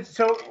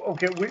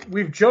 But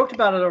we've joked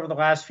about it over the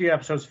last few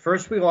episodes.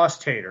 First, we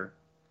lost Tater.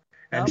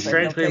 And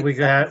strangely, we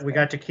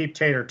got to keep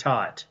Tater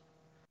taut.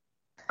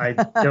 I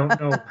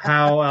don't know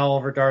how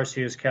Oliver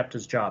Darcy has kept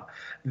his job.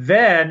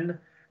 Then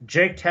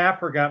Jake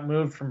Tapper got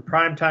moved from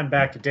primetime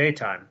back to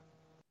daytime,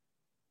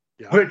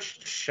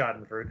 which shot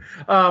in the fruit.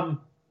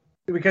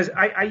 Because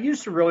I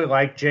used to really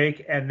like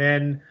Jake, and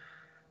then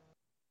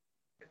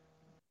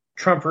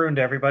Trump ruined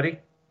everybody.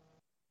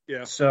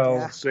 Yeah.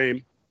 So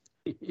same.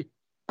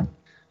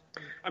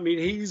 I mean,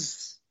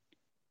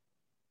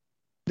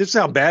 this is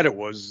how bad it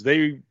was.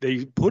 They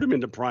put him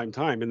into prime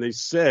time, and they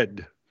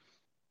said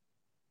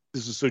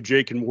this is so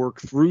Jay can work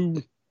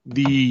through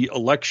the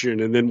election,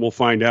 and then we'll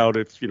find out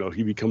if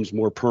he becomes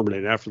more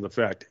permanent after the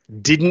fact.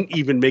 Didn't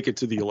even make it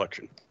to the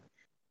election.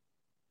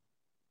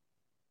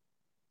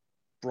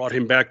 Brought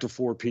him back to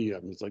 4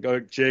 p.m. It's like, oh,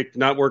 Jake,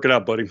 not working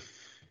out, buddy.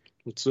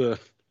 Let's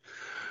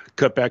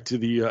cut back to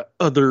the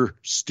other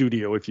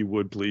studio, if you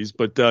would, please.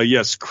 But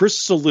yes, Chris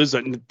Cillizza,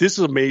 and this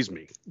amazed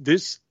me.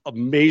 This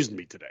amazed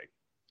me today.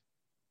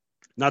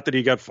 Not that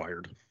he got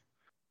fired.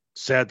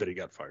 Sad that he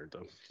got fired,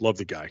 though. Love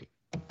the guy.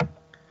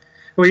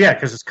 Well, yeah,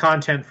 because it's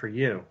content for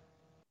you.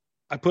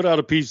 I put out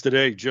a piece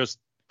today just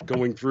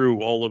going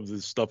through all of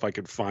the stuff I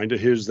could find of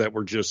his that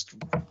were just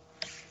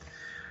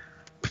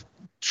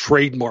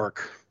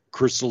trademark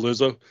Chris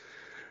Cillizza.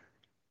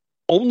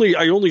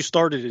 I only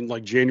started in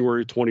like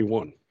January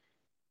 21.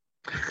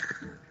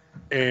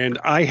 And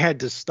I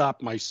had to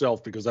stop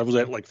myself because I was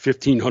at like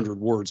 1,500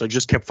 words. I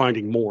just kept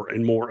finding more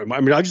and more.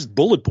 I mean, I just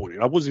bullet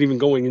pointed. I wasn't even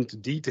going into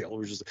detail. It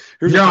was just,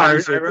 I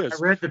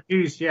read the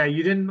piece. Yeah,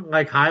 you didn't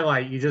like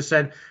highlight. You just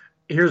said,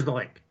 here's the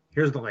link.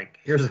 Here's the link.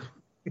 Here's the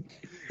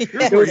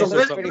it was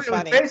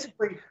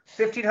basically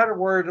 1,500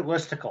 word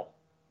listicle.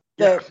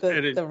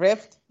 The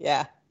rift,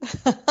 yeah.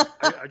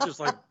 I just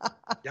like,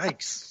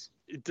 yikes.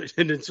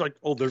 And it's like,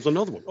 oh, there's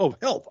another one. Oh,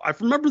 hell, I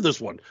remember this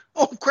one.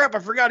 Oh, crap, I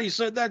forgot he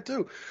said that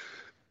too.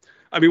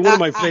 I mean, one of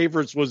my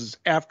favorites was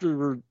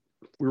after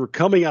we were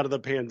coming out of the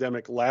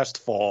pandemic last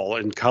fall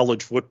and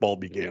college football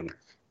began.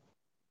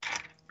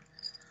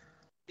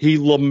 He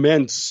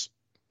laments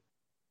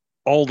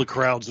all the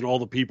crowds and all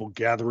the people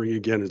gathering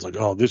again. It's like,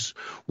 oh,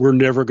 we're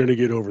never going to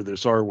get over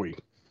this, are we?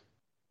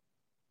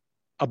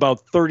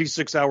 About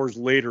 36 hours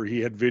later,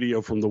 he had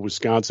video from the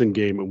Wisconsin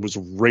game and was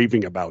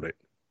raving about it.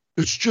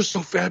 It's just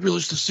so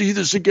fabulous to see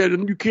this again,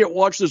 and you can't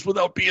watch this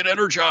without being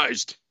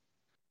energized.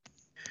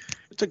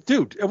 It's like,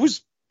 dude,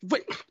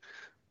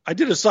 I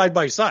did a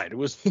side-by-side. It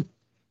was,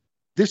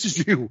 this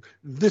is you,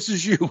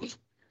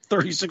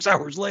 36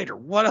 hours later.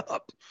 What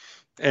up?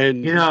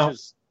 And it's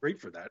just great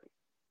for that.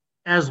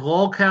 As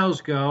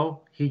lolcows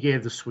go, he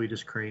gave the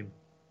sweetest cream.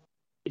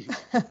 He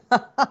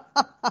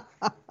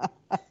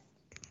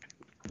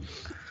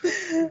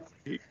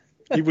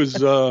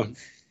was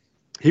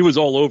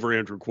all over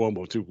Andrew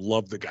Cuomo too.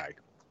 Loved the guy.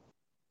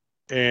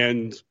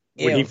 And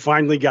when he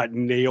finally got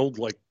nailed,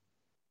 like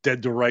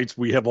dead to rights,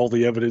 we have all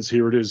the evidence.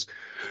 Here it is.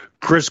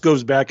 Chris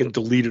goes back and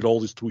deleted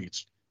all his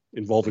tweets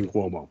involving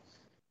Cuomo.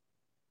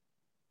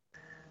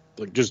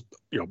 Like, just,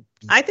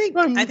 I think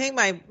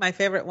my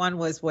favorite one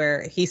was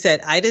where he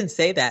said, I didn't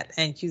say that.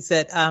 And you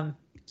said,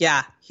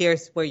 yeah,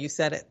 here's where you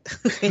said it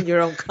in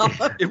your own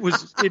column. It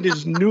was in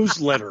his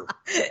newsletter.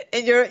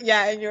 In your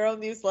own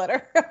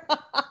newsletter.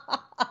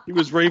 He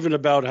was raving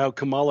about how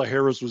Kamala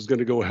Harris was going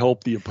to go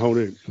help the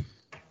opponent,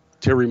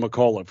 Terry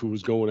McAuliffe, who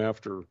was going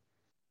after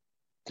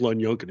Glenn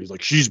Youngkin. He's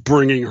like, she's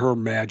bringing her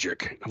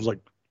magic. I was like,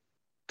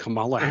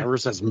 Kamala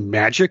Harris has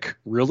magic?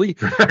 Really?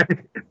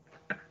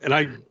 And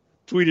I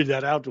tweeted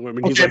that out to him.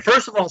 And he's like,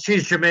 first of all,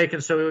 she's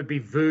Jamaican, so it would be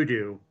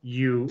voodoo,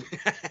 you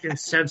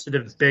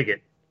insensitive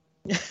bigot.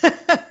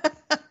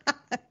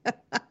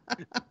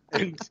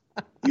 And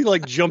he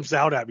like jumps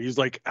out at me. He's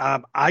like,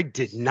 I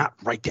did not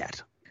write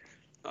that.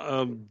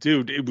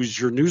 Dude, it was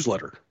your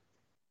newsletter.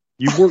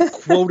 You weren't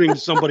quoting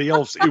somebody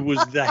else. It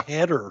was the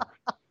header.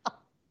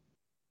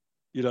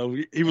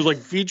 He was like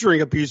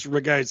featuring a piece from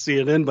a guy at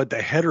CNN, but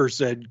the header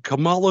said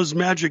Kamala's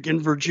magic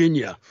in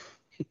Virginia.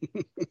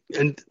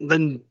 And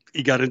then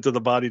he got into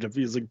the body of,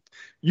 he's like,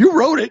 you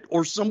wrote it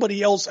or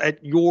somebody else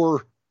at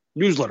your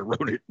newsletter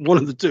wrote it. One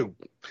of the two.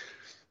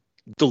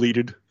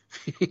 Deleted.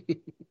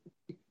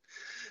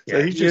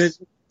 So he's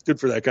just good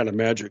for that kind of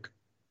magic.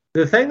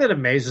 The thing that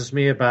amazes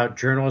me about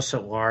journalists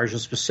at large,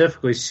 and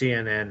specifically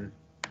CNN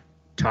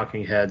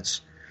talking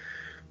heads,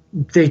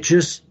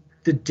 the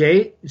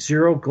day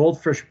zero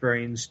goldfish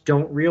brains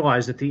don't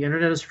realize that the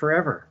internet is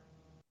forever.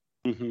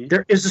 Mm-hmm.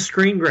 There is a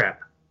screen grab.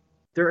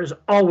 There is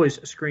always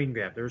a screen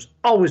grab. There's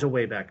always a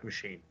Wayback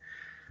Machine.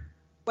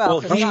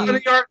 Well, one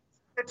of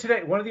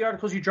the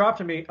articles you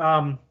dropped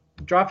on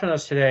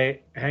us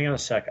today. Hang on a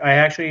sec.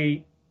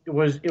 It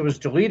was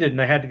deleted, and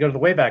I had to go to the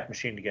Wayback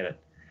Machine to get it.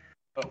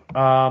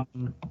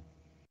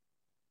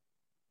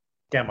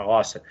 Damn, I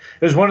lost it.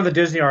 It was one of the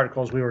Disney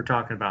articles we were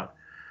talking about.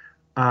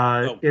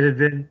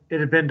 It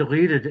had been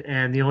deleted,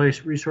 and the only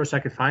resource I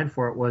could find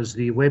for it was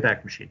the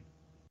Wayback Machine.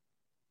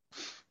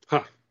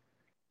 Huh.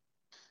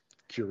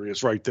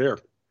 Curious, right there.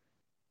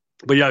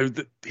 But yeah,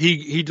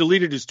 he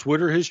deleted his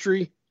Twitter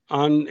history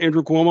on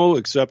Andrew Cuomo,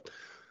 except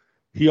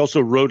he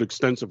also wrote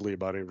extensively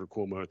about Andrew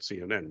Cuomo at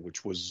CNN,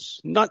 which was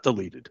not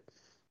deleted.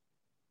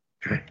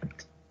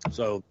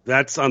 So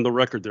that's on the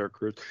record there,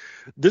 Chris.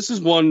 This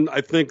is one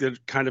I think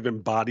that kind of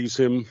embodies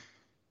him.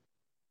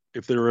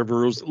 If there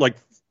ever was, like,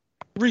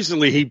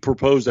 recently he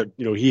proposed that,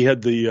 he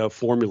had the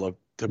formula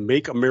to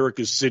make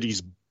America's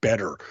cities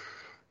better.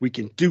 We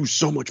can do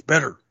so much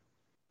better.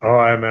 Oh,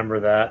 I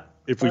remember that.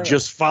 If we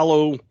just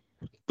follow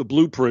the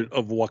blueprint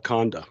of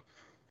Wakanda.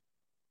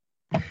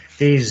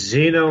 The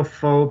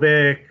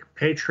xenophobic,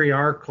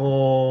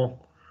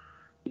 patriarchal,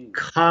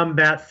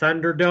 combat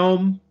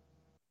Thunderdome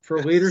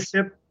for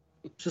leadership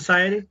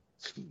society.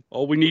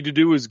 All we need to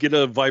do is get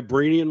a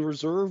Vibranium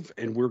reserve,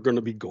 and we're going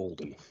to be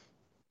golden.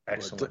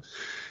 Excellent. But,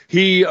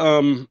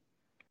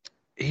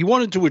 he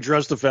wanted to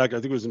address the fact, I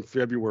think it was in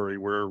February,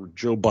 where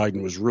Joe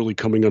Biden was really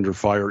coming under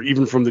fire,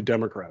 even from the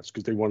Democrats,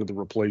 because they wanted to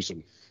replace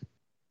him.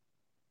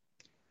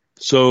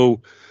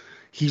 So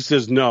he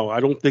says, no, I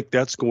don't think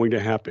that's going to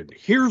happen.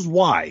 Here's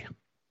why.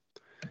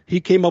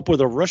 He came up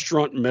with a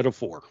restaurant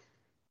metaphor.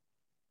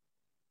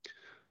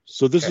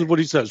 So this is what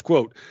he says,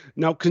 quote,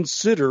 "Now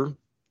consider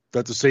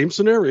that the same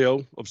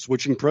scenario of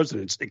switching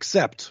presidents,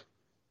 except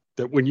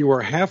that when you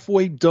are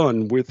halfway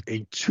done with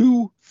a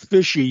too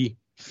fishy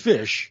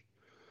fish,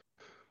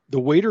 the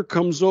waiter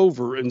comes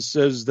over and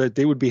says that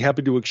they would be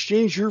happy to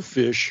exchange your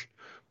fish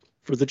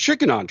for the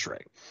chicken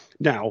entree.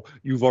 Now,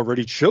 you've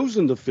already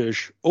chosen the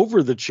fish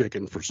over the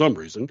chicken for some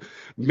reason.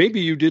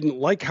 Maybe you didn't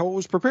like how it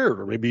was prepared,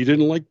 or maybe you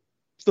didn't like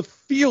the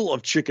feel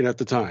of chicken at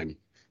the time.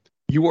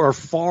 You are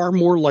far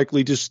more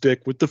likely to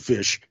stick with the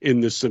fish in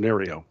this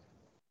scenario."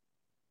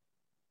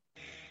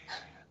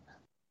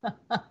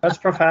 That's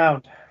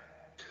profound.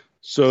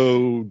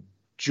 So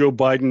Joe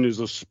Biden is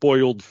a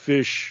spoiled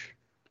fish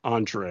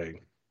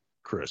entree,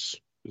 Chris,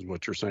 is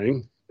what you're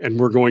saying. And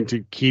we're going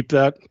to keep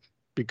that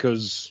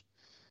because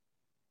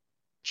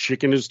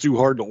chicken is too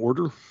hard to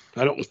order.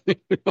 I don't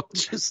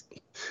just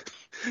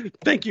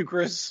thank you,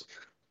 Chris.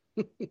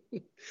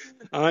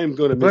 I'm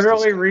going to miss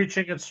literally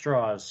reaching at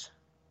straws.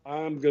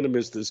 I'm going to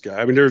miss this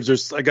guy. I mean,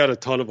 I got a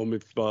ton of them.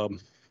 If he'll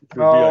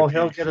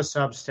get a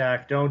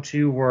Substack. Don't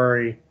you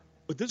worry.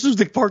 But this is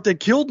the part that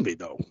killed me,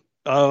 though.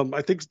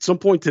 I think at some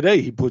point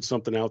today he put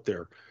something out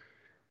there.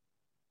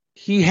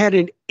 He had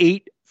an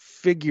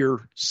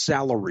 8-figure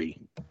salary.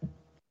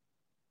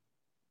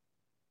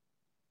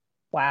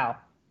 Wow.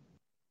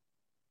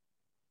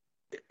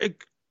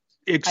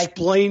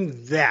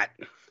 Explain that,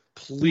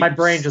 please. My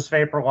brain just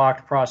vapor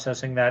locked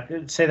processing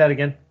that. Say that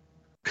again.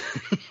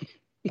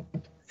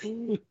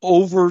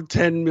 Over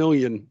 $10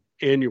 million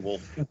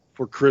annual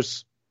for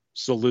Chris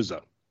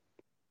Cillizza,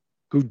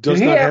 who does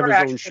not have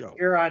his own show.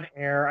 Appear on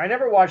air. I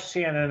never watched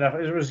CNN enough.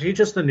 Was he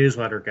just the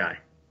newsletter guy?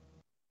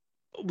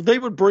 They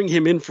would bring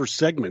him in for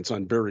segments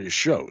on various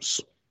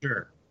shows.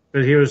 Sure,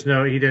 but he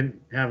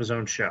didn't have his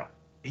own show.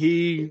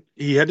 He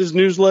had his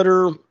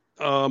newsletter.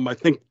 I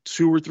think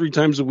 2 or 3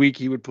 times a week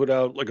he would put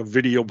out like a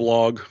video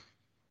blog.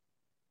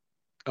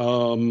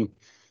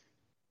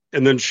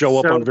 And then show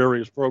up on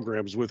various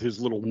programs with his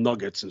little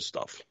nuggets and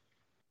stuff.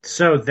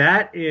 So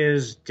that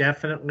is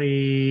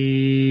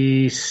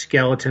definitely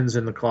skeletons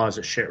in the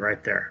closet shit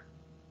right there.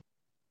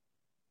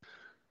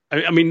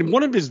 I mean,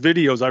 one of his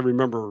videos, I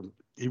remember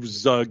he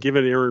was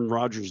giving Aaron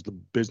Rodgers the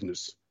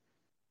business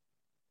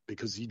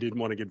because he didn't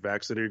want to get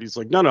vaccinated. He's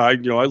like, no, I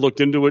looked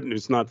into it and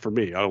it's not for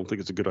me. I don't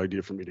think it's a good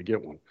idea for me to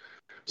get one.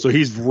 So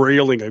he's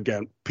railing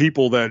against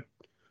people that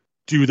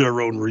do their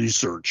own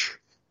research.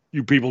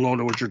 You people don't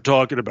know what you're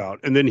talking about.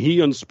 And then he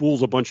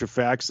unspools a bunch of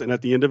facts, and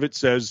at the end of it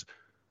says,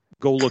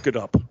 go look it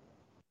up.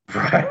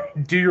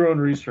 Right. Do your own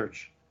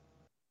research.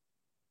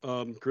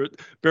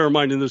 Bear in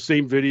mind, in the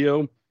same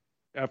video,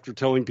 after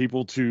telling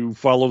people to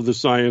follow the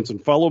science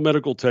and follow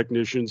medical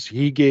technicians,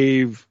 he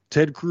gave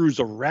Ted Cruz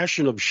a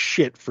ration of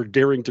shit for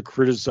daring to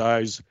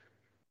criticize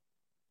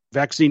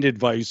vaccine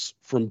advice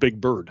from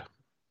Big Bird.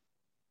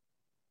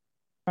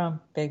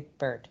 From Big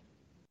Bird.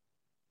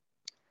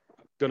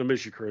 I'm going to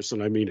miss you, Chris,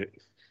 and I mean it.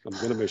 I'm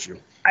going to miss you.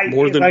 Like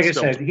I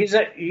said, he's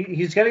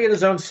going to get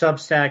his own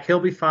Substack. He'll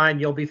be fine.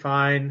 You'll be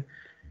fine.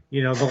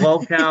 The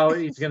low cow,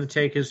 he's going to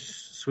take his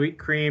sweet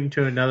cream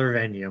to another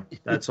venue.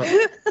 That's all.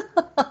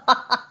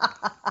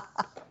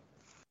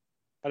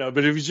 I know,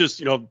 but it was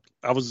just,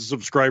 I was a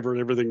subscriber and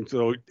everything.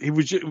 So he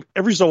was just,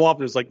 every so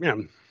often, it's like, man,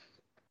 a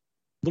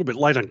little bit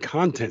light on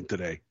content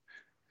today.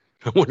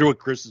 I wonder what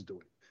Chris is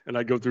doing. And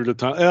I go through the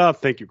time.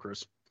 Thank you,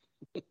 Chris.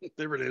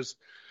 There it is.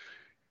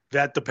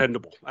 That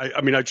dependable.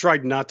 I mean, I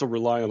tried not to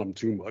rely on him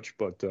too much,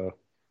 but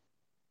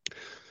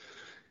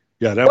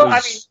yeah, that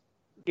was.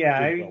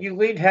 You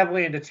leaned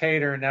heavily into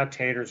Tater, and now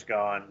Tater's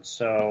gone.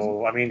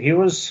 So, I mean, he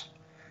was.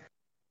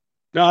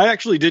 No, I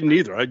actually didn't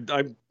either.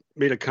 I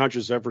made a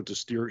conscious effort to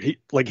steer.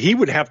 He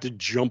would have to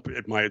jump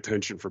at my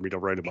attention for me to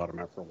write about him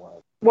after a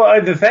while.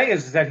 Well, the thing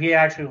is that he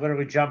actually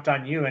literally jumped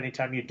on you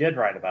anytime you did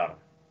write about him.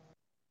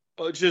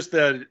 Well, it's just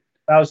that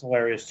was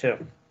hilarious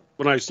too.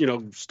 When I,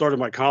 started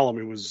my column,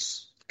 it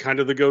was kind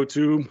of the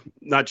go-to,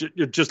 not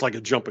just like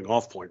a jumping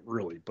off point,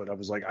 really. But I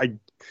was like,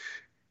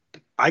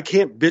 I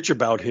can't bitch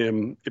about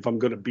him if I'm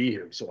going to be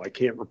him, so I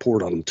can't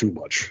report on him too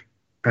much.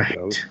 Right.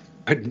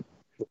 I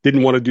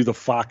didn't want to do the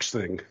Fox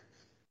thing.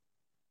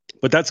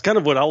 But that's kind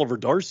of what Oliver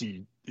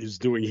Darcy is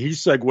doing.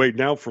 He's segued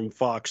now from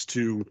Fox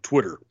to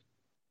Twitter.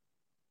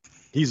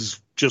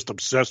 He's just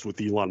obsessed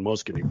with Elon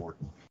Musk anymore.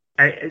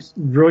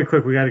 Really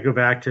quick, we got to go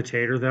back to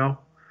Tater, though.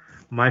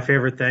 My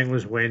favorite thing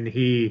was when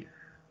he,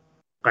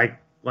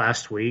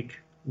 last week,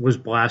 was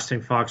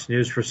blasting Fox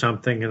News for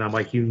something, and I'm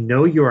like,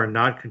 you are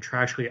not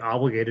contractually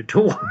obligated to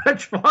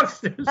watch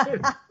Fox News.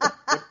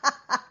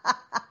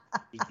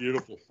 It's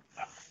beautiful.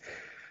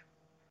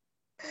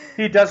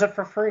 He does it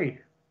for free.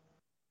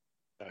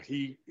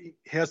 He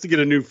has to get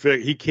a new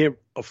fix. He can't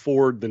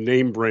afford the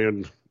name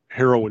brand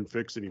heroin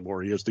fix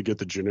anymore. He has to get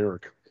the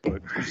generic,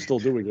 but he's still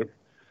doing it.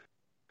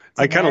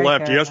 I kind of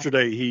laughed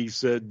yesterday. He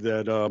said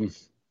that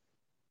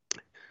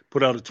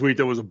put out a tweet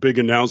that was a big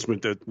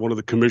announcement that one of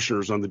the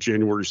commissioners on the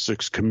January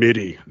 6th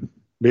committee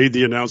made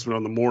the announcement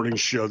on the morning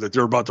show that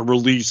they're about to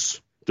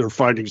release their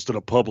findings to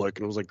the public.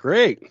 And I was like,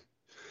 great.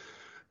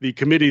 the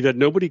committee that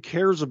nobody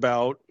cares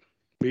about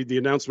made the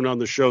announcement on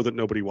the show that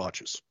nobody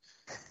watches.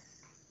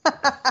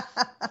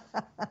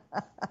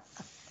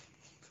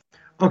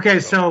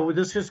 Okay, so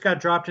this just got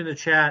dropped in the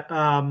chat.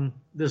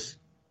 This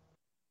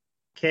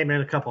came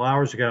in a couple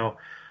hours ago.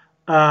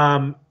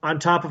 On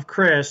top of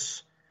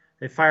Chris,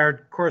 they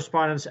fired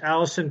correspondents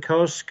Allison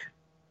Kosk,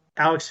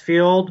 Alex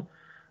Field,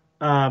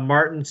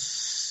 Martin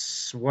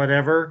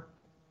whatever,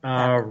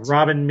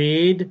 Robin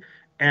Mead,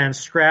 and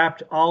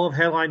scrapped all of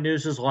Headline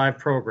News' live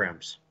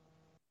programs.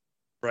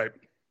 Right.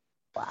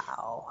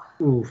 Wow.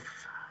 Oof.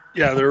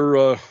 Yeah,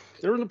 they're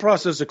in the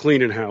process of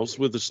cleaning house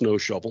with a snow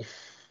shovel.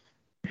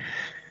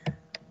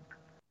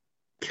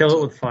 Kill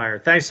it with fire.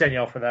 Thanks,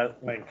 Danielle, for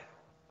that link.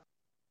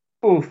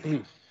 Oof.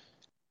 Yeah,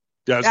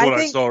 that's what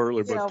I saw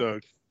earlier,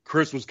 but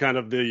Chris was kind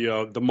of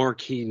the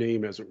marquee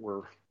name, as it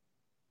were.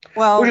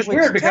 Well, which is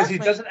weird because he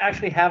doesn't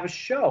actually have a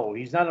show.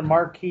 He's not a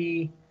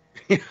marquee.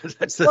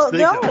 That's the thing.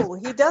 No,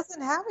 he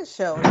doesn't have a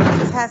show. He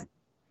just has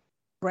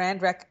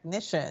brand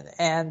recognition.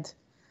 And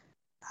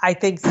I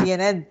think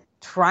CNN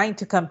trying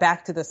to come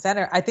back to the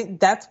center, I think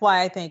that's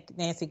why I think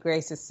Nancy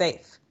Grace is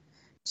safe.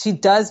 She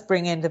does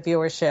bring in the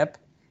viewership.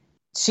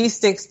 She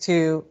sticks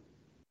to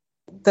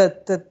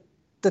the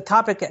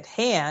topic at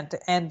hand,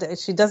 and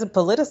she doesn't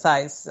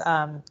politicize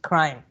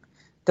crime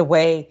the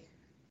way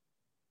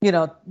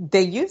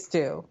they used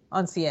to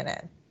on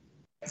CNN.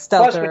 Plus,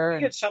 Stelter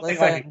when you get something and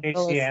like a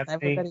Casey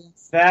Anthony,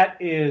 that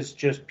is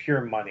just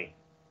pure money.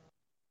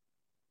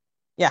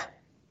 Yeah.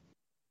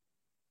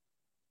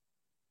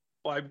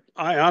 Well,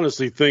 I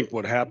honestly think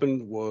what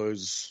happened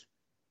was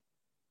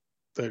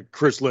that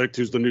Chris Licht,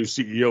 who's the new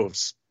CEO of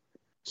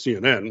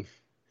CNN,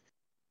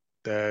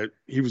 that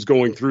he was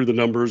going through the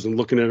numbers and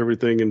looking at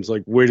everything and it's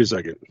like, wait a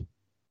second,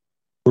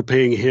 we're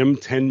paying him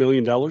 $10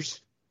 million?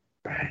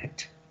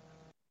 Right.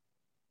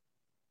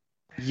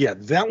 Yeah,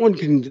 that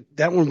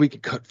one we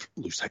can cut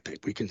loose. I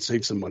think we can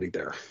save some money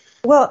there.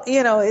 Well,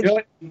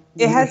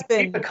 it has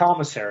been the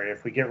commissary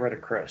if we get rid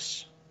of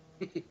Chris.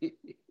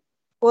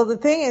 Well, the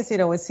thing is,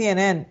 with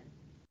CNN,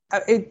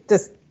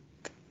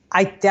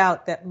 I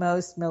doubt that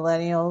most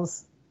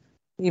millennials,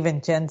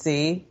 even Gen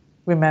Z,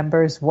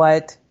 remembers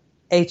what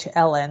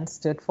HLN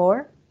stood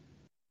for,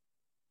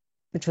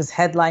 which was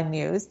headline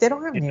news. They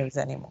don't have news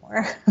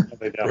anymore. No,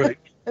 they don't. Right.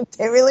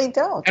 They really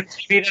don't.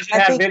 MTV doesn't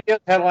have videos.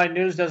 Headline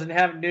News doesn't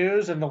have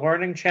news, and the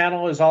Learning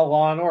Channel is all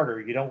Law and Order.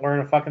 You don't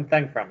learn a fucking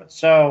thing from it.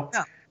 So,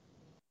 no.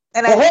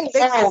 And I think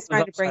Vic is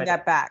trying to bring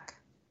that back.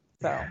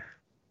 So,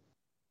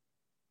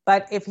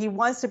 but if he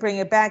wants to bring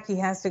it back, he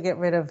has to get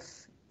rid of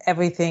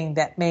everything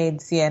that made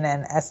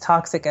CNN as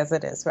toxic as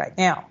it is right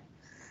now.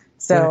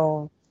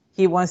 So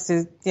he wants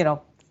to,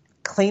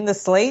 clean the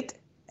slate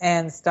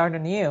and start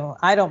anew.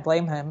 I don't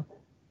blame him,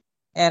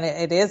 and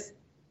it is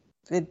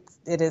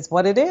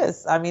what it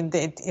is. I mean,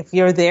 if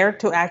you're there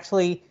to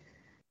actually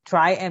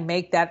try and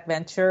make that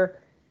venture,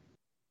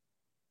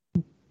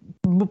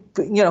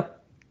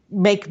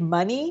 make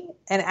money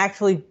and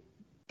actually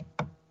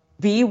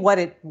be what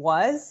it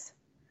was,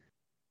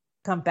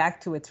 come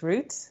back to its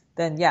roots,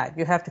 then yeah,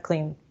 you have to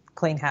clean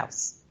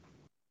house.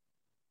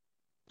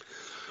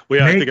 Well,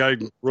 yeah, I think I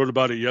wrote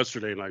about it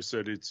yesterday, and I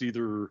said it's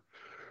either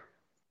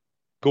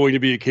going to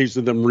be a case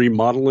of them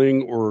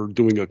remodeling or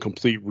doing a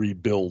complete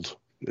rebuild.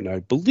 And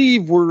I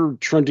believe we're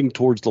trending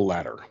towards the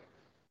latter.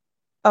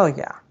 Oh,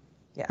 yeah.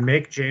 Yeah.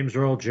 Make James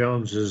Earl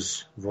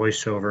Jones's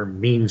voiceover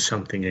mean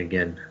something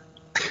again.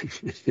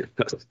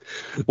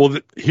 Well,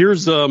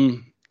 here's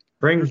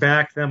bring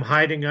back them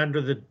hiding under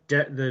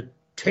the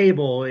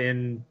table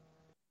in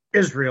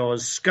Israel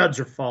as scuds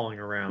are falling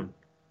around.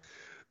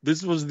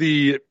 This was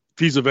the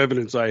piece of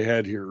evidence I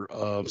had here.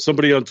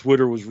 Somebody on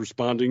Twitter was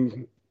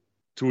responding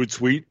to a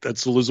tweet that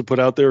Saliza put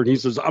out there, and he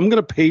says, I'm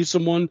going to pay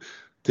someone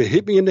to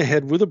hit me in the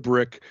head with a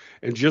brick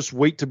and just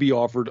wait to be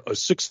offered a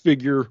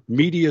 6-figure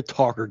media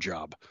talker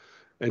job.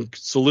 And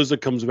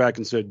Saliza comes back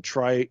and said,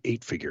 try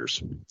 8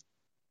 figures.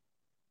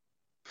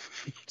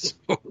 So,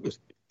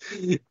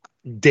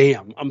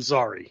 damn, I'm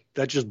sorry.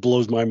 That just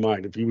blows my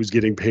mind if he was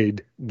getting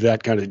paid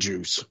that kind of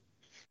juice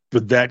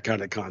for that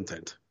kind of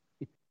content.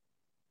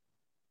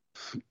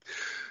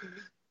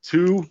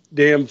 Too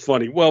damn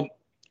funny. Well,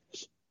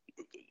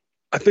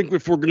 I think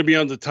if we're going to be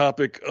on the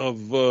topic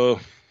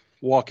of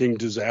walking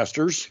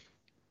disasters,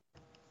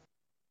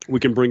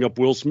 we can bring up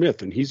Will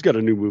Smith, and he's got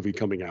a new movie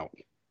coming out.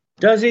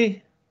 Does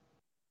he?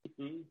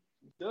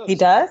 He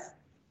does?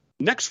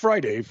 Next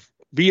Friday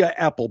via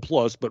Apple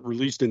Plus, but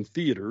released in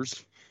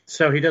theaters.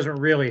 So he doesn't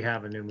really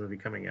have a new movie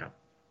coming out.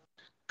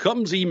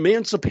 Comes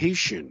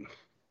Emancipation,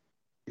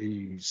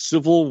 a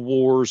Civil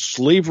War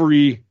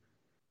slavery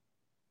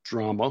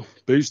drama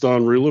based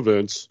on real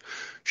events,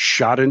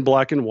 shot in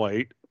black and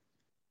white.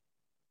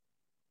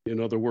 In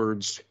other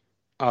words,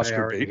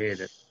 Oscar bait. Hate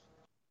it.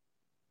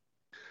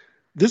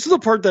 This is the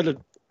part that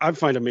I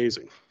find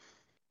amazing.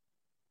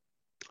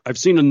 I've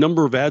seen a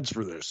number of ads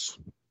for this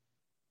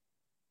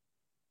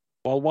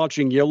while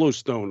watching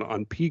Yellowstone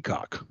on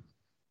Peacock.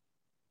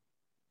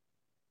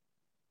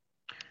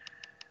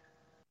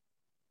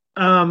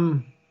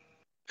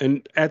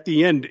 And at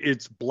the end,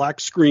 it's black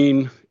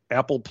screen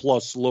Apple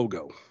Plus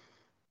logo.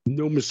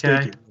 No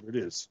mistaking what it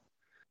is.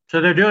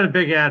 So they're doing a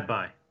big ad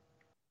buy.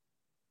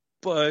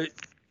 But,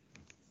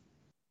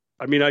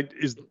 I mean,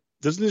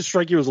 doesn't this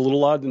strike you as a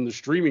little odd in the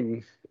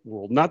streaming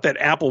world? Not that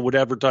Apple would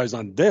advertise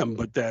on them,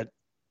 but that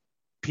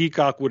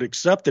Peacock would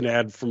accept an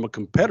ad from a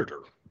competitor.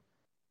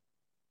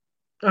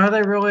 Are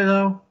they really,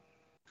 though?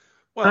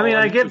 Well, I mean,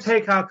 I give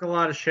Peacock a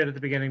lot of shit at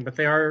the beginning, but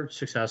they are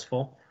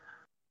successful.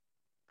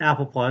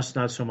 Apple Plus,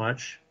 not so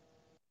much.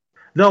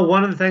 Though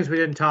one of the things we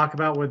didn't talk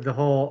about with the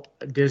whole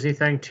Disney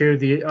thing, too,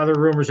 the other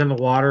rumors in the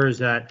water is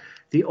that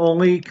the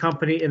only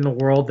company in the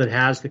world that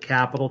has the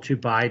capital to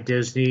buy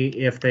Disney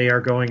if they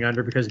are going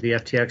under because of the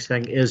FTX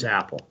thing is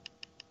Apple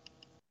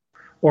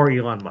or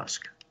Elon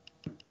Musk.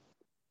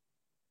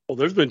 Well,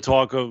 there's been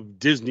talk of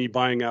Disney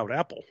buying out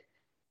Apple.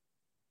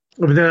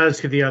 But then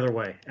let's get the other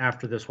way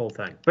after this whole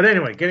thing. But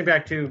anyway, getting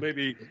back to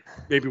maybe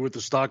with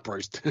the stock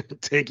price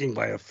tanking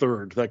by a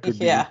third, that could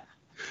be. Yeah.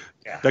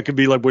 That could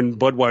be like when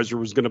Budweiser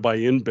was going to buy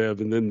InBev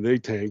and then they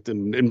tanked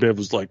and InBev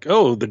was like,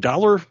 oh, the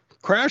dollar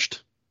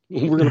crashed?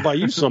 We're going to buy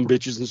you some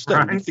bitches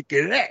instead. Right. Think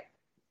of that.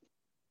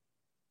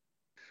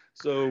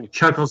 So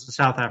Chuckles, the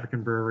South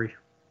African brewery.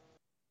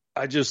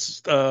 I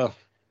just found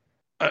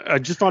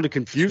it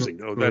confusing,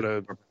 though,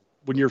 that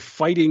when you're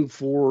fighting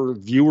for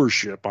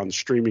viewership on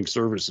streaming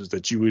services,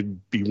 that you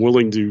would be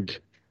willing to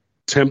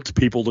tempt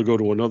people to go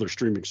to another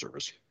streaming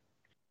service.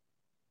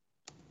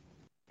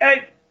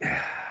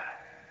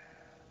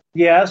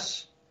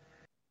 Yes,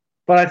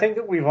 but I think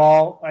that we've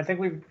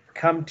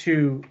come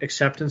to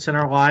acceptance in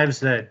our lives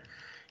that,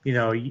 you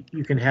know,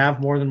 you can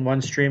have more than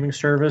one streaming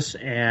service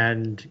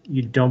and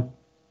you don't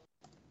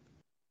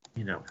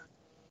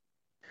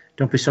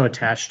be so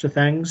attached to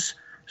things.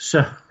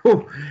 So,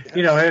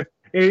 you know,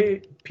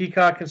 if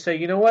Peacock can say,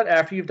 you know what,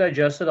 after you've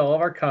digested all of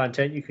our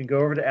content, you can go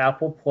over to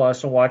Apple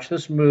Plus and watch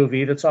this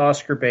movie that's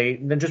Oscar bait.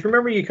 And then just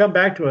remember you come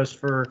back to us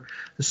for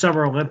the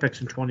Summer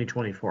Olympics in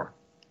 2024.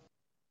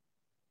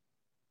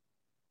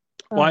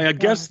 Well, I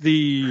guess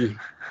the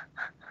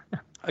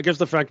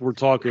fact we're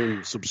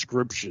talking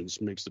subscriptions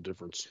makes a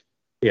difference.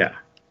 Yeah.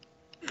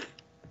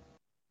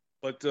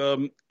 But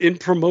in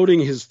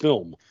promoting his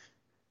film,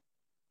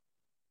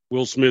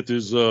 Will Smith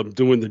is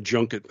doing the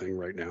junket thing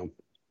right now.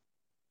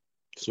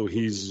 So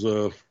he's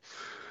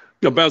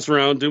bouncing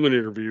around doing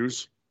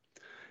interviews.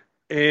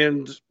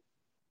 And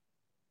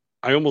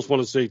I almost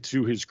want to say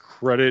to his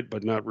credit,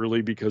 but not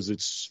really because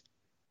it's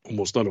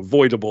almost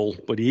unavoidable,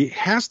 but he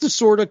has to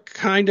sort of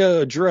kind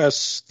of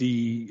address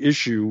the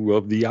issue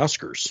of the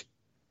Oscars.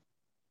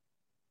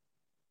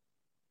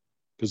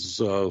 Because,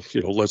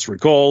 let's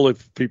recall,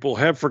 if people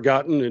have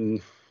forgotten,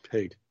 and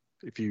hey,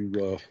 if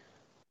you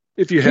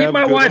keep have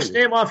my wife's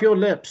name off your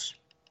lips.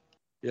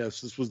 Yes,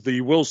 this was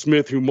the Will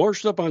Smith who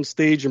marched up on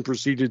stage and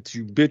proceeded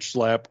to bitch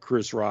slap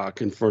Chris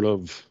Rock in front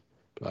of,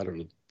 I don't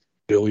know,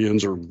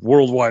 billions or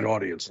worldwide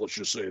audience. Let's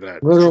just say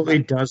that. Literally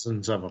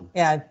dozens of them.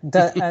 Yeah,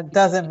 a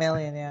dozen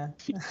million, yeah.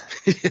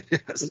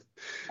 Yes.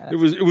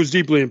 It was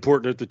deeply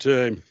important at the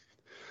time.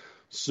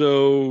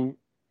 So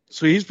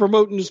he's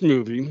promoting this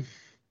movie.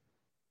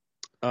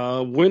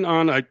 Went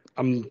on, I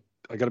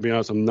got to be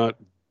honest, I'm not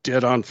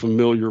dead on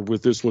familiar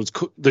with this one.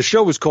 The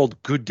show is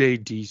called Good Day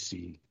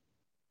DC.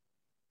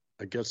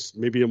 I guess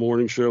maybe a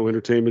morning show,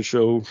 entertainment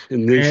show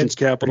in the nation's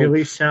capital. It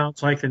really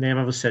sounds like the name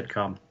of a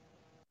sitcom.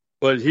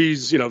 But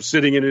he's,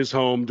 sitting in his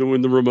home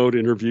doing the remote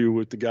interview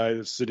with the guy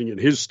that's sitting in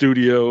his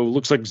studio.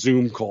 Looks like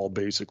Zoom call,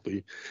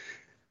 basically.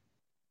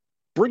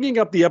 Bringing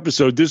up the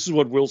episode, this is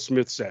what Will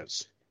Smith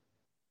says.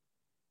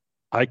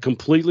 I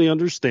completely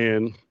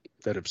understand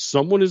that if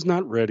someone is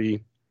not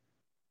ready,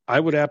 I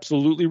would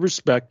absolutely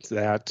respect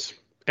that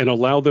and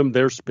allow them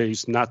their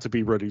space not to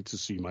be ready to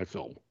see my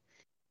film.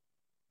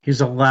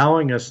 He's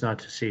allowing us not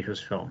to see his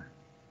film.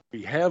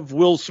 We have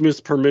Will Smith's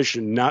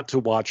permission not to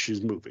watch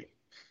his movie.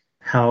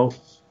 How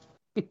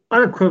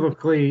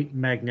unequivocally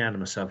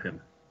magnanimous of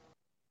him.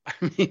 I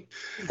mean,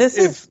 this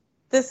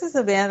is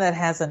a man that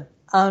has an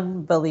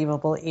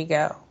unbelievable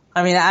ego.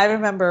 I mean, I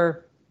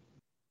remember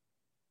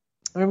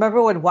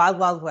when Wild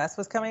Wild West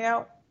was coming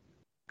out.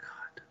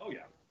 God. Oh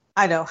yeah.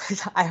 I know.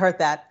 I heard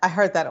that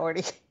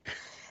already.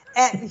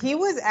 And he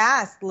was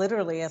asked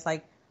literally, it's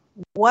like,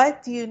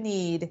 what do you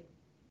need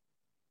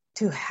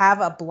to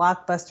have a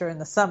blockbuster in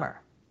the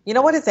summer? You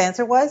know what his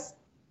answer was?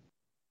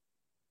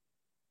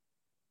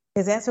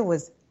 His answer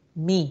was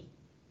me.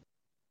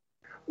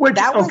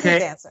 That was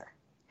his answer.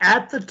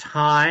 At the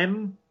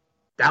time,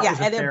 that was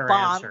a fair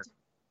answer.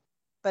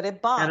 But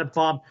it bombed. And it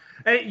bombed.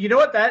 Hey, you know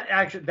what? That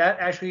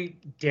actually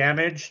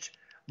damaged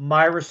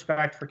my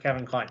respect for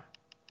Kevin Kline.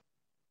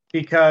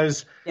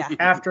 Because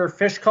after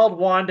Fish Called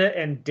Wanda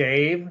and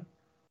Dave,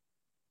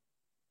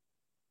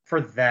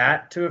 for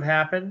that to have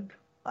happened.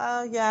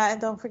 Well, yeah,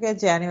 and don't forget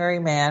January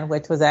Man,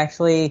 which was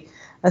actually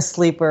a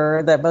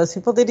sleeper that most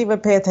people didn't even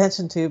pay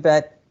attention to,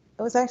 but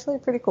it was actually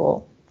pretty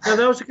cool. No,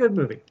 that was a good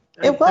movie.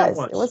 It was.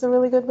 It was a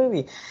really good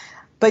movie.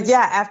 But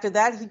yeah, after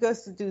that, he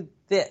goes to do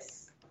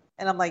this.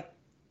 And I'm like,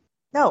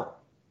 no,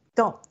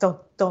 don't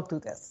do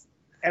this.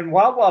 And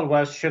Wild Wild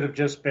West should have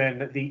just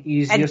been the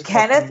easiest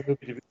movie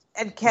to be.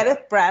 And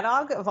Kenneth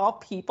Branagh, of all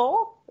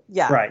people,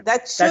 right.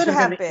 that should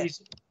have been.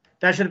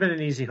 That should have been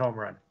an easy home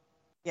run.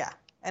 Yeah,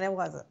 and it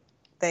wasn't.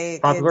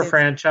 Popular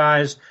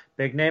franchise,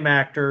 big name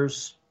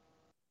actors.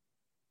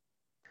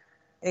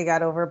 It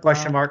got over.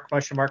 Question mark,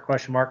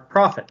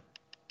 profit.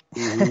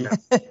 Mm-hmm.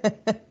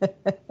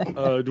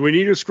 Do we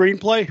need a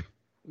screenplay?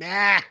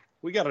 Nah,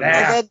 we got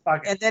it.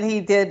 And then he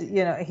did,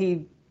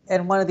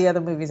 and one of the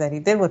other movies that he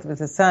did with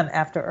his son,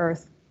 After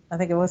Earth, I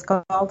think it was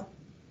called.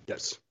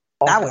 Yes.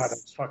 That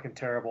was fucking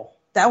terrible.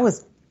 That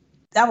was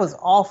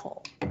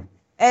awful.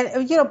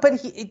 And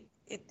but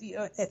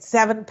at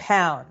 7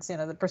 pounds,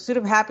 The Pursuit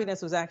of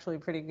Happiness was actually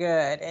pretty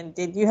good. And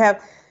did you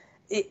have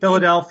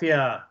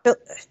Philadelphia?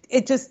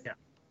 It just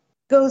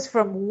goes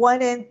from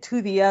one end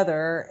to the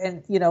other,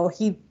 and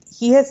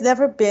he has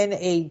never been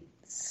a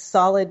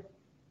solid,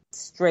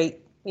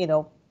 straight.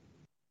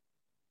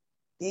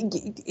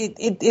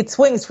 It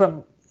swings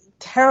from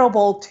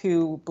terrible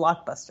to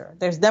blockbuster.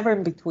 There's never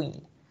in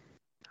between.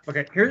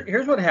 Okay,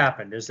 here's what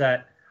happened is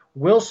that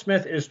Will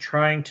Smith is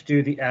trying to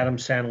do the Adam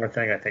Sandler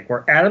thing, I think,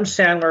 where Adam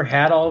Sandler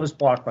had all of his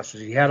blockbusters.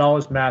 He had all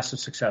his massive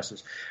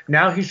successes.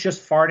 Now he's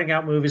just farting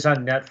out movies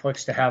on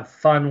Netflix to have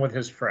fun with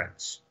his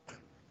friends.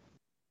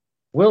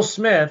 Will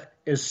Smith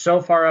is so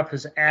far up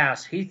his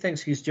ass, he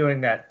thinks he's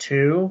doing that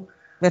too.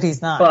 But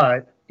he's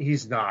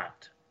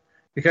not.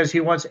 Because he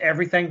wants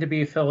everything to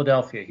be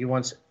Philadelphia.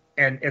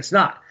 And it's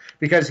not.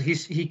 Because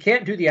he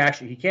can't do the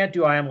action. He can't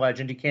do I Am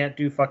Legend. He can't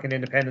do fucking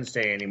Independence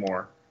Day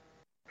anymore.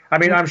 I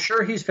mean, I'm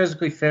sure he's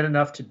physically fit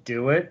enough to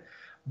do it,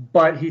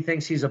 but he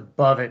thinks he's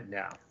above it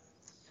now.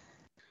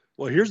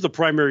 Well, here's the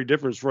primary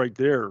difference right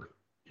there.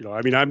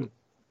 I'm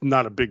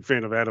not a big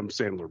fan of Adam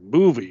Sandler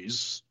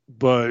movies,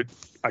 but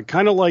I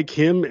kind of like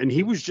him. And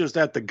he was just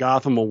at the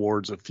Gotham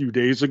Awards a few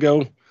days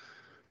ago.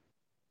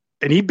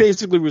 And he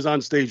basically was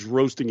on stage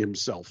roasting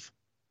himself.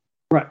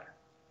 Right.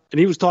 And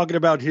he was talking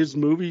about his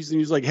movies. And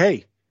he's like,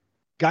 hey,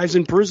 guys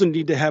in prison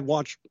need to have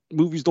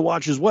movies to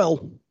watch as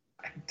well.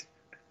 Right.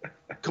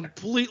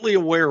 Completely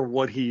aware of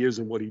what he is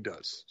and what he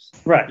does.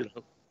 Right.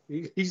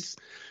 He's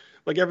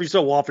like every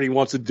so often he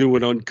wants to do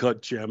an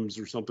Uncut Gems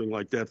or something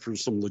like that for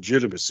some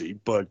legitimacy.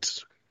 But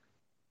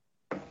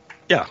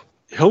yeah,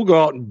 he'll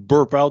go out and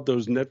burp out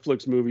those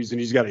Netflix movies,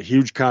 and he's got a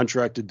huge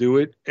contract to do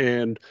it.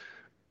 And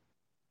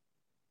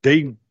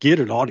they get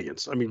an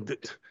audience. I mean,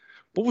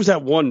 what was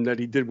that one that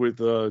he did with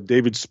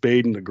David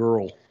Spade and the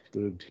girl,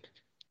 the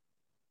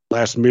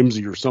Last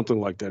Mimsy or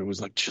something like that? It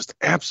was like just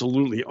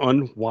absolutely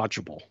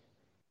unwatchable.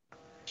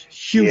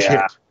 Huge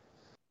hit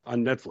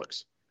on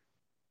Netflix.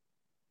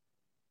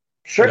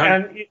 Sure,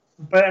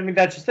 but I mean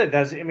that's just it.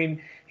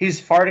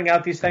 He's farting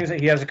out these things.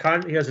 He has a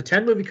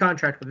 10-movie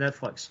contract with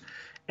Netflix,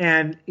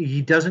 and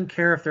he doesn't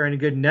care if they're any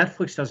good.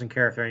 Netflix doesn't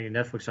care if they're any.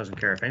 Netflix doesn't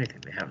care if anything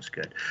they have is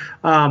good,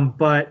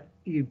 but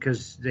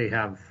because they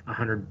have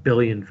 100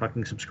 billion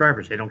fucking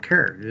subscribers, they don't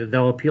care.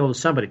 They'll appeal to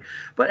somebody.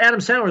 But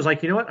Adam Sandler is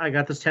like, you know what? I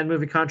got this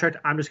 10-movie contract.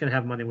 I'm just going to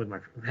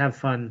have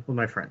fun with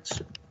my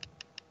friends,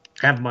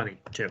 have money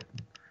too.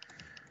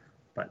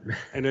 But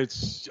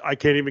I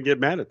can't even get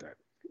mad at that.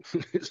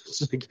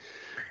 It's like,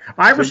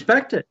 I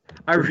respect it.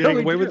 You're getting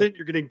away with it.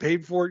 You're getting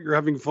paid for it. You're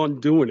having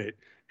fun doing it,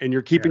 and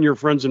you're keeping your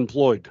friends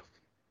employed.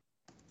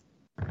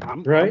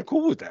 I'm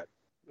cool with that.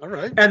 All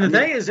right. And the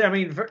thing is,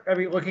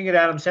 looking at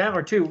Adam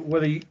Sandler too,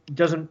 whether he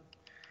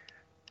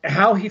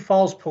how he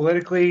falls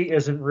politically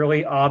isn't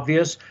really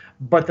obvious,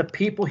 but the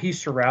people he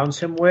surrounds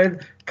him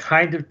with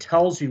kind of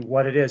tells you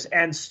what it is,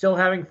 and still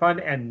having fun,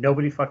 and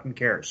nobody fucking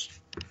cares.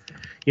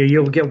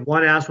 You'll get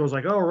one asshole who's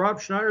like, "Oh, Rob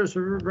Schneider's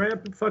a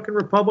rampant fucking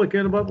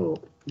Republican,"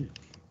 but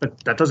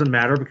that doesn't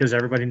matter because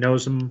everybody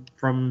knows him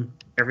from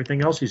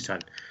everything else he's done.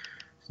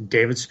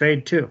 David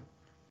Spade too.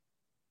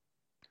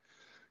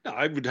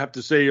 I would have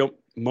to say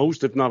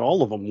most, if not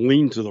all of them,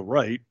 lean to the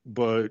right,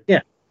 but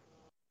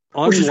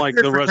unlike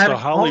the rest of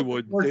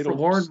Hollywood, they don't. For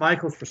Lorne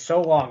Michaels for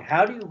so long,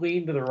 how do you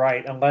lean to the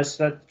right unless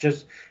that's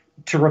just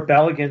to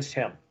rebel against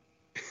him?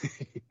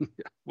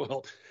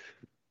 Well.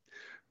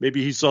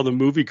 Maybe he saw the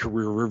movie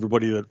career of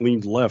everybody that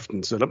leaned left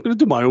and said, I'm going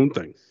to do my own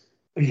thing.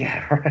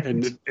 Yeah, right.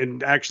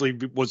 And actually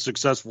was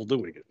successful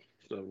doing it.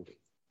 So,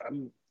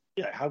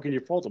 how can you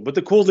fault them? But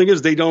the cool thing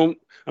is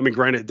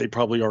granted, they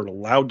probably aren't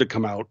allowed to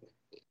come out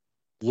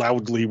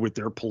loudly with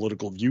their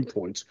political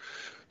viewpoints.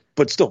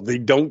 But still, they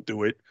don't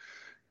do it.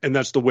 And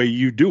that's the way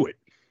you do it.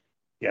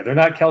 Yeah, they're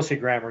not Kelsey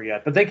Grammer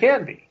yet, but they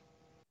can be.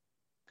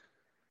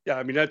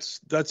 Yeah, that's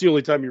the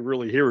only time you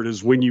really hear it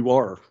is when you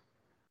are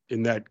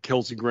in that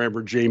Kelsey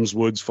Grammer, James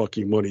Woods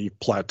fucking money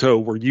plateau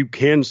where you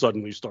can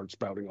suddenly start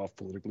spouting off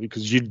politically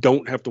because you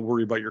don't have to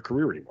worry about your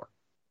career anymore.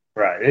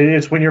 Right.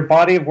 It's when your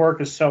body of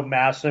work is so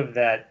massive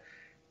that,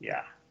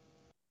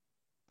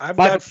 I've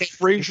got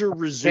Frasier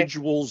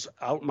residuals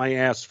out my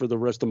ass for the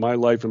rest of my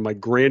life, and my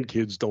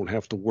grandkids don't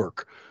have to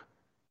work.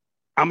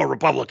 I'm a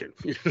Republican.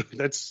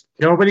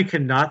 Nobody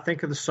cannot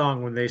think of the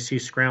song when they see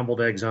scrambled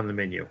eggs on the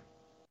menu.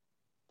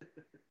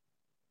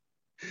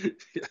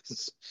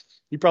 Yes.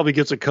 He probably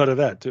gets a cut of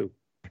that, too.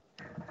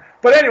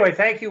 But anyway,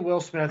 thank you, Will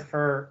Smith,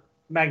 for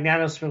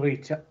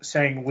magnanimously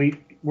saying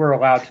we're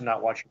allowed to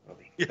not watch a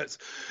movie. Yes.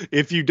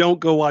 If you don't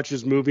go watch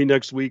his movie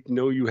next week,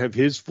 know you have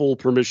his full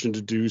permission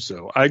to do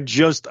so. I'm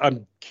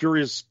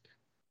curious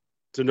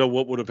to know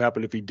what would have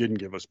happened if he didn't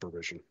give us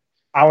permission.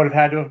 I would have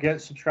had to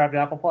get subscribed to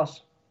Apple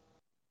Plus.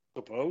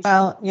 Suppose.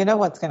 Well, you know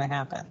what's going to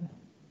happen.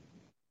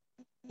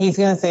 He's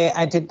going to say,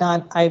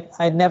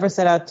 I never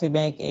set out to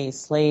make a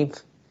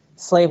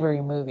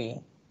slavery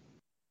movie.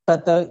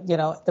 But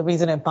the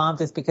reason it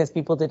bombed is because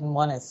people didn't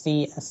want to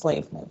see a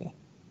slave movie.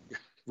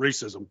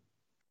 Racism.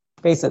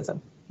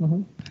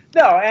 Mm-hmm.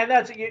 No,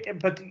 and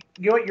but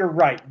you're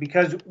right,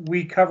 because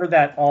we cover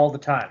that all the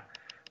time.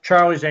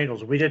 Charlie's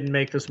Angels, we didn't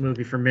make this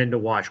movie for men to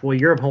watch. Well,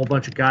 you're a whole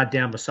bunch of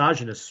goddamn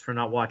misogynists for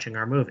not watching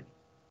our movie.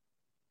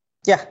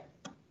 Yeah.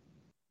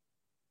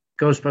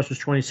 Ghostbusters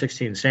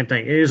 2016, same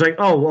thing. It was like,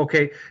 oh,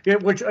 okay. Yeah,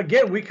 which,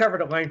 again, we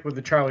covered at length with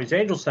the Charlie's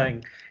Angels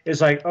thing.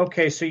 Is like,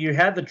 okay, so you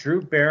had the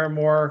Drew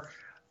Barrymore,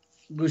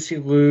 Lucy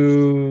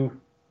Liu,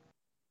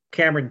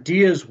 Cameron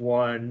Diaz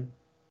one,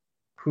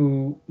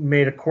 who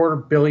made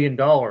 $250 million.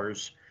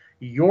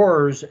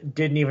 Yours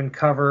didn't even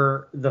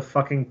cover the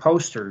fucking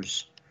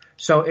posters.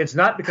 So it's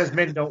not because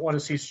men don't want to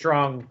see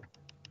strong,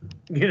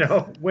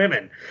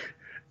 women.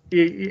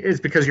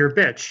 It's because you're a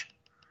bitch.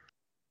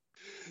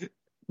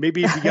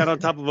 Maybe if you got on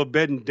top of a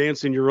bed and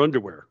dance in your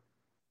underwear.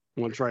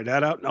 Want to try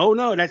that out? Oh,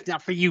 no, that's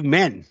not for you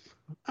men.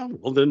 Oh,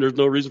 well, then there's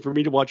no reason for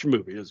me to watch a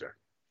movie, is there?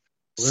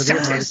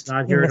 Olivia's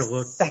not here to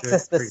look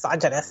sexist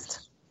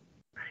misogynist.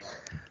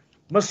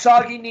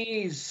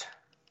 Misogynies.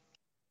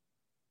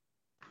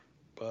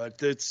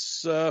 But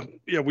it's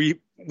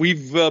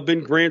we've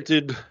been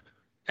granted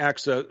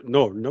access.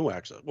 No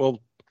access.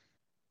 Well,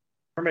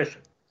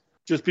 permission.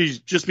 Just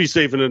be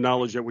safe in the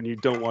knowledge that when you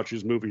don't watch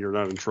his movie, you're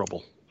not in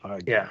trouble.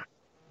 Yeah.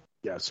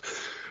 Yes.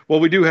 Well,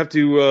 we do have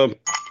to.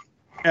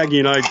 Aggie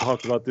and I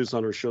talked about this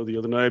on our show the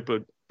other night,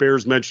 but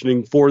bears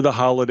mentioning for the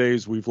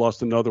holidays, we've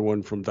lost another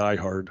one from Die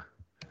Hard.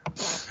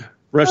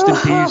 Rest in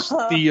peace,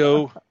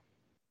 Theo.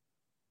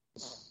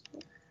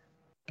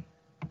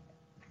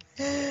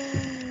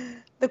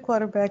 The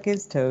quarterback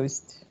is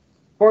toast.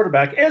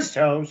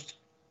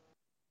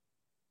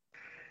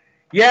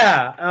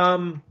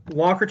 Yeah.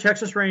 Walker,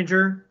 Texas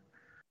Ranger.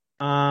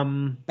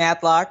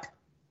 Matlock.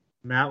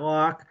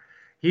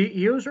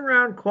 He was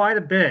around quite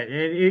a bit.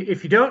 And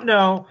if you don't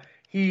know,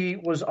 he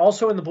was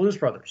also in the Blues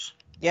Brothers.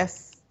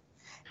 Yes.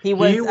 He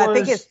was I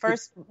think his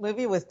first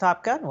movie was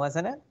Top Gun,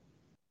 wasn't it?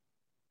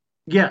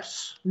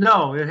 Yes.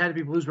 No, it had to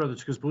be Blues Brothers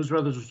because Blues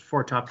Brothers was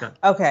before Top Gun.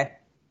 Okay.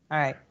 All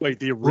right. Wait,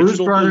 the original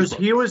Blues Brothers.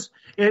 He was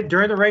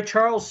during the Ray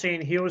Charles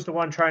scene. He was the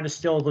one trying to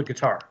steal the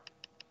guitar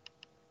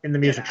in the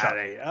music shop.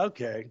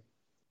 Okay.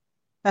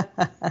 I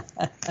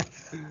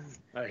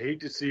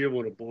hate to see it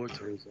when a bullet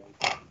turns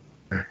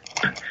on.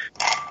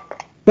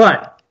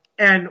 But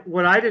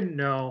what I didn't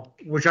know,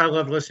 which I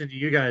loved listening to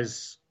you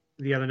guys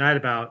the other night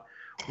about,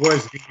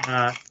 was the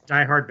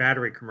Die Hard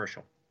battery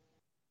commercial.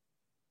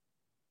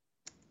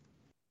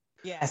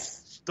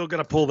 Yes. Still got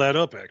to pull that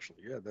up, actually.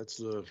 Yeah,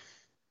 that's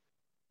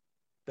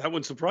that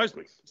one surprised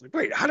me. It's like,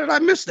 wait, how did I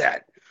miss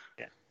that?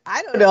 Yeah.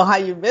 I don't know how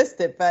you missed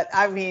it, but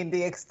I mean,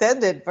 the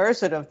extended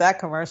version of that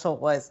commercial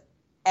was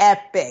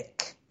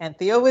epic. And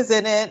Theo was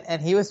in it,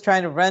 and he was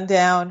trying to run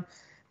down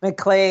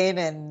McClane,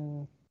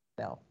 and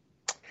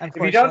if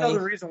you don't know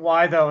the reason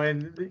why, though,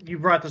 and you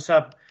brought this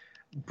up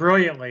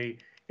brilliantly,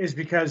 is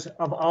because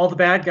of all the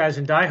bad guys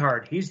in Die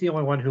Hard, he's the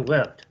only one who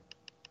lived.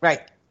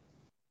 Right.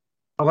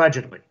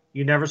 Allegedly.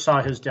 You never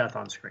saw his death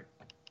on screen.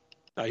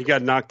 He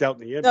got knocked out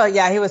in the end. No,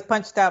 yeah, he was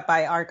punched out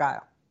by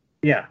Argyle.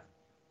 Yeah.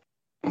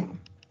 Yeah,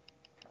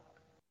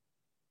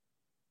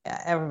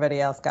 everybody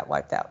else got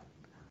wiped out.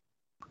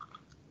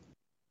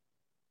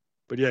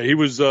 But yeah, he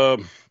was.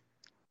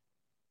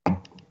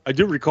 I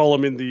do recall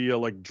him in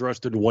the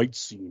dressed in white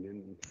scene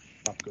in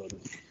Top Gun.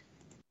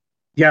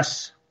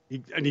 Yes.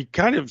 He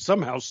kind of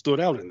somehow stood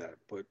out in that.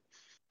 But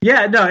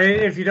yeah, no,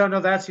 if you don't know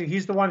that scene,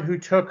 he's the one who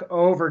took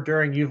over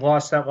during You've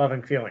Lost That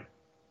Loving Feeling.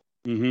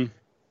 Mm-hmm.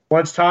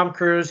 Once Tom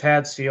Cruise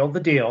had sealed the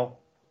deal,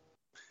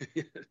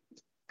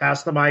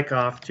 passed the mic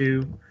off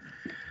to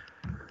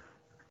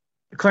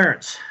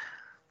Clarence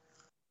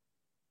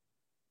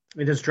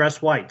in his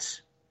dress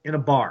whites in a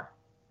bar.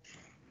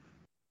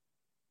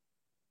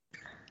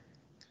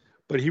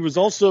 But he was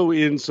also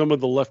in some of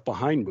the Left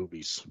Behind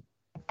movies,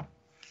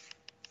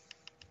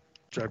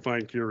 which I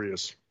find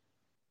curious.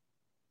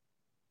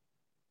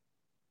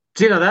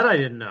 See, now that I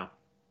didn't know.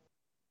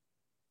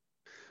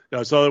 Yeah,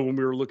 I saw that when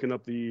we were looking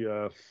up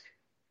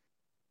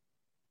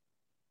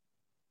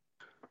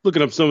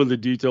some of the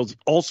details.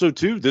 Also,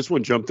 too, this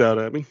one jumped out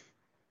at me.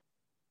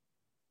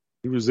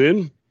 He was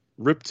in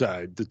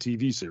Riptide, the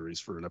TV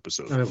series, for an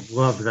episode. I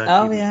love that.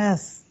 Oh, TV.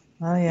 yes.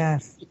 Oh,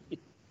 yes.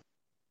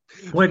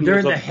 When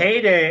during the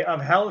heyday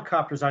of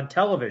helicopters on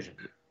television.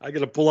 I got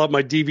to pull out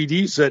my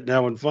DVD set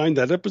now and find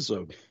that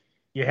episode.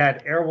 You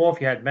had Airwolf,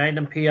 you had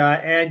Magnum PI,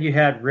 and you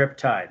had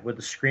Riptide with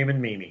the Screaming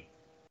Mimi.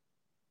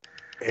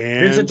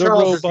 And Vincent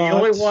Charles robot. is the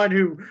only one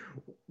who,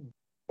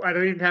 I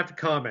don't even have to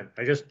comment.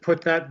 I just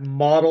put that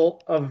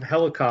model of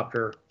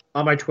helicopter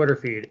on my Twitter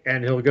feed,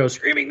 and he'll go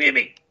screaming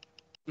Mimi.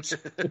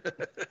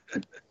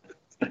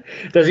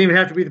 Doesn't even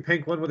have to be the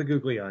pink one with the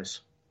googly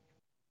eyes.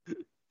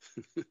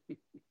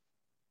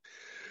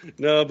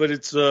 No, but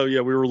it's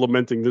we were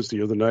lamenting this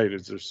the other night.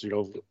 It's just,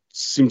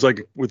 seems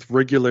like with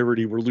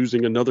regularity we're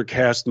losing another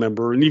cast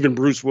member, and even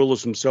Bruce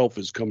Willis himself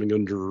is coming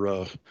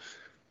under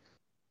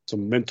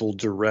some mental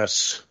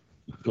duress.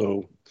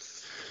 So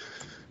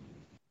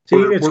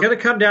it's going to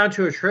come down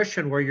to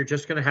attrition, where you're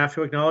just going to have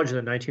to acknowledge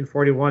that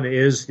 1941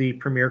 is the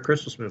premier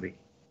Christmas movie.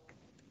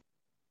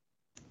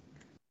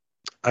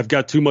 I've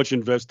got too much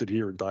invested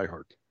here in Die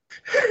Hard.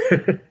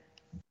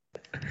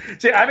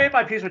 See, I made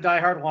my peace with Die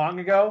Hard long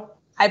ago.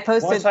 I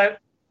posted.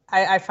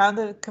 I found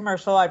the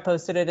commercial. I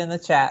posted it in the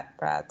chat,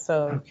 Brad.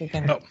 So you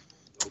can. Oh,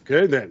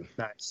 okay then.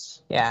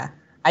 Nice. Yeah,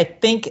 I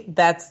think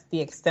that's the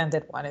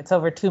extended one. It's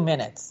over 2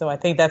 minutes, so I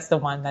think that's the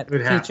one that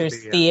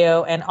features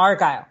Theo and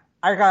Argyle.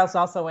 Argyle's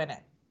also in it.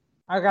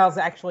 Argyle's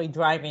actually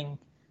driving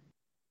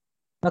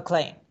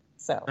McClane.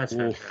 So that's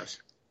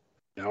fantastic.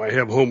 Now I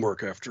have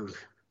homework after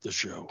the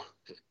show.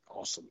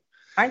 Awesome.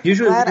 Aren't you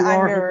glad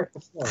I'm your...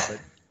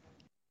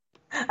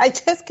 I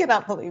just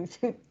cannot believe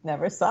you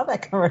never saw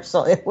that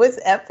commercial. It was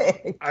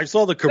epic. I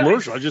saw the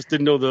commercial. I just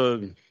didn't know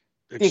the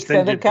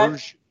extended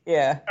version.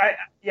 Yeah.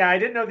 I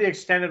didn't know the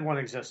extended one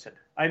existed.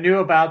 I knew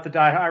about the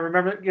Die Hard. I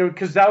remember,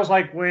 because that was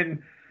like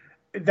when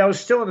that was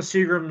still in the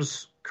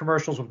Seagram's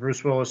commercials with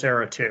Bruce Willis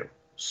era too.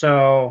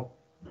 So,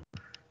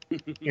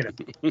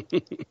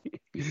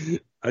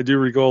 I do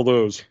recall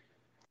those.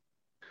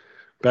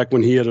 Back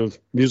when he had a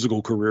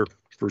musical career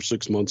for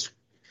 6 months.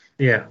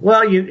 Yeah.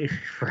 Well,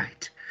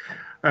 right.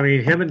 I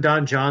mean, him and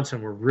Don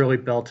Johnson were really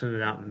belting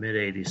it out in the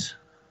mid-'80s.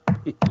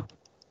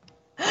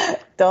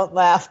 Don't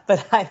laugh,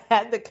 but I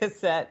had the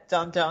cassette,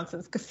 Don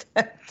Johnson's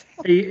cassette.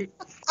 You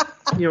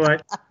know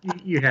what?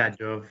 You had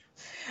to have.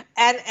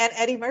 And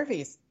Eddie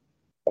Murphy's.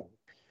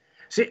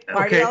 See,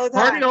 Party all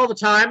the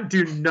time.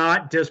 Do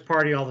not diss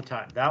Party all the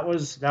time. That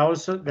was you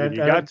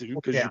got to,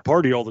 because you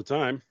party all the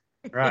time.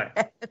 Right.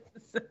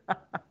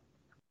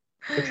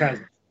 They're trying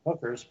to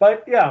hookers,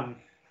 but yeah.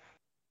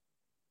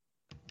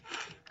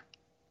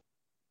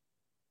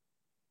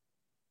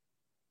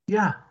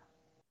 Yeah.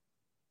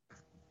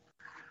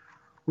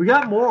 We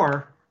got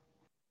more.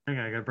 Hang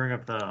on, I got to bring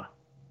up the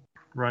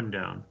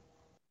rundown.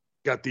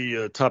 Got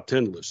the top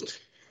 10 list.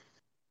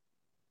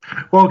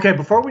 Well, okay,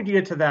 before we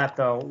get to that,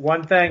 though,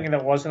 one thing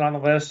that wasn't on the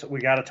list we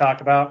got to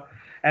talk about,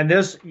 and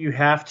this you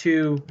have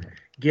to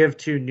give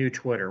to New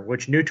Twitter,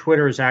 which New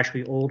Twitter is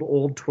actually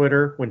old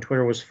Twitter, when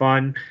Twitter was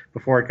fun,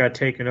 before it got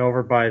taken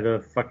over by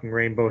the fucking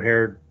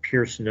rainbow-haired,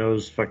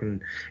 pierced-nosed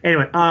fucking...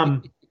 Anyway,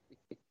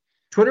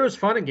 Twitter is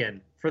fun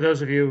again. For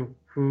those of you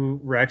who,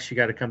 Rex, you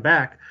got to come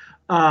back,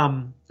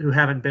 who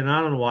haven't been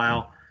on in a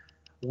while,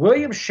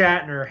 William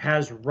Shatner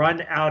has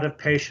run out of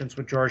patience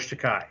with George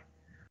Takei.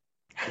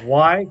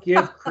 Why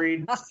give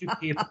credence to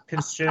people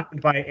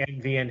consumed by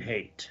envy and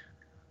hate?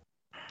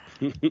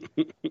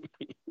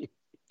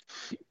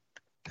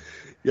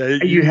 Yeah,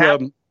 you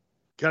kind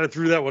of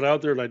threw that one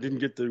out there, and I didn't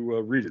get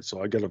to read it,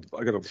 so I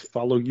gotta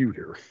follow you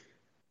here.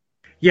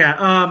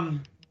 Yeah,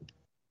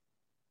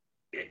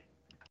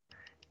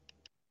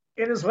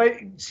 in his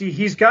way, see,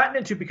 he's gotten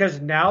into, because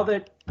now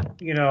that,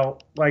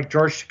 like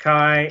George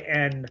Takei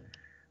and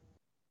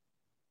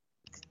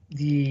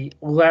the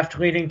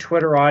left-leaning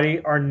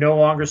Twitterati are no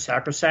longer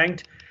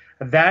sacrosanct,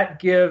 that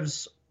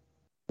gives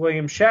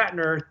William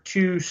Shatner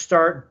to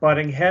start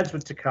butting heads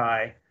with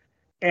Takei.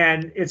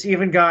 And it's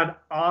even gone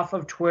off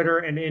of Twitter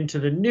and into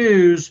the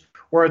news,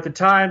 where at the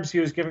times he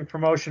was giving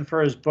promotion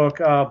for his book,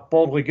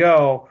 Boldly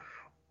Go,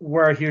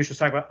 where he was just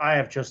talking about, I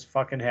have just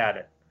fucking had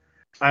it.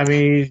 I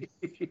mean,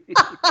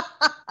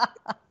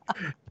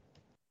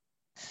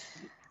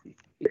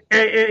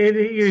 and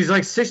he's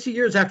like 60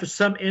 years after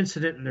some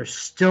incident, and they're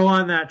still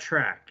on that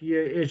track.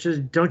 It's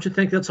just, don't you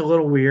think that's a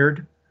little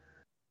weird?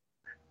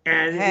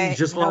 And he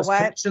just lost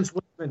patience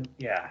with them.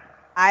 Yeah,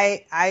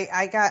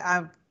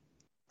 I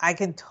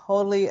can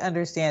totally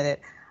understand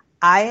it.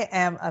 I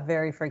am a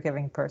very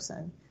forgiving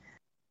person.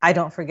 I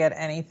don't forget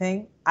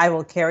anything. I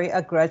will carry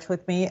a grudge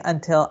with me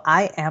until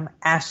I am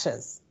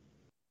ashes.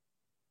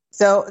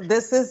 So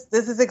this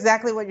is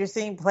exactly what you're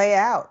seeing play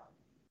out.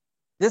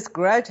 This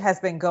grudge has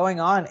been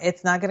going on.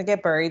 It's not going to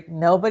get buried.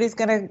 Nobody's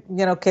going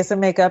to, kiss and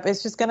make up.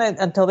 It's just going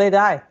to until they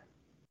die.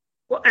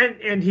 Well,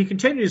 and he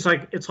continues,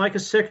 like, it's like a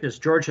sickness.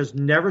 George has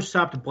never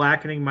stopped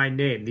blackening my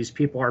name. These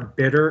people are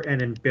bitter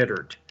and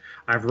embittered.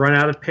 I've run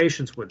out of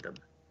patience with them.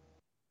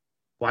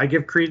 Why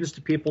give credence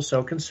to people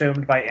so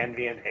consumed by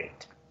envy and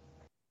hate?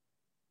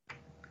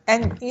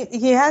 And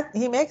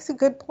he makes a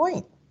good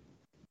point.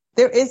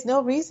 There is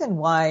no reason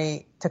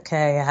why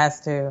Takei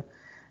has to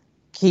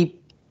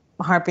keep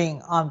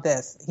harping on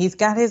this. He's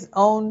got his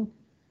own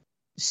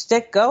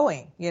shtick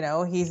going.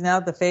 He's now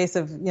the face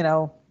of,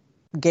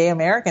 gay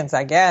Americans,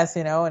 I guess,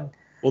 and.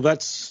 Well,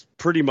 that's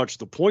pretty much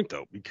the point,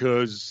 though,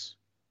 because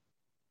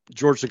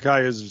George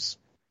Takei has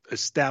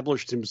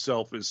established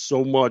himself as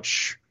so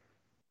much.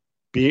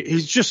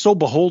 He's just so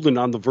beholden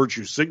on the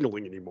virtue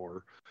signaling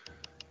anymore.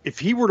 If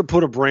he were to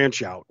put a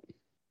branch out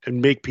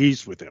and make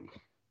peace with him,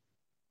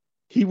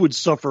 he would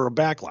suffer a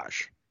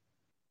backlash.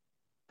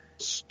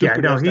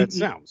 Stupid as that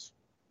sounds.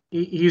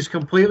 He's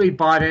completely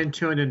bought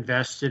into and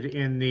invested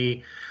in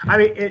the. I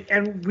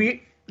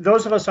mean,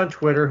 those of us on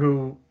Twitter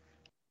who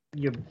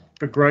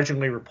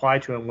begrudgingly reply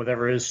to him with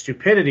whatever his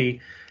stupidity,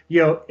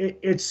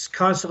 it's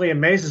constantly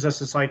amazes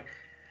us. It's like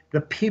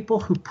the people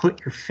who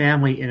put your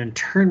family in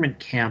internment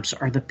camps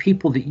are the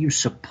people that you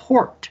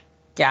support.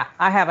 Yeah,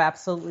 I have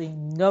absolutely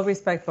no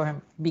respect for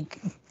him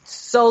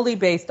solely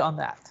based on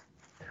that.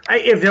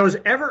 If there was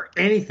ever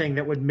anything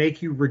that would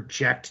make you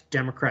reject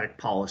Democratic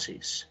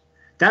policies,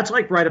 that's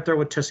like right up there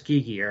with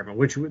Tuskegee Airmen,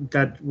 which we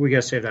got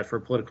to save that for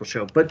a political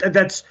show. But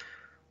that's,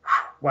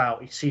 wow,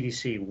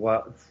 CDC,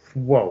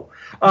 whoa.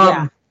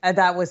 Yeah, and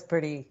that was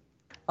pretty,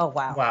 oh,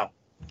 wow.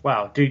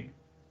 Wow, dude,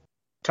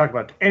 talk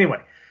about,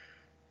 anyway.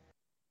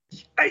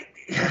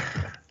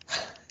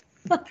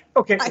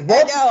 Okay,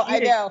 I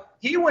know.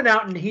 He went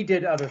out and he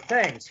did other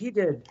things. He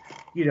did,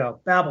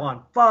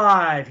 Babylon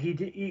 5.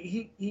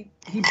 He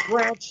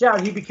branched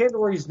out. He became to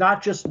where he's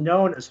not just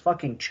known as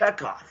fucking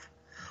Chekhov.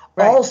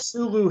 Right. All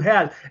Sulu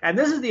had, and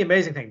this is the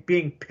amazing thing,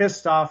 being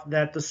pissed off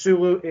that the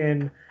Sulu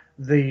in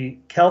the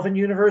Kelvin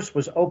universe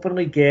was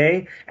openly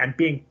gay and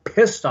being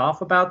pissed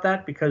off about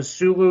that because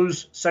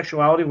Sulu's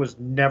sexuality was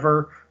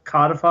never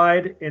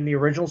codified in the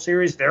original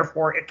series.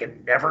 Therefore, it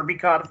can never be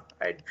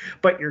codified.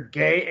 But you're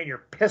gay and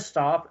you're pissed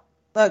off.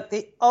 Look,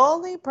 the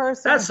only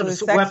person whose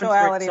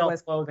sexuality was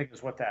self-loathing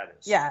is what that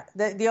is. Yeah,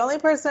 the only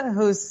person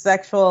whose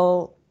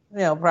sexual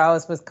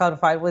prowess was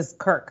codified was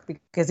Kirk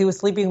because he was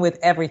sleeping with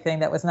everything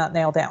that was not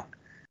nailed down.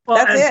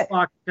 Well, that's it.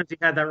 Spock, because he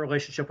had that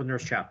relationship with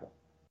Nurse Chapel.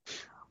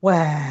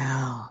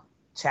 Well,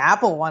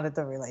 Chapel wanted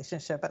the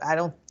relationship, but I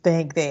don't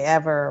think they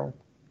ever,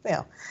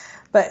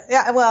 But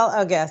yeah, well,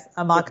 I guess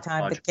a mock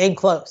time came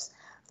close.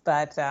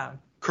 But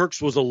Kirk's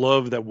was a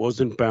love that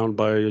wasn't bound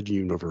by a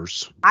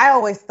universe. I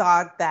always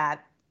thought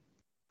that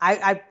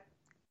I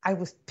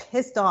was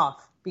pissed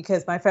off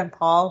because my friend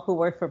Paul, who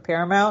worked for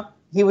Paramount,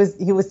 he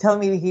was telling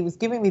me, he was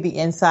giving me the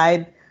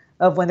inside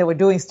of when they were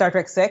doing Star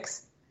Trek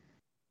 6.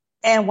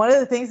 And one of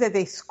the things that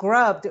they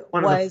scrubbed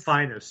one of the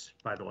finest,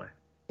 by the way.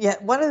 Yeah,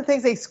 one of the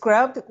things they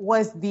scrubbed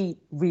was the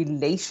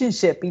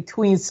relationship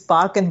between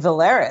Spock and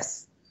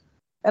Valeris.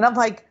 And I'm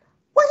like,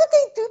 what did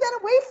they do that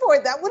away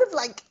for? That would have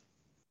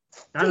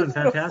that would have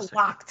fantastic.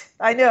 Flocked.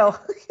 I know.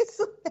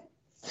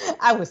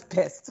 I was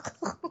pissed.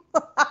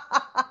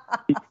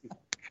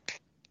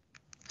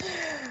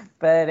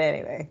 But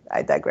anyway,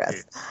 I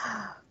digress.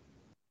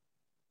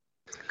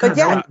 But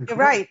yeah, you're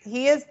right.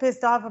 He is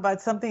pissed off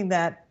about something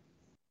that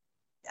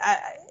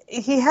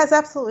he has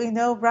absolutely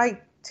no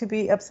right to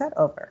be upset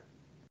over.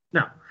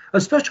 No,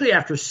 especially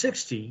after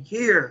 60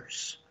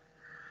 years.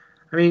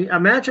 I mean,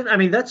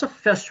 imagine, that's a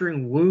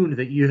festering wound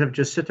that you have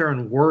just sit there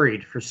and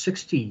worried for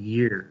 60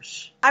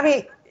 years. I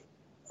mean,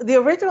 the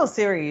original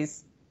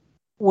series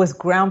was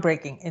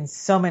groundbreaking in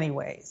so many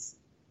ways.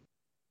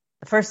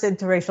 The first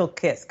interracial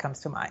kiss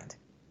comes to mind,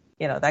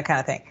 that kind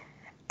of thing.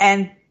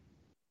 And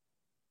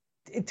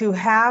to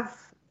have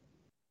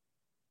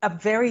a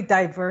very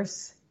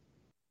diverse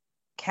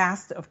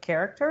cast of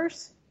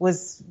characters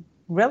was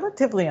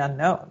relatively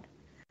unknown.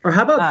 Or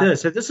how about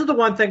this? If this is the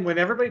one thing, when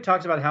everybody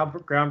talks about how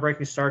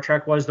groundbreaking Star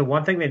Trek was, the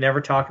one thing they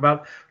never talk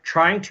about,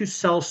 trying to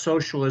sell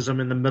socialism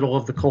in the middle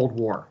of the Cold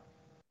War.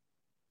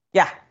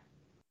 Yeah.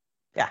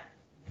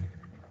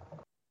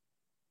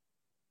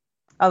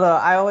 Although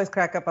I always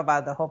crack up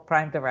about the whole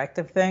Prime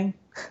Directive thing.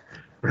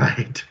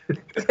 Right.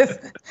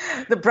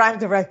 The Prime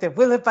Directive.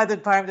 We live by the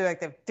Prime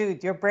Directive.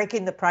 Dude, you're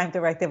breaking the Prime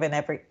Directive in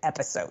every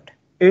episode.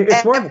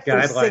 It's more of a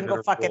guideline. Every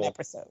single fucking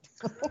episode.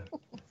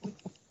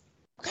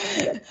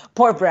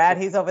 Poor Brad.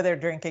 He's over there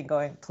drinking,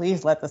 going,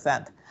 please let this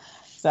end.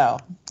 So,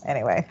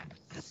 anyway.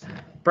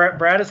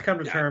 Brad has come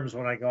to terms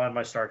when I go on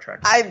my Star Trek.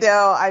 I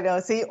know.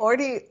 See,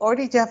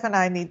 Ordy, Jeff, and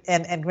I need,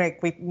 and Rick,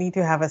 we need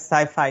to have a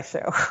sci-fi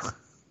show.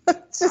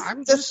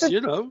 just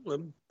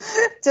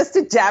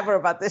to jabber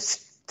about this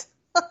shit.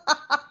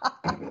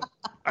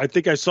 I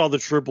think I saw the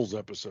Triples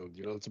episode.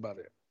 That's about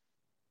it.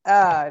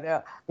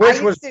 No.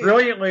 Which was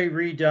brilliantly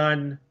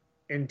redone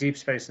in Deep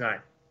Space Nine.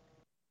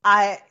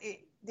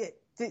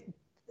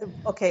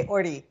 Okay,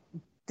 Ordy,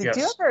 did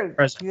Yes,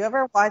 you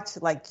ever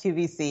watch like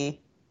QVC?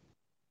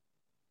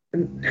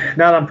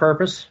 Not on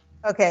purpose.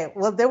 Okay,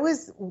 well, there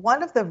was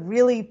one of the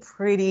really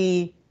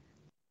pretty,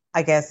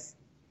 I guess,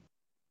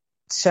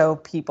 show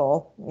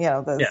people,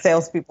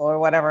 salespeople or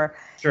whatever.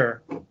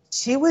 Sure.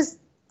 She was,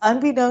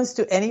 unbeknownst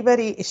to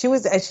anybody, she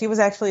was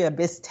actually a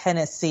Miss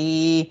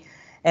Tennessee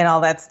and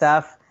all that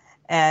stuff.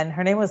 And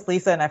her name was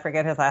Lisa, and I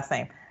forget his last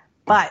name.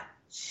 But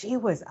she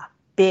was a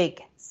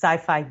big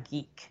sci-fi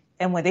geek.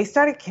 And when they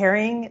started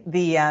carrying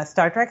the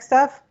Star Trek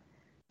stuff,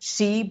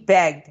 she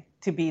begged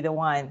to be the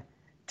one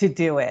to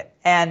do it.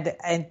 And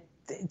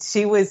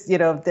she was, they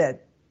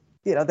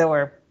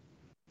were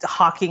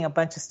hawking a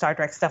bunch of Star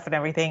Trek stuff and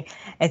everything.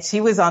 And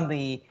she was on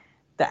the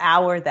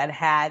hour that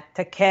had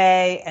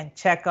Takei and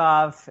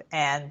Chekhov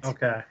and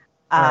okay.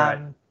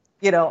 Right.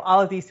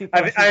 all of these people.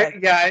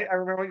 I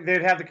remember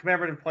they'd have the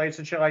commemorative plates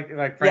and shit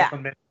like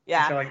Franklin.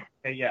 Yeah.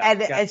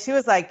 And she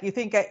was like, "You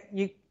think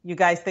you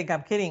guys think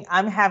I'm kidding?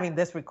 I'm having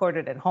this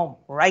recorded at home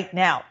right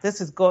now.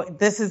 This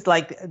is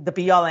like the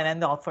be all and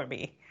end all for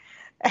me."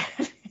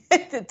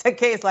 And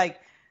Takei's like,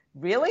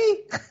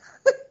 "Really?"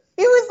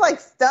 He was like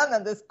stunned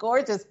that this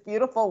gorgeous,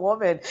 beautiful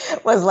woman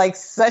was like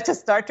such a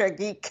Star Trek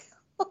geek.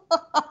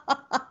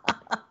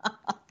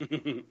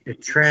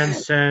 It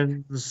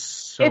transcends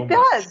so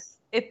much.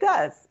 It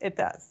does.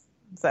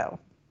 So,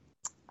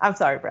 I'm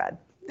sorry, Brad.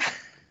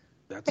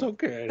 That's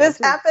okay. This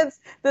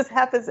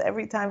happens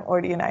every time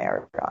Ordy and I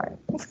are on.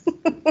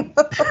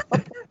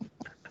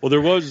 Well,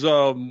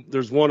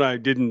 there's one I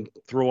didn't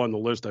throw on the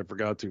list. I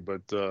forgot to,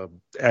 but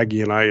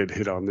Aggie and I had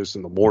hit on this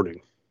in the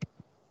morning.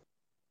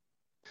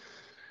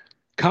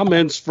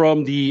 Comments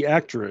from the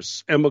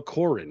actress Emma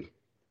Corrin.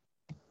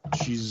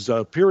 She's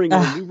appearing in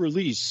a new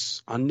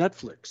release on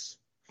Netflix.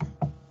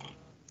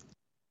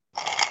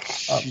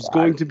 She's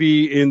going to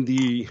be in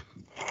the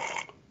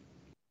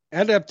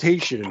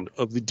adaptation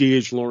of the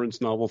D.H.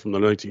 Lawrence novel from the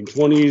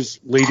 1920s,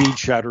 Lady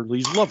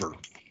Chatterley's Lover.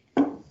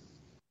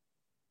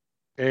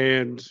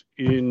 And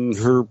in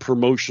her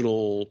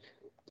promotional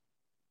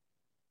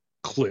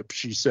clip,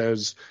 she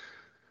says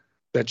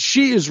that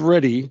she is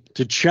ready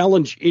to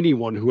challenge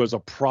anyone who has a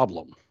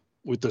problem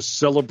with the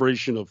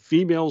celebration of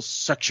female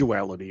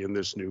sexuality in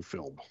this new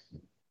film.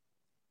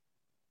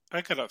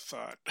 I could have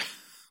thought.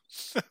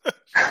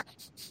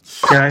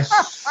 Okay.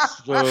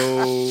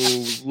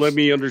 So let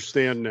me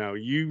understand now.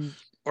 You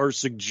are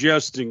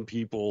suggesting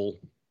people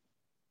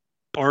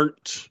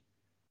aren't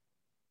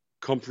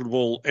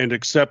comfortable and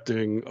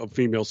accepting of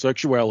female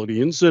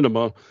sexuality in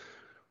cinema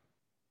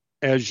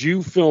as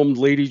you filmed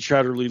Lady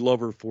Chatterley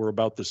Lover for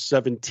about the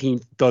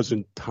 17th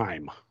dozen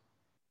time.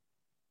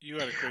 You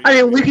had a great I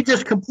mean, we could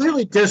just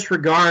completely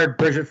disregard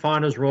Bridget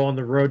Fonda's role on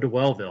The Road to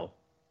Wellville.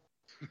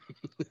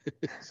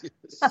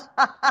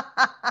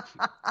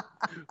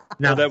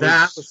 Now that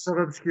was some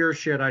obscure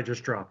shit I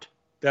just dropped.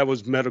 That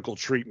was medical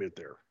treatment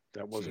there.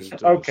 That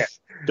wasn't okay.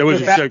 That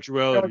wasn't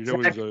sexuality. That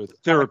was a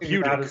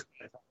therapeutic.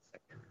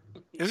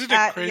 Isn't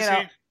it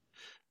crazy?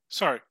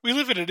 Sorry, we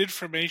live in an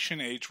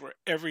information age where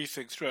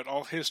everything throughout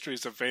all history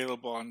is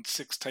available on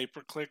 6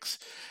 type-clicks,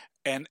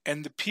 and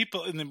the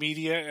people in the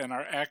media and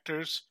our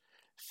actors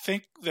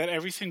think that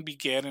everything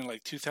began in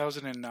like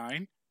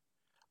 2009.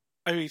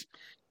 I mean,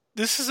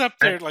 this is up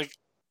there like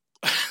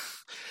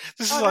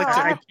this is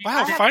wow,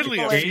 finally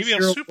a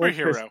female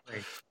superhero.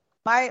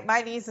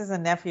 My nieces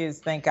and nephews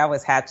think I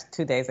was hatched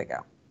 2 days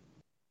ago.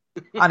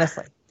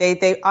 Honestly,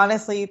 they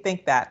honestly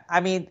think that. I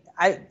mean,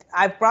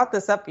 I've brought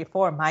this up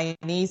before. My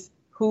niece,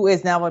 who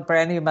is now a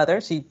brand new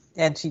mother, she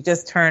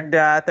just turned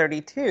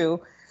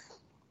 32.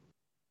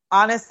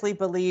 Honestly,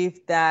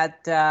 believed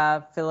that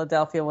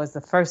Philadelphia was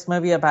the first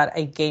movie about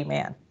a gay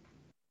man.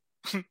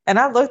 And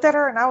I looked at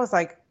her and I was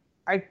like,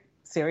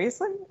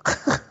 seriously?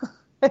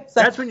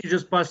 That's when you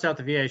just bust out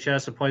the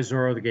VHS and play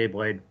Zorro the Gay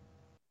Blade.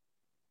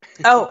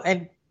 Oh,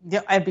 and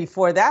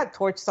before that,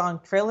 Torch Song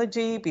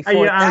Trilogy.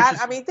 Before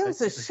that, there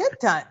was a shit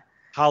ton.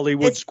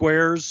 Hollywood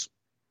Squares.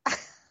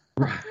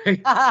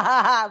 Right.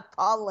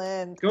 Paul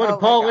Lynde. Go to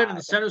Paul Lynde in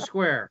the center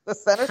square. The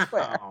center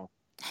square. Oh,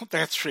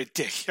 that's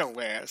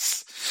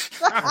ridiculous.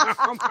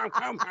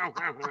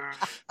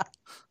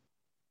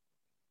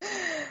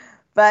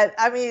 But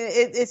I mean,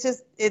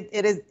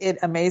 it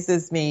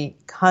amazes me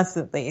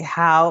constantly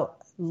how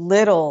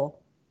little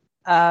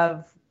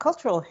of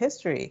cultural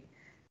history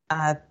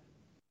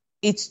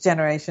each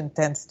generation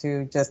tends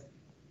to just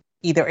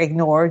either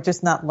ignore, or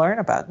just not learn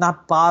about,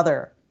 not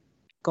bother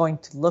going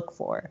to look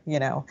for,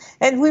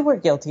 And we were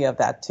guilty of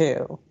that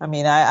too. I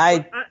mean, I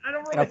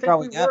don't really think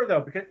we were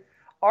though, because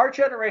our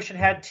generation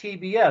had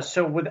TBS.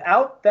 So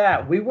without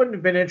that, we wouldn't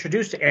have been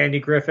introduced to Andy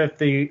Griffith,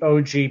 the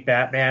OG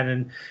Batman,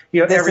 and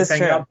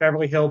everything about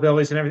Beverly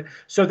Hillbillies and everything.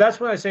 So that's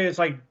when I say it's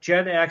like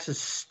Gen X is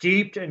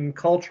steeped in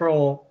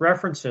cultural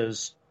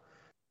references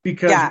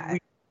because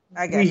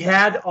we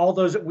had all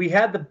those. We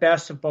had the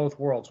best of both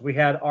worlds. We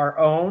had our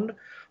own,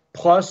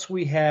 plus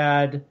we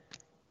had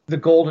the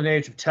golden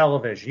age of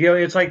television.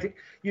 It's like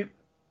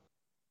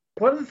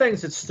one of the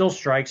things that still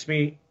strikes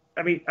me.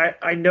 I mean,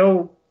 I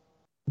know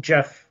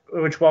Jeff.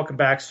 Which, welcome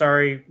back.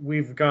 Sorry,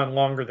 we've gone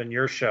longer than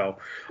your show.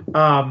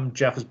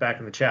 Jeff is back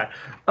in the chat.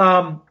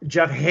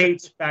 Jeff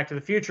hates Back to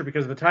the Future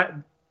because of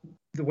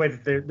the way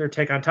that their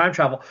take on time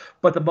travel.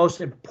 But the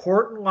most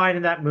important line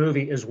in that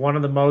movie is one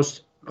of the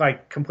most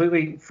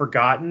completely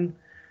forgotten.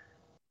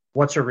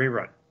 What's a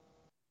rerun?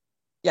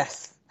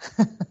 Yes.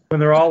 When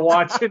they're all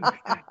watching.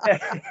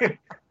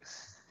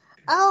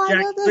 I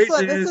know this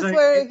one. This is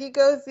where he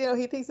goes.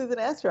 He thinks he's an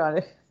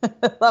astronaut.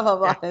 Blah blah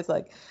blah. Yeah. It's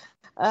like.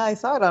 I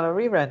saw it on a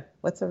rerun.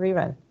 What's a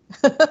rerun?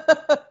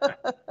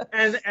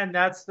 and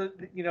that's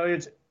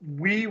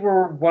we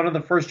were one of the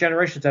first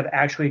generations that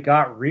actually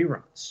got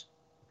reruns.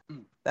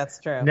 That's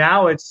true.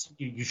 Now it's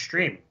you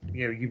stream.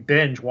 You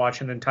binge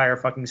watch an entire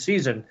fucking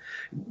season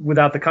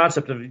without the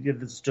concept of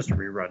it's just a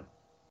rerun.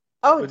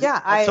 Oh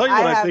yeah, I'll tell you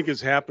what I think is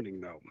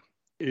happening though.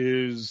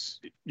 is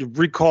you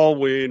recall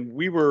when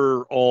we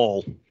were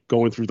all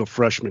going through the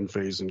freshman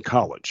phase in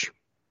college,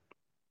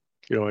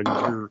 and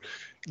you're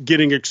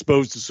getting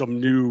exposed to some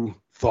new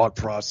thought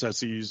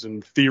processes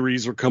and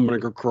theories are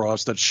coming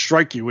across that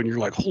strike you and you're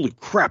like, holy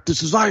crap,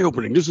 this is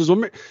eye-opening. This is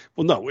amazing.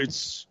 Well, no,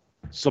 it's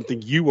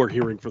something you are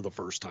hearing for the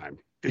first time.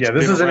 It's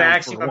this is an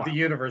axiom of the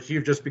universe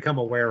you've just become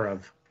aware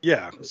of.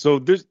 Yeah. So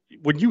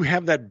when you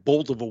have that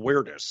bolt of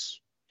awareness,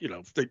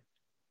 that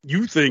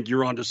you think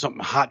you're onto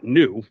something hot and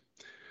new.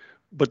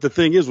 But the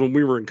thing is, when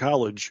we were in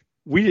college,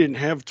 we didn't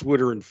have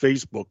Twitter and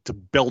Facebook to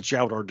belch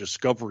out our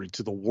discovery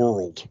to the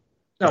world.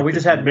 No, we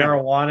just had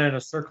marijuana and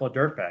a circle of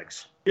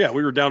dirtbags. Yeah,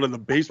 we were down in the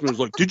basement. It was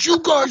like, did you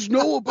guys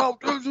know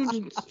about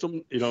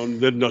some,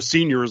 and then the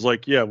senior is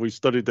like, yeah, we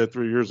studied that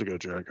 3 years ago,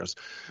 Jackass.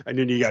 And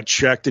then you got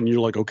checked and you're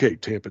like, okay,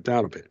 tamp it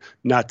down a bit.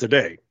 Not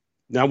today.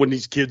 Now when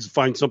these kids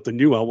find something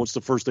new out, what's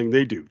the first thing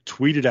they do?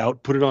 Tweet it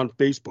out, put it on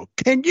Facebook.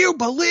 Can you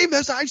believe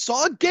this? I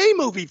saw a gay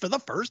movie for the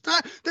first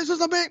time. This is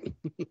amazing.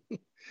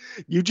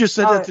 You just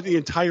said that to the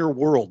entire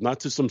world, not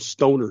to some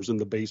stoners in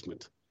the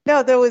basement.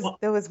 No, there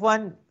was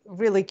one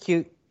really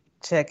cute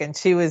chick, and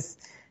she was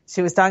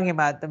talking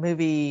about the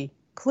movie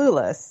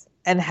Clueless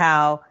and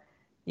how,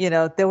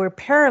 there were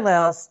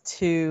parallels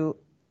to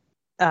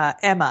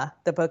Emma,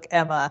 the book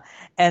Emma,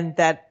 and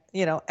that,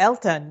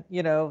 Elton,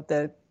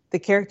 the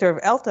character of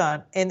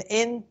Elton, and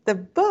in the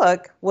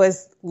book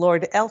was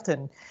Lord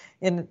Elton.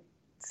 And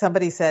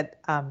somebody said,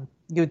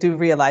 you do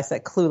realize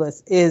that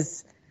Clueless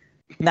is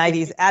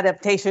 90s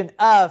adaptation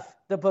of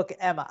the book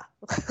Emma.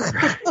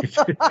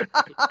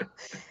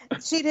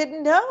 She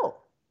didn't know.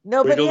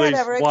 Nobody had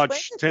ever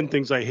watched 10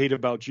 Things I Hate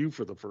About You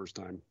for the first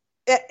time.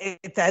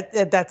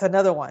 That's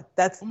another one.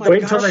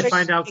 Wait until they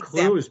find out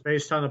Clue is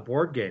based on a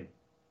board game.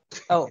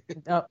 Oh,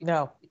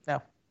 no.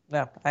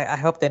 I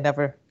hope they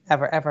never,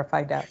 ever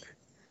find out.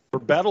 For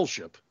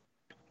Battleship.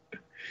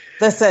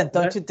 Listen,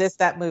 don't you diss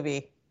that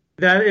movie.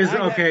 That is,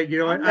 okay, you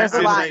know what?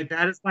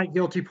 That is my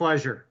guilty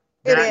pleasure.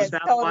 That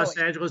totally. Los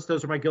Angeles,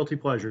 those are my guilty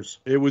pleasures.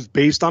 It was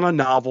based on a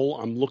novel.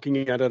 I'm looking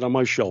at it on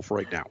my shelf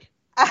right now.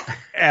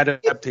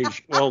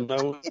 Adaptation. Well,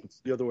 no, it's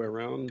the other way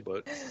around,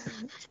 but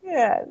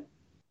yeah.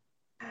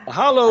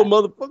 Hello,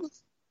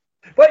 motherfuckers.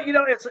 But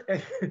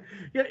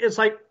it's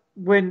like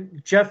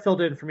when Jeff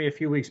filled in for me a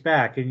few weeks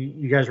back, and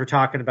you guys were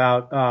talking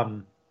about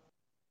what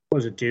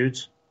was it,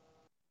 Dudes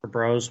or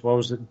Bros? What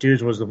was it?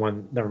 Dudes was the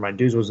one. Never mind.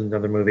 Dudes was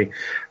another movie.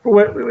 It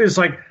was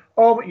like,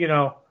 oh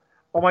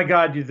my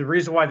God, dude, the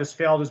reason why this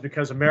failed is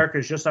because America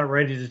is just not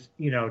ready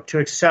to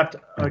accept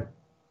a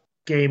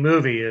gay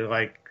movie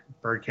like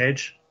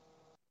Birdcage.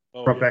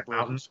 Brokeback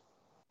Mountain.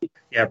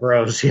 Yeah,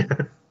 Bros. Yeah.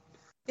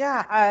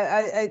 Yeah,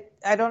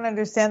 I don't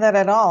understand that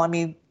at all. I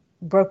mean,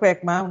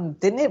 Brokeback Mountain,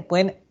 didn't it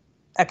win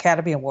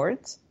Academy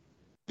Awards?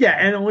 Yeah,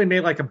 and it only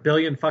made like $1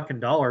 billion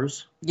fucking.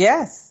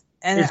 Yes,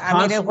 and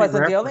it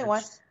wasn't the only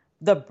one.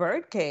 The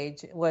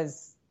Birdcage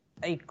was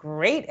a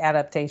great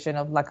adaptation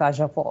of La Cage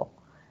aux Folles,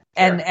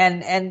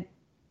 and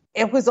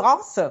it was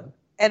awesome.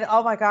 And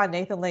oh my God,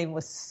 Nathan Lane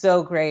was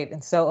so great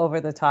and so over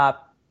the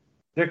top.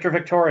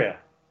 Victoria.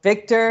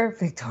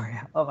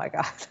 Oh my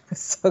God, it was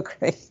so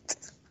great.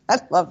 I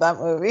love that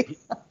movie.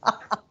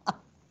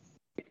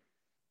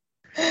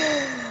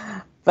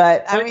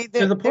 But I mean,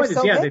 so the point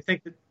is, they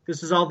think that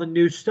this is all the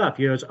new stuff.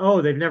 It's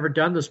they've never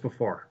done this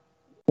before.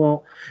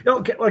 Well,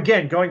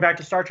 again, going back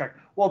to Star Trek.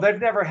 Well, they've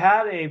never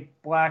had a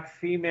black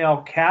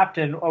female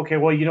captain. Okay,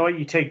 well, you know what?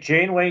 You take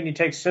Janeway and you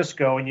take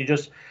Sisko, and you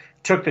just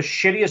took the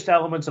shittiest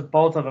elements of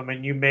both of them,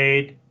 and you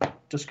made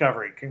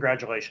Discovery.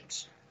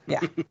 Congratulations. Yeah,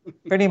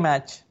 pretty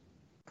much.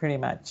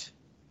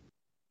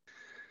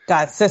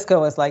 God,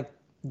 Sisko was like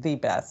the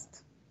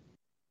best.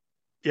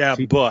 Yeah,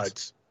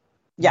 but.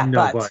 Yeah,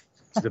 no, but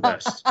it's the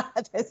best.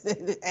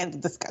 End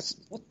of discussion.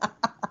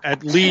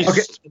 At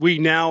least we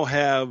now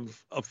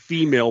have a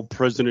female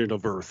president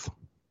of Earth.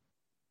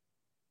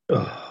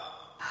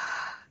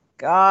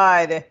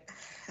 God,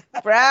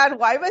 Brad,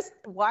 why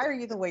are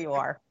you the way you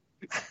are?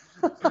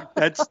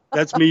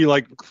 That's me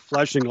like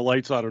flashing the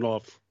lights on and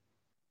off.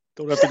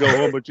 Don't have to go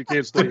home, but you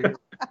can't stay here.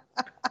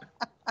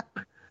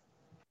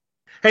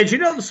 Hey, did you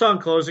know the song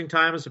 "Closing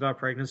Time" is about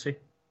pregnancy?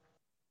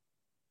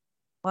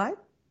 What?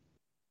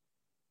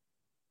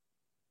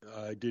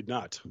 I did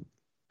not.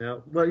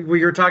 No, well, you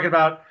were talking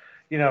about,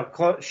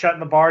 shutting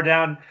the bar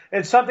down.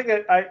 It's something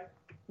that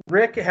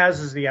Rick has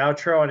as the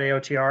outro on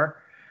AOTR,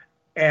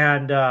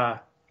 and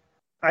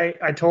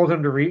I told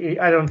him to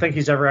I don't think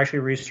he's ever actually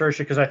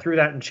researched it because I threw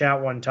that in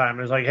chat one time.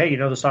 It was like, hey,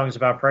 the song's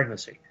about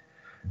pregnancy,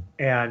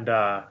 and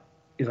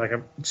he's like,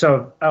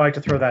 so I like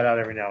to throw that out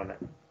every now and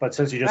then. But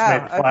since you just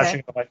made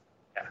flashing, I'm like,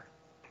 yeah.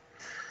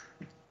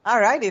 All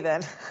righty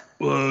then.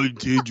 Well,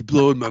 dude, you're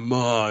blowing my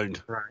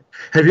mind. Right.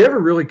 Have you ever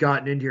really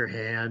gotten into your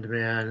hand,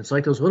 man? It's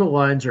like those little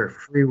lines are a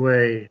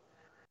freeway.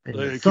 And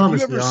your thumb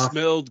have you ever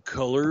smelled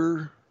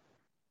color?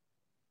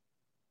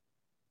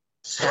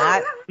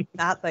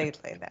 Not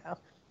lately,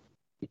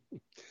 no.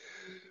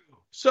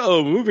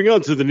 So, moving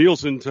on to the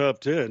Nielsen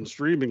Top 10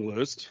 streaming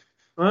list.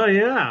 Oh,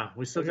 yeah.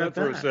 We still got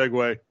that. For a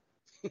segue.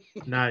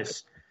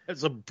 Nice.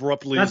 As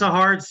abruptly. That's a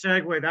hard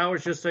segue. That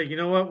was just you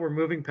know what? We're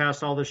moving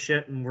past all this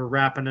shit and we're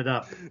wrapping it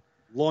up.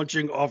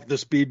 Launching off the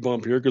speed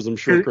bump here because I'm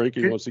sure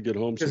Cranky wants to get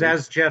home. Because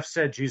as Jeff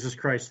said, Jesus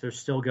Christ, they're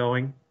still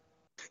going.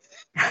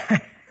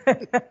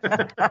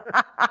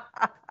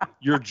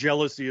 Your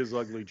jealousy is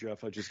ugly,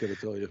 Jeff. I just got to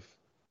tell you.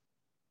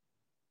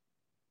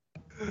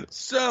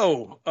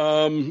 So,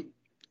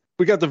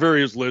 we got the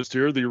various lists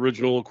here. The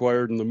original,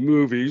 acquired, and the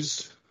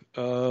movies.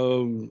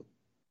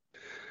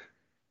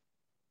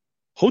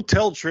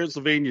 Hotel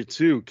Transylvania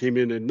 2 came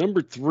in at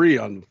number 3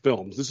 on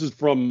films. This is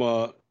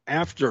from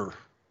after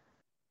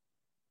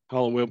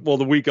Halloween, well,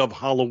 the week of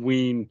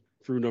Halloween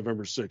through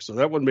November 6th. So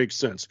that one makes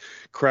sense.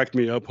 Cracked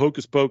me up.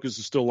 Hocus Pocus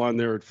is still on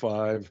there at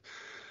 5.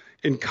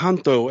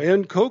 Encanto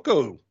and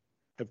Coco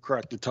have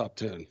cracked the top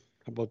 10.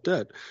 How about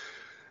that?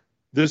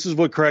 This is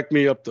what cracked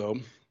me up, though.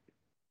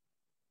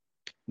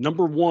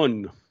 Number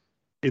 1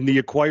 in the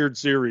acquired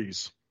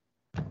series.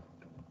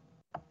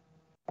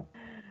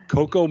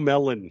 Coco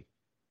Melon.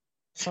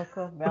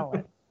 Coco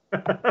Melon.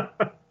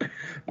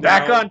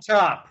 Back on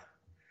top.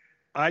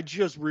 I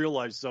just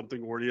realized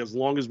something, Orty, as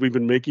long as we've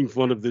been making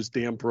fun of this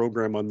damn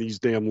program on these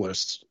damn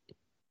lists.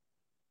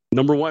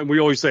 Number 1, we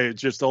always say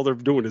it's just all they're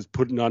doing is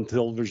putting on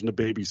television to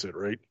babysit,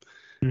 right?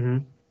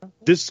 Mm-hmm.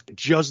 This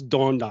just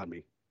dawned on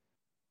me.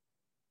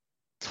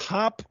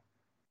 Top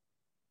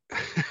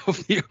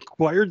of the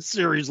acquired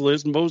series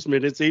list, most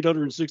minutes,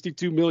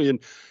 862 million,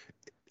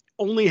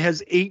 only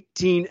has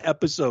 18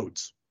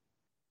 episodes.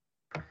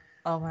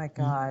 Oh, my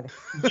God.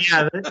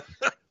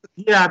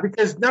 Yeah,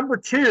 because number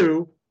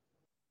 2,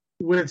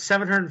 with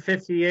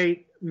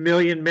 758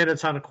 million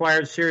minutes on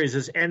acquired series,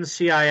 is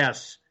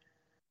NCIS.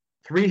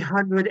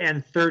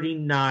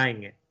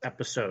 339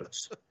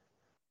 episodes.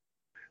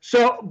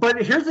 So,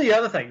 but here's the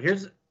other thing.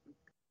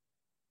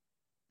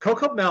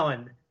 Coco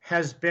Melon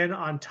has been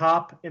on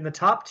top in the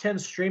top 10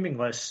 streaming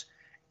lists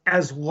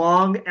as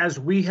long as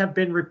we have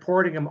been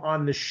reporting them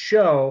on the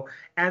show,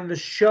 and the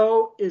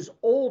show is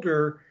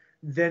older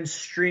than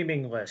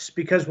streaming lists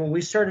because when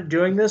we started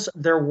doing this,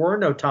 there were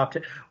no top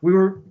 10.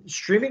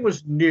 Streaming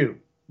was new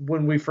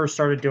when we first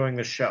started doing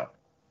the show.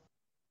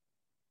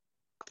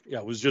 Yeah,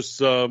 it was just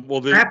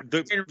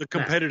the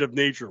competitive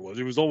nature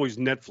was always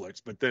Netflix,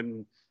 but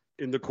then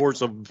in the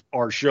course of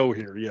our show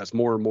here, yes,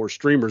 more and more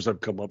streamers have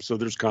come up, so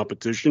there's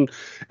competition.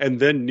 And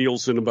then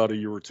Nielsen about a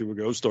year or two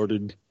ago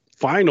started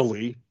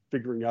finally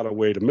figuring out a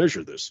way to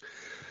measure this.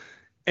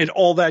 And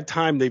all that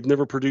time, they've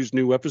never produced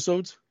new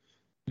episodes?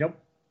 Nope.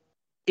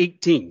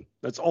 18.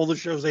 That's all the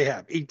shows they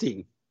have.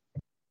 18.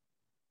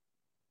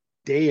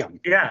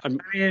 Damn. Yeah. I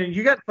mean,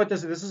 you got to put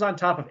this is on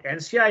top of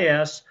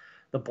NCIS,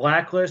 The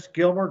Blacklist,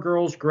 Gilmore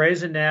Girls,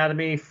 Grey's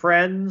Anatomy,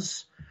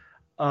 Friends,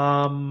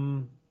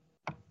 Game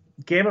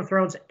of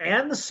Thrones,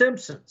 and The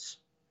Simpsons.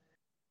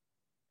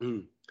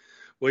 Well,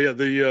 yeah,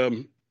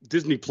 the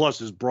Disney Plus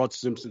has brought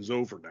Simpsons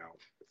over now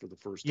for the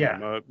first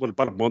time. Yeah.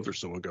 About a month or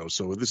so ago.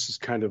 So this is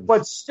kind of...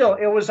 But still,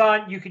 it was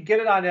on... You could get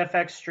it on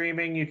FX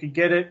streaming. You could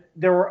get it...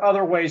 There were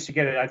other ways to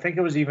get it. I think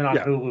it was even on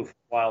Hulu for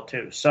a while,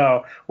 too.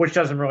 So, which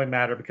doesn't really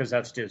matter because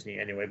that's Disney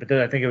anyway. But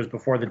then I think it was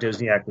before the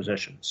Disney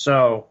acquisition.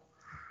 So...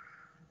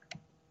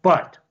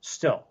 But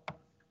still.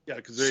 Yeah,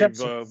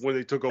 because when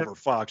they took over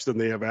Fox, then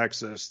they have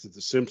access to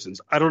The Simpsons.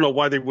 I don't know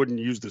why they wouldn't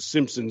use The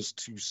Simpsons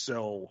to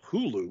sell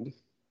Hulu,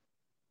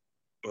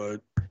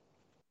 but...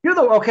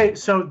 Okay,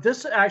 so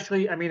this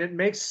actually, I mean, it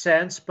makes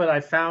sense, but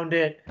I found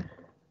it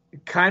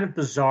kind of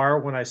bizarre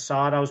when I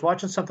saw it. I was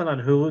watching something on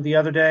Hulu the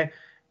other day,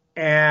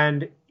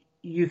 and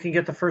you can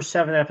get the first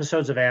 7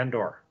 episodes of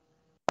Andor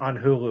on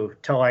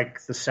Hulu till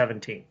like the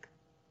 17th.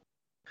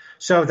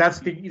 So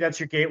that's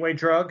your gateway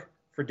drug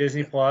for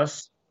Disney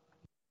Plus.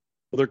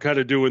 Well, they're kind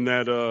of doing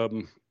that,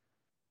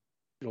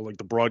 like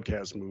the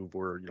broadcast move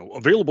where,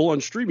 available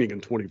on streaming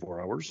in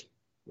 24 hours.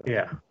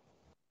 Yeah.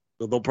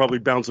 So they'll probably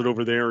bounce it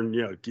over there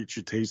and, get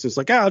you taste. It's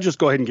like, I'll just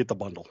go ahead and get the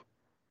bundle.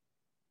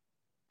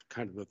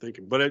 Kind of the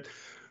thinking. But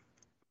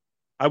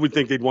I would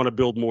think they'd want to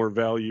build more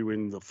value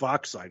in the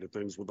Fox side of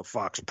things with a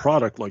Fox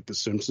product like The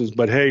Simpsons.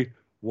 But, hey,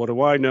 what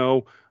do I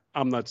know?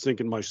 I'm not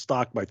sinking my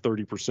stock by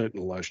 30% in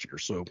the last year.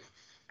 So...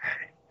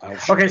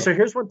 Okay, so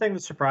here's one thing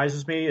that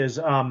surprises me is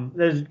there's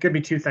going to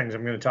be 2 things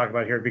I'm going to talk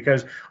about here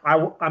because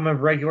I'm a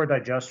regular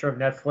digester of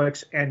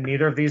Netflix, and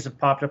neither of these have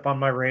popped up on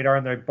my radar,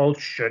 and they both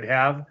should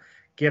have,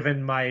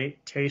 given my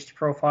taste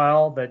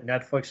profile that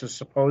Netflix is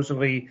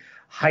supposedly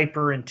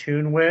hyper in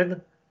tune with.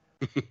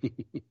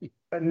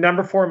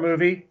 Number 4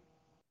 movie,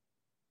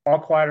 All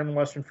Quiet on the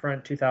Western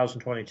Front,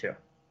 2022.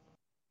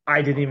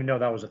 I didn't even know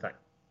that was a thing.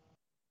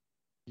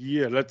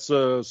 Yeah, that's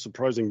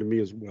surprising to me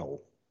as well.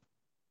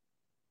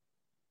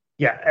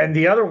 Yeah, and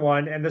the other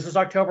one, and this is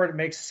October, it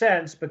makes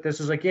sense, but this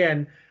is,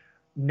 again,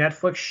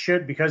 Netflix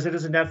should, because it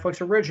is a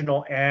Netflix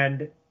original,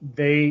 and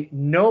they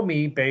know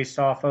me based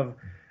off of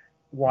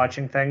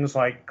watching things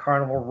like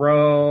Carnival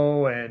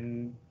Row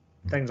and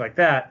things like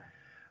that.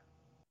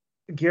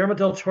 Guillermo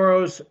del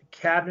Toro's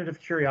Cabinet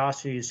of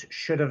Curiosities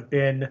should have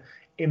been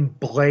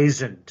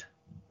emblazoned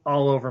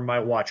all over my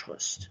watch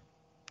list.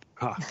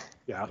 Huh,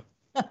 yeah.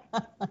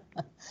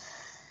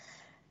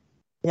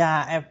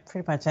 Yeah,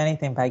 pretty much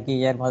anything by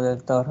Guillermo del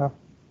Toro.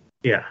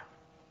 Yeah.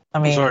 I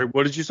mean, sorry,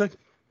 what did you say?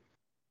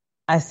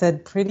 I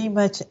said pretty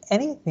much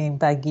anything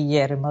by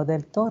Guillermo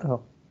del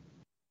Toro.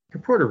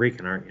 You're Puerto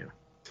Rican, aren't you?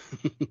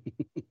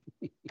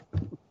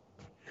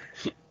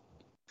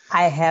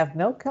 I have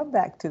no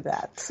comeback to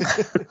that.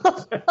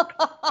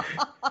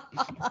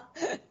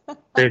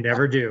 They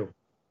never do.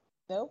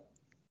 Nope.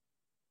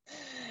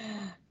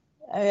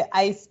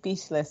 I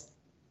speechless.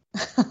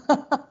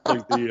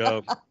 Like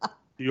the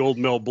old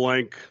Mel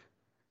Blanc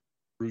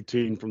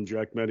routine from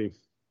Jack Benny.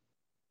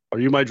 Are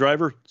you my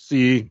driver?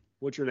 C.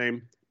 What's your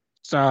name?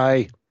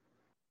 Cy.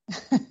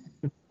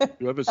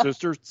 You have a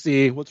sister?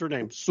 C. What's her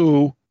name?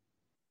 Sue.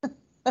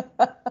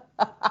 What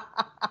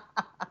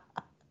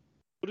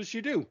does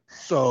she do?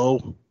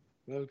 So.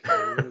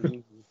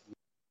 Okay.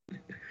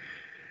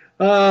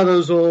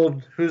 Those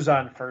old Who's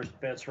on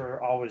First bits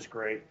were always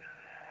great.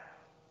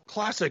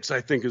 Classics,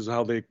 I think, is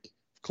how they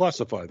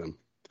classify them.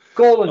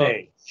 Golden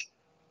Age.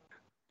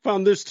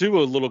 Found this,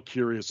 too, a little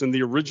curious. In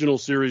the original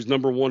series,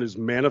 number one is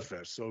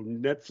Manifest. So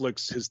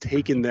Netflix has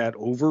taken that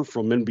over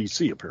from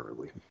NBC,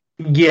 apparently.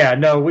 Yeah,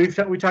 no, we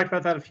talked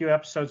about that a few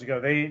episodes ago.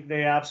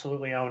 They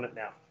absolutely own it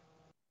now.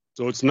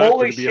 So it's not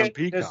going to be on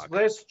Peacock. This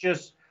list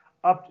just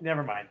up.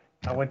 Never mind.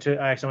 I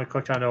accidentally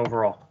clicked on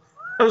overall.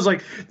 I was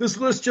like, this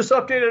list just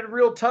updated in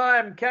real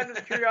time. Captain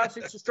of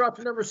Curiosity just dropped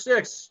to number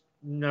 6.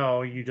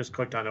 No, you just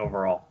clicked on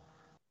overall.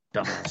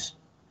 Dumbass.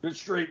 Good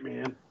straight,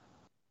 man.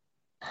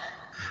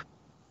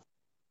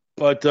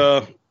 But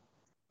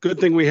good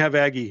thing we have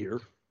Aggie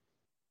here.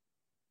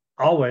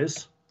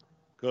 Always.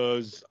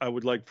 Because I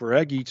would like for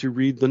Aggie to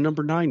read the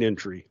number 9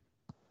 entry.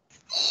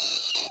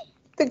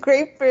 The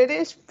Great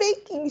British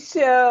Baking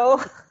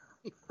Show.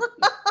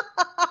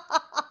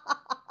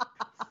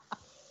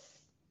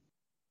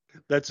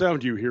 That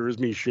sound you hear is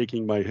me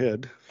shaking my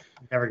head.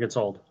 Never gets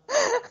old.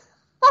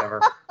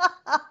 Never.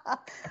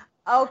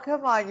 Oh,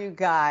 come on, you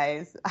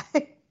guys.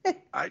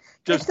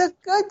 It's a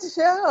good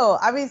show.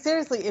 I mean,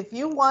 seriously, if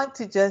you want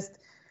to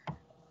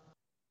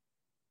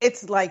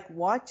it's like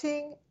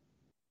watching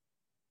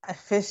a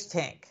fish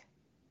tank,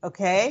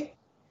 okay?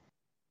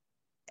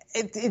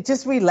 It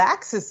just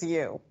relaxes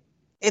you.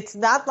 It's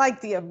not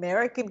like the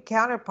American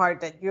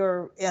counterpart that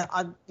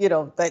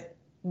that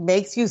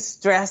makes you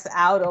stress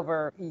out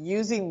over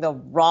using the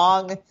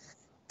wrong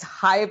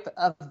type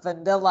of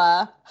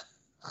vanilla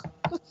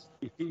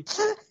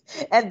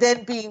and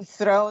then being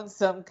thrown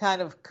some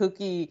kind of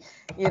cookie,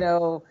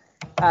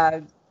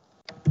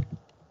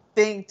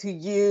 thing to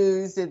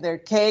use in their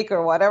cake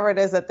or whatever it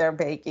is that they're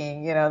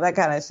baking, that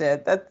kind of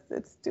shit.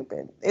 It's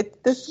stupid.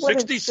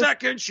 60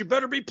 seconds, you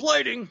better be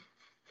plating.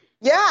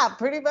 Yeah,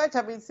 pretty much.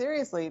 I mean,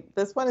 seriously,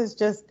 this one is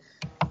just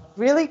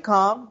really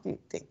calm.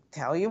 They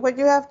tell you what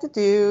you have to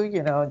do.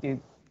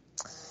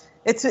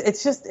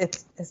 It's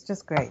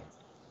just great.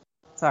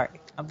 Sorry,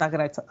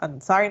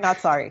 I'm sorry, not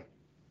sorry.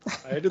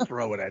 I had to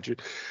throw it at you.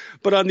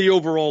 But on the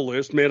overall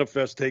list,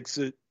 Manifest takes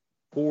it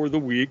for the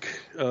week.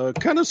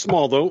 Kind of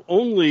small, though.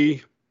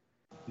 Only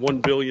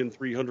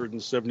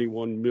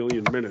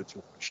 1,371,000,000 minutes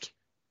watched.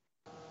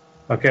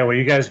 Okay, well,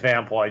 you guys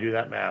vamp while I do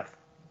that math.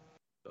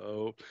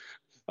 So,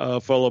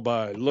 followed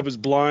by Love is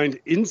Blind,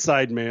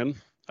 Inside Man.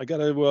 I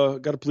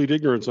gotta plead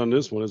ignorance on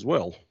this one as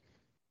well.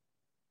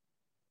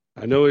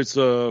 I know it's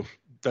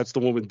that's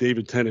the one with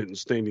David Tennant and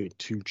Stanley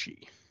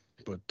Tucci,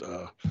 but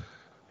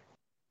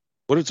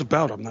what it's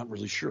about, I'm not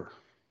really sure.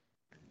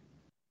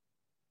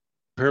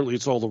 Apparently,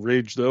 it's all the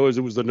rage, though, as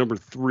it was the number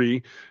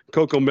 3.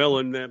 Coco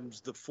Melon,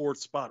 them's the 4th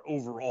spot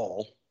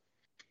overall.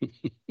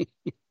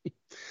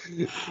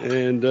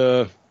 And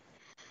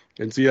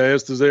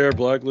NCIS is there.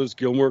 Blacklist,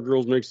 Gilmore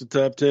Girls makes the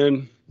top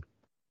 10.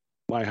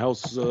 My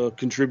House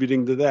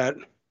contributing to that.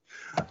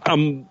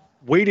 I'm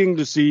waiting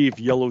to see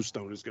if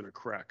Yellowstone is going to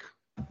crack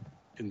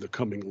in the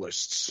coming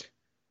lists,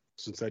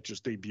 since that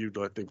just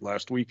debuted, I think,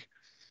 last week.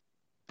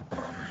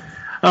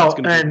 Oh,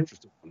 and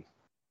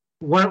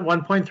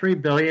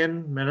 1.3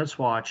 billion minutes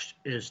watched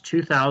is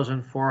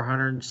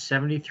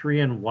 2,473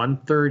 and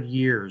 1/3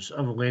 years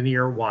of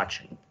linear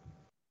watching.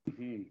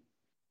 Mm-hmm.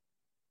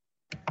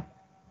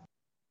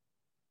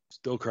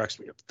 Still cracks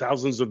me up.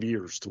 Thousands of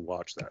years to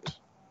watch that.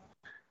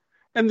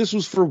 And this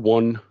was for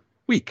 1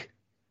 week.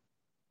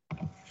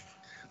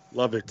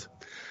 Love it.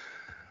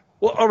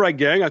 Well, all right,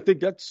 gang. I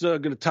think that's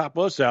going to top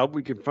us out.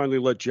 We can finally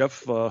let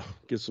Jeff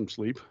get some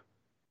sleep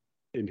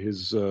in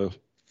his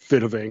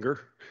fit of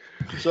anger.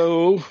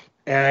 So,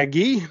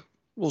 Aggie,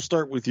 we'll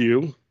start with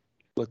you.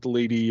 Let the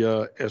lady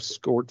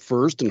escort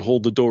first and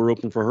hold the door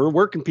open for her.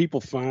 Where can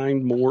people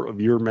find more of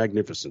your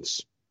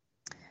magnificence?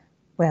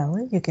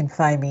 Well, you can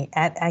find me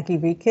at Aggie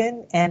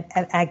Rican and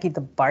at Aggie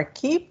the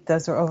Barkeep.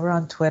 Those are over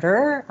on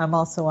Twitter. I'm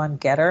also on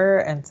Getter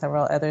and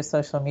several other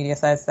social media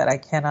sites that I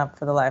cannot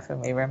for the life of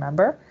me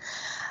remember.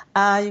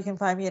 You can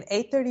find me at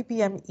 8:30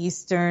 p.m.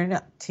 Eastern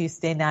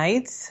Tuesday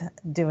nights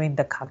doing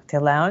the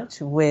Cocktail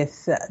Lounge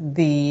with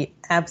the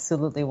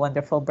absolutely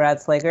wonderful Brad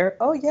Slager.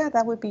 Oh, yeah,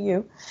 that would be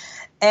you.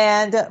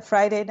 And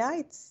Friday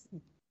nights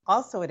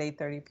also at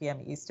 8:30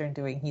 p.m. Eastern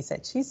doing He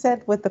Said, She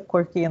Said with the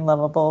quirky and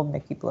lovable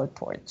Mickey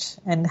Blowtorch.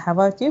 And how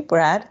about you,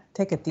 Brad?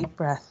 Take a deep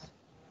breath.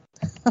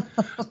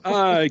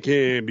 I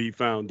can be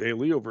found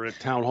daily over at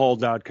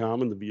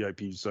townhall.com in the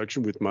VIP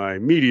section with my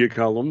media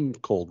column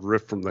called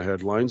Riff from the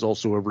Headlines,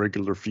 also a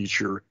regular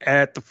feature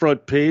at the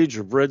front page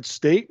of Red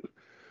State,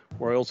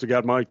 where I also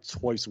got my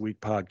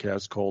twice-a-week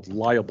podcast called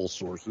Liable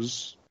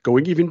Sources,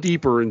 going even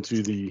deeper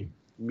into the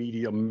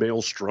media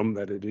maelstrom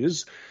that it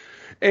is.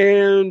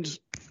 And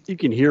you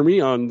can hear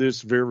me on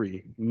this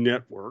very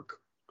network.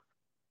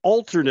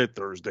 Alternate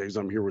Thursdays,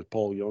 I'm here with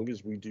Paul Young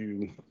as we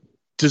do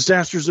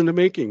Disasters in the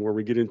Making, where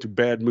we get into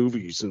bad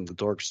movies and the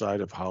dark side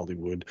of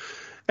Hollywood.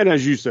 And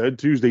as you said,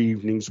 Tuesday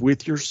evenings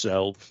with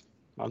yourself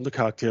on the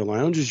Cocktail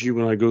Lounge as you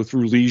and I go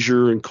through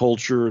leisure and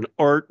culture and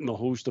art and a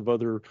host of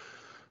other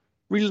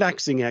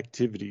relaxing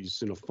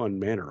activities in a fun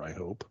manner, I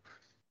hope.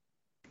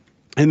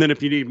 And then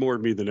if you need more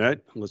of me than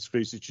that, let's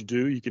face it, you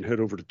do. You can head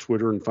over to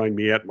Twitter and find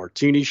me at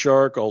Martini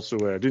Shark, also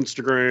at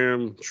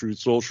Instagram, Truth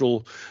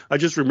Social. I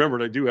just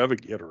remembered I do have a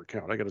Getter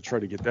account. I got to try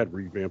to get that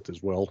revamped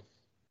as well,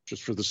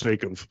 just for the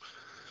sake of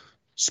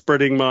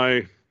spreading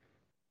my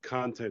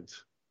content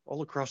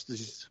all across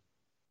this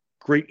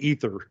great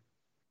ether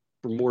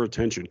for more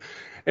attention.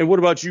 And what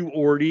about you,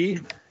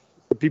 Ordy?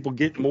 Where people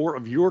get more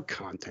of your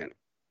content?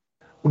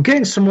 Well,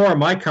 getting some more of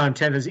my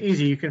content is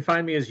easy. You can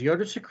find me as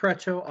Yoda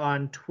Secreto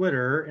on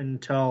Twitter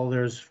until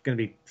there's going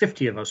to be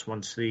 50 of us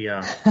once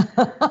the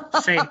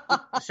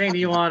Saint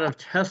Elon of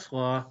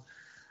Tesla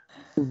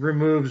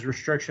removes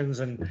restrictions.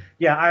 And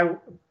yeah,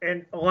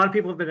 and a lot of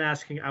people have been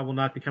asking. I will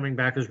not be coming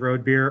back as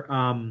road beer.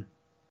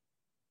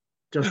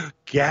 Just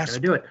gasp.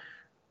 Gonna do it.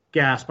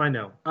 Gasp. I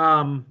know.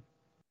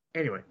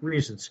 Anyway,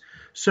 reasons.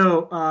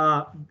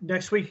 So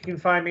next week you can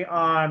find me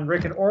on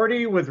Rick and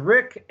Ordy with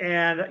Rick,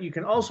 and you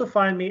can also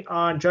find me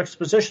on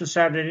Juxtaposition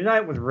Saturday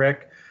night with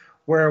Rick,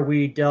 where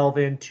we delve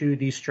into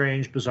the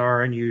strange,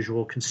 bizarre,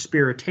 unusual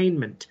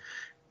conspiratainment.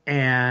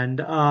 And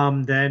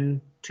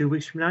then 2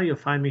 weeks from now, you'll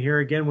find me here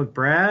again with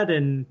Brad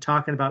and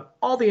talking about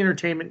all the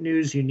entertainment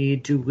news you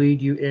need to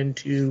lead you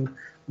into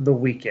the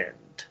weekend.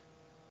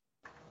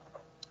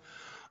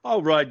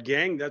 All right,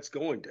 gang, that's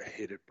going to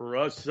hit it for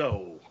us.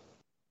 So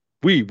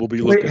we will be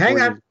looking. Wait,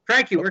 hang on.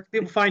 Frankie, where can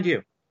people find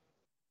you?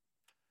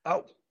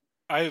 Oh.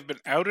 I have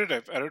been outed.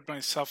 I've outed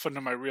myself under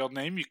my real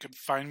name. You can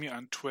find me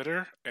on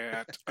Twitter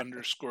at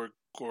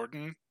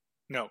 _Gordon.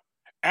 No.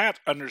 At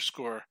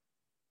 _.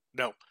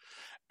 No.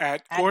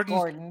 At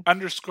Gordon _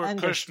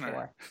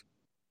 Kushner.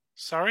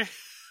 Sorry?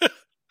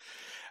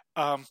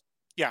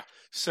 Yeah.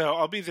 So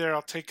I'll be there.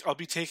 I'll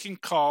be taking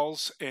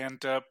calls,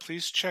 and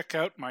please check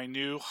out my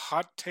new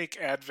Hot Take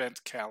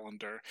Advent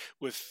calendar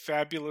with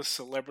fabulous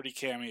celebrity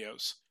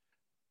cameos.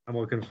 I'm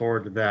looking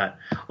forward to that.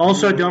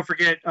 Also, don't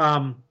forget,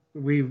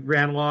 we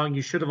ran long.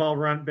 You should have all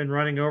been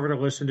running over to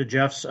listen to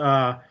Jeff's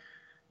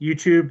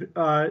YouTube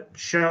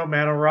show,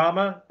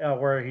 Manorama,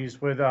 where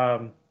he's with.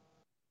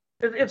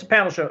 It's a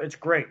panel show. It's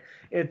great.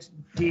 It's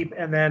deep.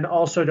 And then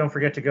also don't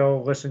forget to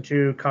go listen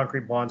to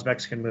Concrete Blonde's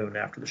Mexican Moon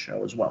after the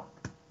show as well.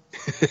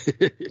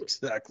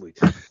 Exactly.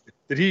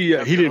 Did he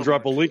didn't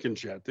drop a link in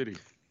chat, did he?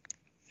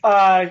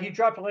 He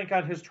dropped a link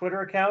on his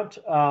Twitter account,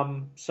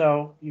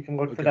 so you can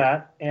look for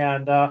that,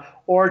 and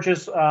or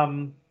just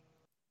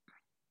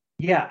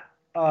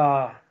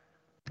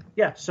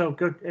So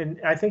go,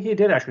 and I think he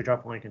did actually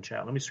drop a link in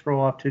chat. Let me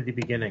scroll up to the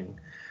beginning,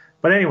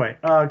 but anyway,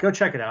 go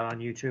check it out on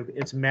YouTube.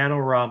 It's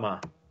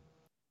Manorama.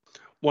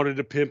 Wanted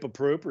to pimp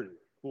appropriately.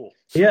 Cool.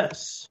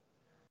 Yes.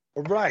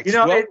 All right. You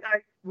know,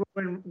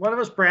 when one of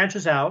us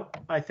branches out,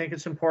 I think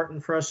it's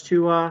important for us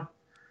to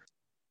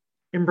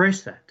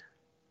embrace that.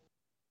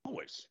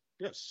 Always.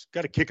 Yes.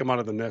 Got to kick them out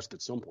of the nest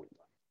at some point.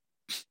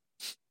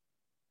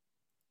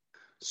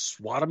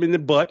 Swat them in the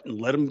butt and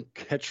let them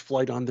catch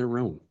flight on their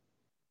own.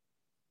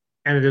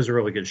 And it is a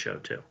really good show,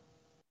 too.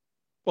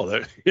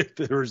 Well,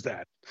 there's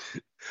that.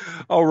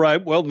 All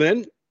right. Well,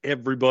 then,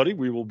 everybody,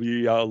 we will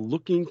be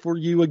looking for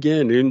you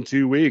again in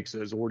 2 weeks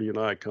as Ordy and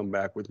I come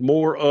back with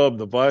more of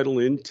the vital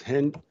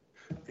intent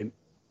and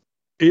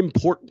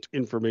important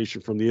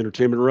information from the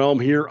entertainment realm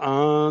here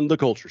on The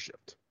Culture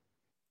Shift.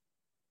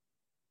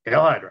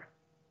 Hail Hydra.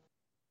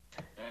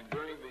 And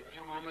during the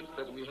few moments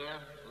that we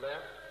have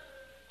left,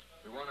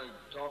 we want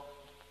to talk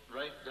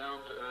right down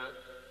to earth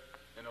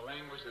in a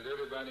language that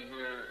everybody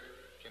here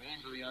can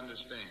easily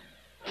understand.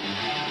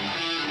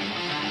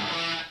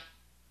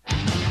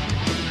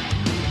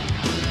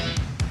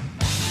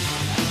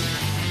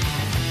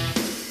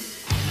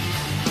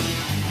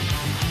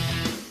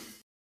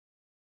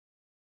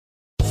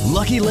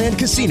 Lucky Land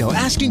Casino,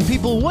 asking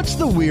people, what's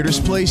the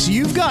weirdest place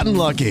you've gotten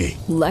lucky?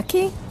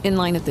 Lucky? In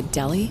line at the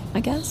deli, I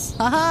guess?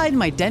 Aha, in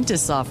my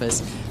dentist's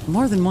office.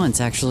 More than once,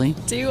 actually.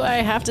 Do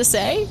I have to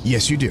say?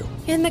 Yes, you do.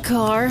 In the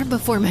car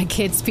before my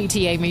kids'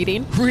 PTA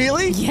meeting.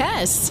 Really?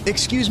 Yes.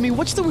 Excuse me,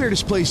 what's the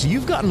weirdest place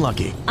you've gotten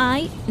lucky?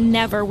 I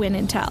never win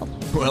and tell.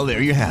 Well,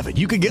 there you have it.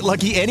 You can get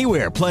lucky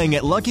anywhere, playing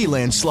at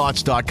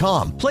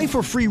LuckyLandSlots.com. Play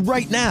for free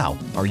right now.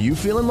 Are you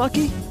feeling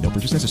lucky? No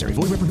purchase necessary.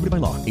 Void where prohibited by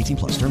law.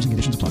 18+. Terms and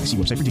conditions apply. See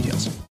website for details.